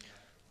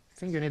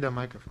think you need a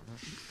microphone.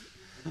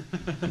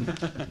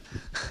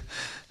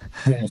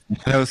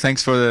 Hello,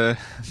 thanks for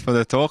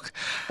the talk.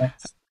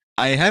 Thanks.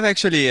 I have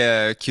actually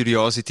a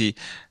curiosity.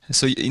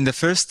 So in the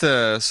first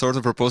sort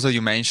of proposal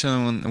you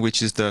mentioned,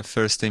 which is the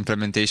first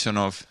implementation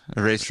of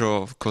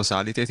retro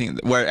causality, I think,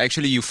 where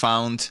actually you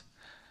found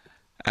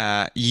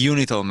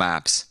unital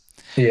maps.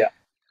 Yeah.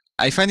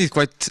 I find it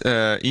quite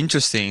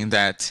interesting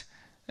that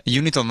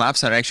unital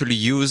maps are actually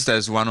used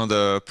as one of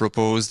the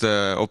proposed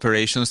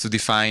operations to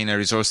define a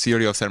resource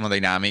theory of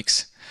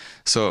thermodynamics.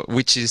 So,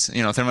 which is,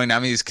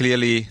 thermodynamics is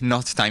clearly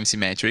not time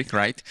symmetric,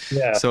 right?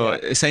 Yeah. So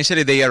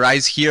essentially they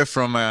arise here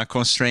from a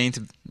constraint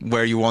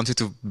where you wanted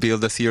to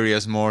build a theory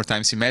as more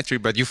time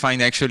symmetric, but you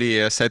find actually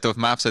a set of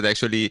maps that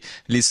actually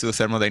leads to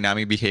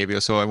thermodynamic behavior.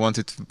 So I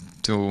wanted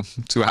to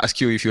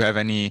ask you if you have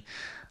any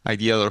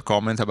idea or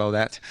comment about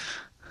that.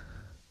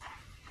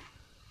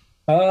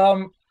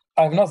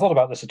 I've not thought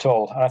about this at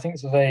all, and I think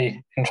it's a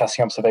very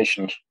interesting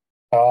observation.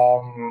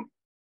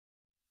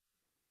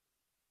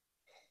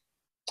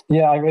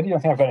 Yeah, I really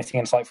don't think I've got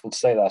anything insightful to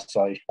say there,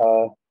 so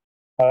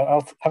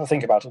I'll have a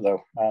think about it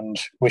though, and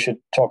we should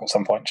talk at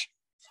some point.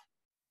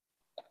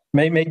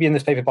 Maybe in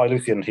this paper by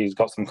Lucian, he's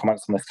got some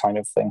comments on this kind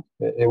of thing.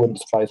 It wouldn't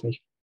surprise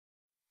me.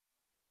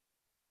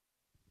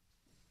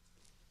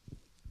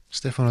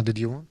 Stefano, did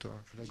you want,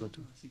 or should I go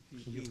to?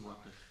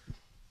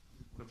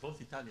 We're both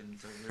Italian,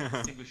 so we're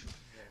distinguishable.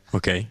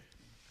 Okay.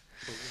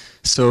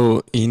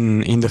 So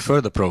in the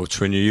third approach,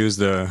 when you use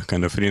the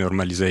kind of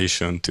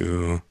renormalization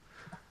to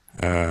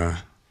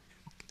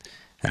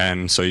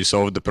and so you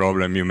solve the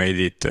problem, you made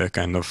it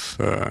kind of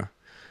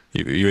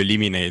you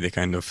eliminate the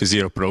kind of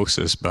zero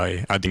process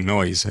by adding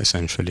noise,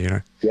 essentially,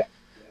 right? Yeah.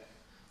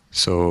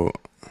 So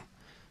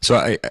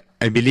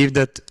I believe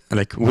that,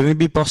 like, would it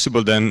be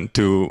possible then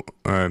to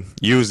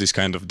use this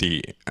kind of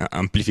the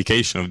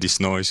amplification of this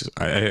noise?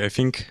 I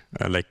think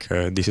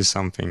this is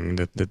something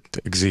that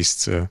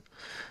exists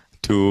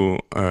to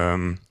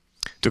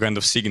kind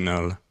of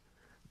signal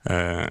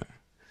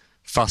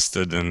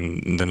faster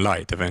than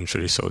light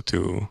eventually. So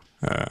to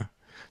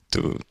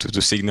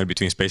signal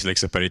between space-like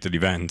separated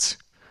events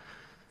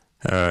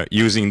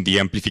using the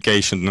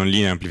amplification,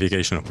 nonlinear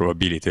amplification of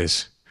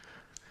probabilities.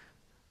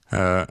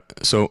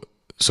 So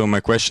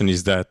my question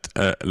is that,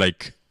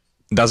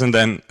 doesn't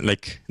then,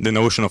 the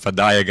notion of a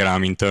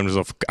diagram in terms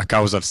of a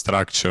causal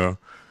structure,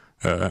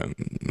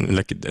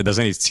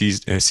 doesn't it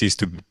cease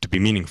to be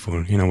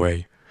meaningful in a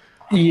way?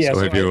 Yeah,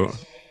 so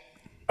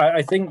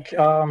I think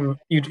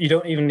you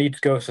don't even need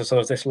to go to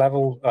sort of this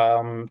level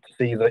to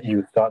see that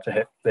you start to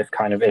hit this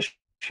kind of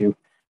issue.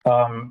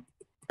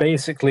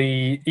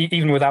 Basically,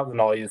 even without the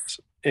noise,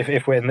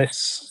 if we're in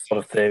this sort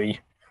of theory,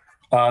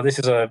 this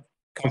is a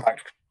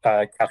compact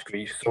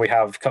category, so we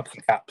have cups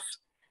and caps,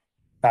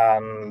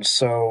 and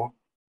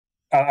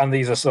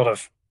these are sort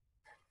of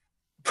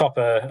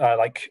proper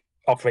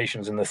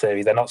operations in the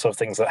theory. They're not sort of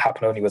things that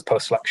happen only with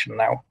post-selection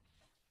now.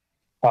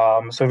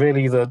 So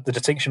really, the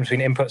distinction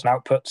between inputs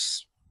and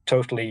outputs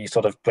totally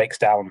sort of breaks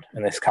down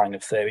in this kind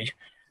of theory.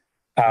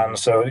 And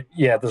so,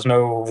 yeah, there's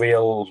no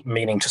real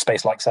meaning to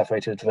space-like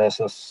separated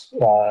versus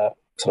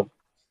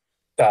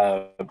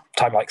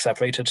time-like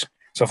separated.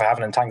 So if I have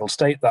an entangled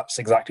state, that's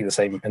exactly the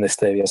same in this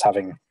theory as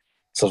having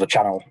sort of a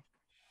channel.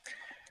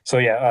 So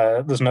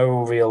yeah, there's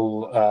no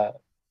real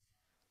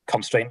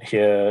constraint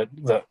here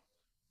that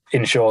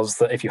ensures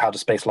that if you had a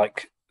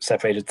space-like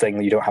separated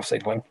thing, you don't have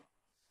signaling.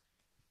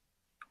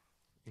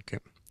 Okay,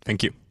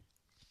 thank you.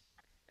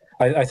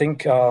 I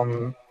think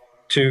when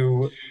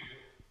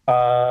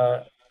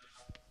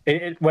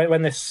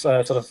this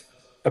sort of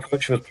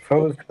approach was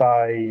proposed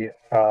by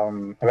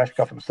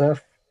Ereshkov and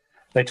Cerf,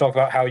 they talk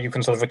about how you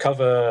can sort of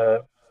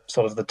recover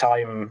sort of the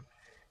time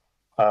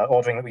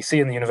ordering that we see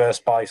in the universe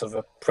by sort of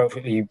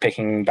appropriately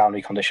picking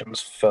boundary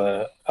conditions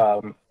for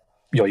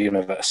your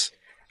universe.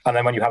 And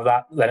then when you have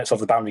that, then it's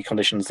sort of the boundary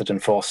conditions that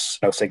enforce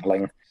no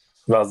signaling,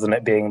 rather than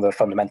it being the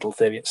fundamental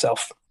theory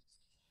itself.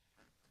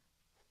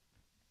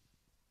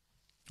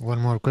 One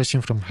more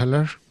question from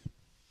Heller.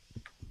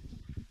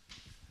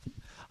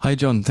 Hi,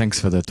 John.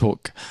 Thanks for the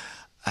talk.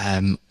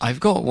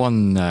 I've got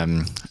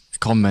one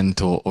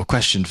comment or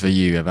question for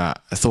you about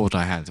a thought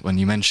I had when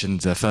you mentioned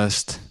the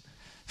first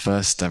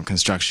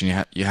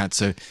construction you had.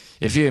 So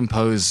if you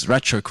impose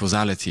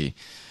retrocausality,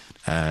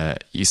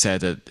 you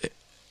said that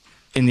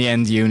in the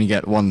end you only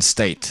get one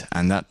state,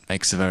 and that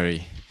makes a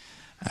very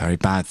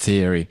bad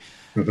theory.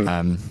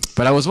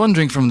 But I was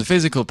wondering, from the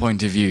physical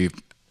point of view,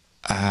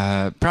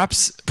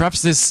 perhaps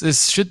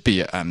this should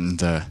be a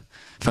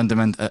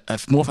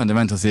more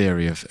fundamental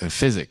theory of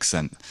physics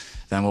than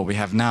what we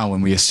have now,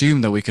 when we assume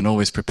that we can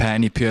always prepare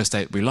any pure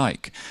state we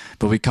like,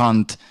 but we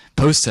can't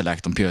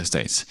post-select on pure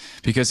states.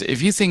 Because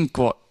if you think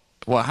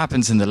what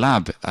happens in the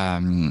lab,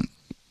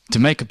 to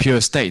make a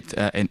pure state,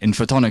 in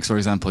photonics, for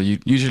example, you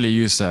usually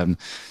use some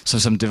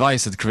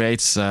device that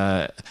creates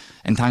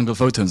entangled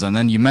photons, and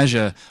then you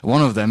measure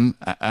one of them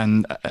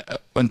and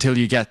until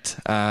you get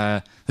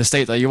the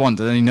state that you want,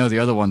 and then you know the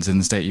other one's in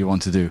the state you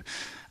want to do.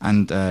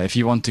 And if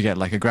you want to get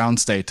like a ground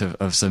state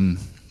of some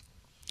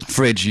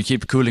fridge, you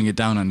keep cooling it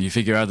down and you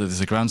figure out that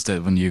there's a ground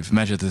state when you've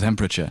measured the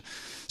temperature.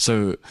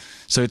 So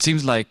it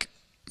seems like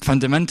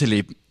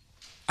fundamentally,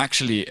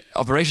 actually,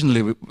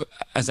 operationally,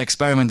 as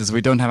experimenters,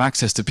 we don't have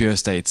access to pure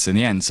states in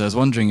the end. So I was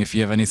wondering if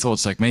you have any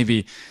thoughts, like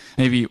maybe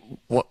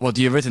what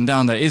you've written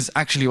down there is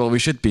actually what we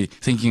should be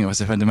thinking of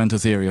as a fundamental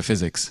theory of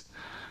physics.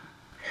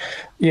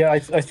 Yeah, I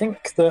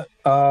think that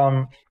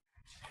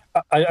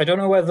I don't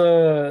know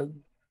whether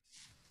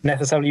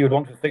necessarily you would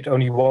want to restrict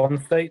only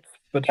one state,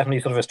 but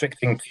definitely sort of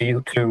restricting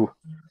to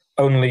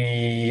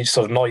only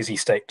sort of noisy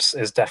states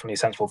is definitely a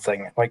sensible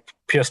thing. Like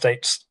pure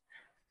states,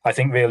 I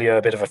think really are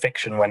a bit of a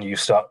fiction when you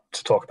start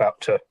to talk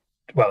about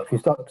if you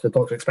start to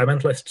talk to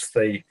experimentalists,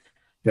 they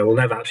will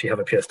never actually have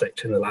a pure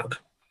state in the lab.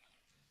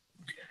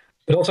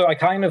 But also, I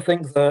kind of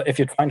think that if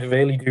you're trying to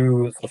really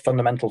do sort of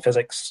fundamental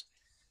physics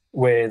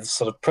with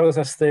sort of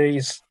process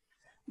theories,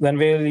 then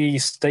really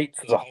states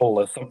as a whole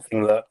is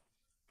something that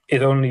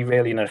is only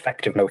really an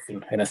effective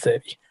notion in a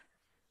theory.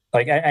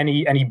 Like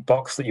any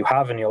box that you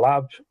have in your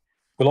lab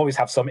we'll always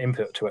have some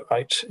input to it,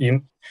 right?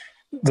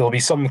 There'll be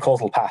some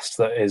causal past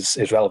that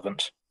is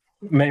relevant.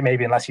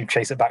 Maybe unless you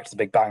chase it back to the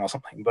Big Bang or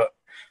something, but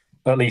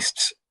at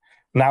least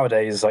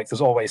nowadays, like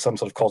there's always some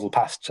sort of causal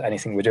past to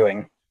anything we're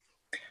doing.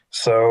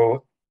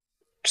 So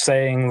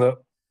saying that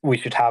we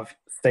should have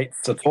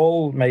states at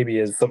all maybe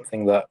is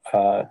something that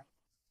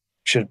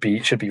should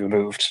be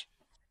removed.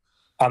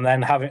 And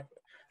then having,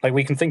 like,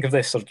 we can think of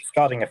this sort of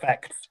discarding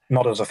effect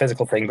not as a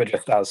physical thing, but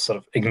just as sort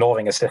of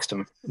ignoring a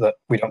system that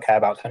we don't care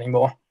about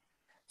anymore.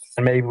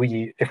 And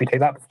maybe if we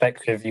take that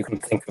perspective, you can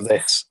think of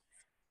this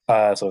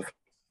sort of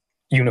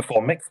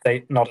uniform mixed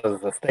state, not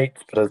as a state,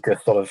 but as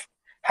just sort of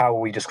how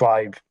we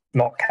describe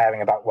not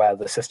caring about where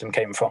the system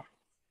came from.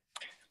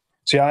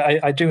 So yeah,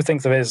 I do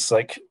think there is,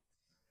 like,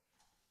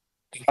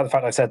 despite the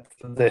fact I said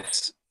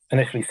this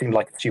initially seemed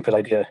like a stupid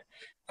idea,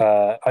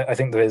 I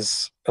think there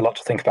is a lot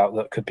to think about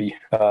that could be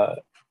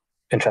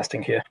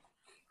interesting here.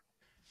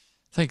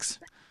 Thanks.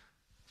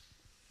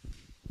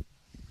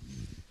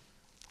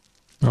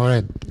 All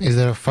right. Is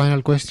there a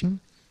final question?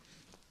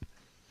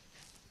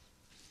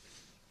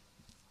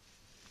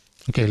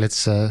 Okay,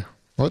 let's...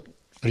 what?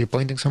 Are you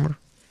pointing somewhere?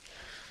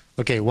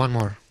 Okay, one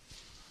more.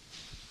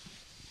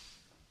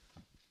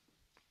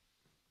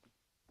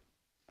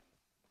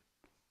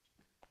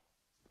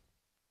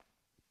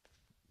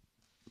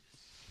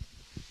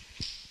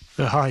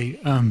 Hi,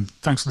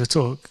 thanks for the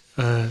talk.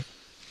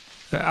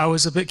 I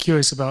was a bit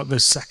curious about the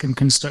second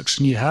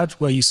construction you had,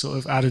 where you sort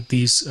of added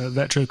these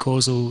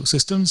retrocausal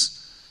systems.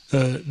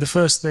 The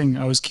first thing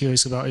I was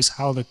curious about is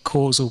how the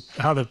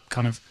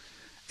kind of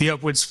the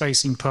upwards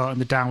facing part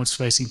and the downwards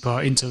facing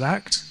part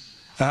interact.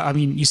 I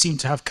mean, you seem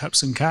to have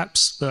cups and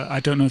caps, but I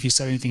don't know if you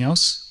said anything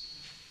else.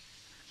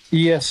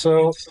 Yeah,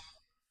 so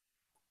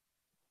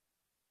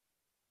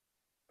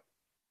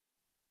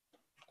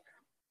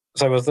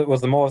was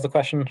there more of the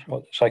question?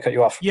 Or should I cut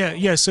you off?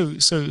 Yeah. So you,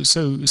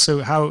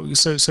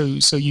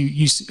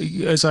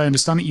 as I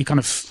understand it, you kind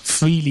of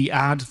freely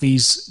add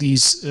these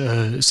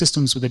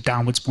systems with a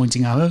downwards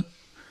pointing arrow.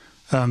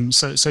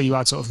 So you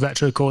add sort of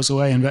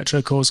retrocausal A and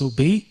retrocausal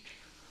B.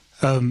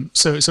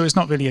 So it's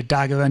not really a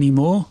dagger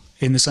anymore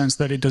in the sense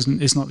that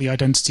it's not the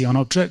identity on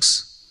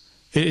objects.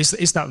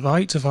 Is that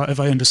right? Have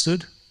I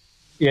understood?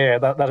 Yeah,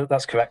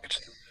 that's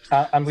correct.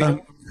 And we.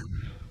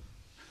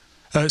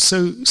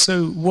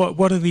 So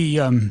what are the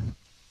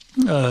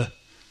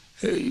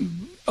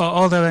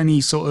are there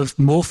any sort of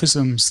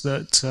morphisms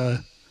that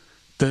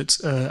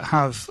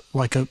have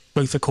like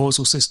both a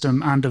causal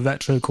system and a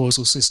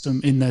retrocausal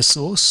system in their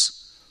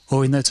source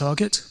or in their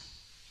target?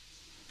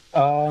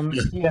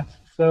 Yeah.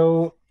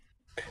 So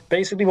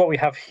basically, what we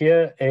have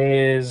here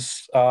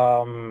is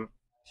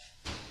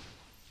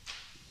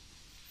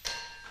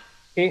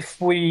if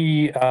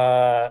we're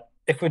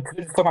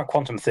talking about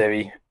quantum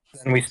theory,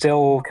 then we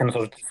still can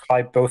sort of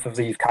describe both of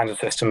these kinds of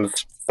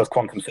systems as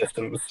quantum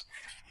systems.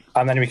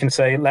 And then we can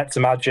say, let's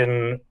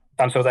imagine,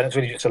 and so then it's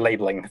really just a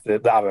labeling, the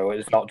arrow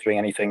is not doing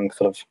anything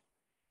sort of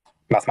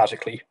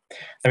mathematically.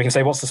 Then we can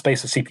say, what's the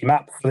space of CP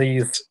maps for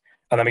these?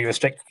 And then we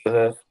restrict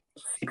the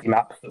CP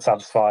maps that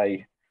satisfy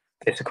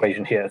this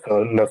equation here,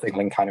 so no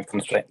signaling kind of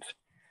constraint.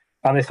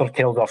 And this sort of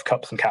kills off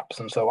cups and caps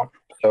and so on.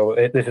 So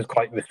this is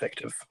quite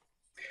restrictive.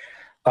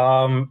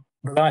 But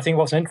then I think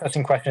what's an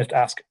interesting question is to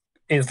ask,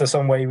 is there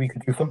some way we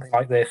could do something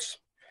like this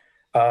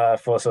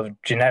for sort of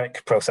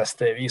generic process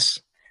theories?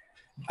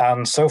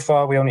 And so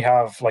far, we only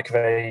have like a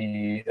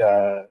very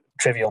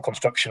trivial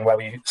construction where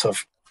we sort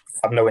of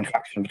have no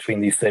interaction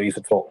between these theories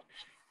at all.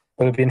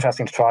 But it'd be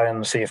interesting to try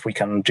and see if we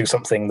can do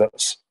something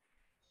that's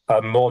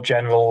more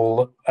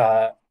general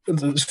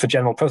for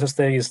general process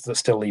theories that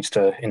still leads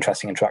to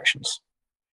interesting interactions.